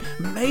more time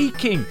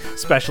making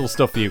special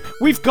stuff for you.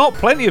 We've got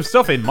plenty of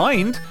stuff in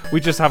mind, we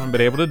just haven't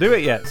been able to do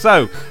it yet.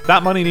 So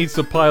that money needs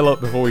to pile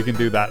up before we can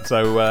do that.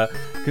 So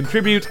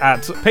contribute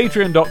at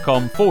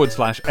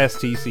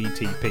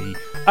patreon.com/STCTP.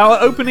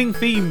 Our opening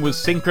theme was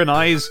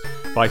synchronized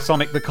by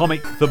Sonic the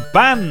Comic, the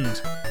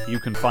band. You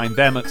can find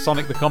them at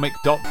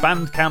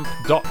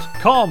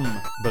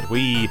sonicthecomic.bandcamp.com. But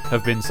we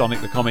have been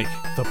Sonic the Comic,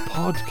 the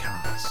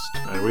podcast.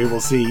 And we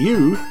will see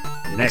you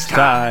Next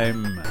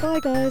time. Bye,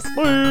 guys.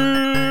 Bye.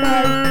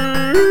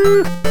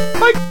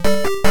 Bye.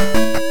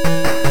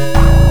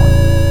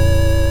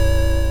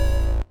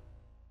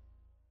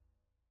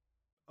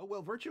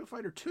 Well, Virtua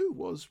Fighter 2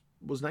 was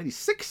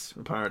 96,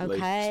 apparently.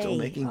 Okay. Still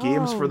making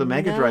games for the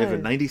Mega Drive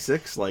in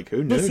 96, like, who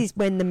knew? This is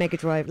when the Mega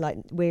Drive, like,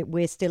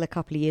 we're still a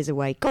couple of years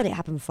away. God, it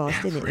happened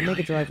fast, didn't it? Really The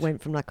Mega Drive did.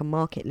 went from, like, a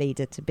market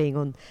leader to being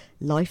on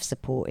life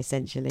support,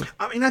 essentially.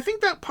 I mean, I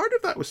think that part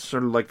of that was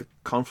sort of like the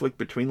conflict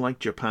between, like,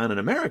 Japan and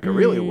America,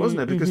 really,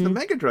 wasn't it? Because the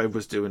Mega Drive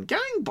was doing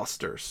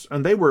gangbusters,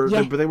 and they were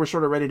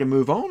sort of ready to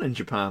move on in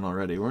Japan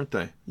already, weren't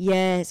they?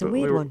 Yeah, it's a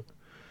weird one.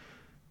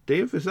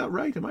 Dave, is that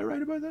right? Am I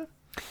right about that?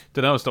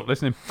 Don't know, stop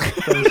listening.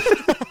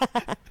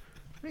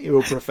 You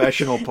a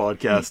professional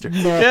podcaster.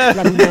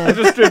 I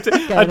just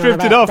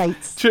drifted off.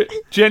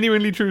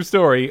 Genuinely true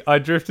story. I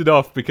drifted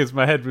off because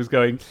my head was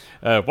going,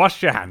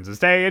 wash your hands and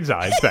stay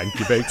inside. Thank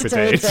you, baked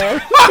potatoes.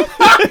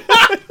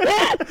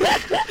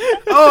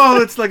 Oh,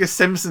 it's like a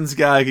Simpsons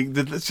gag.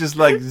 It's just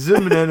like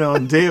zooming in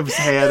on Dave's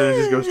head and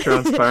it just goes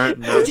transparent.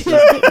 And that's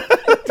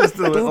just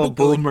a little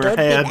boomer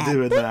head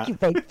doing that. Thank you,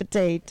 baked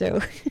potato.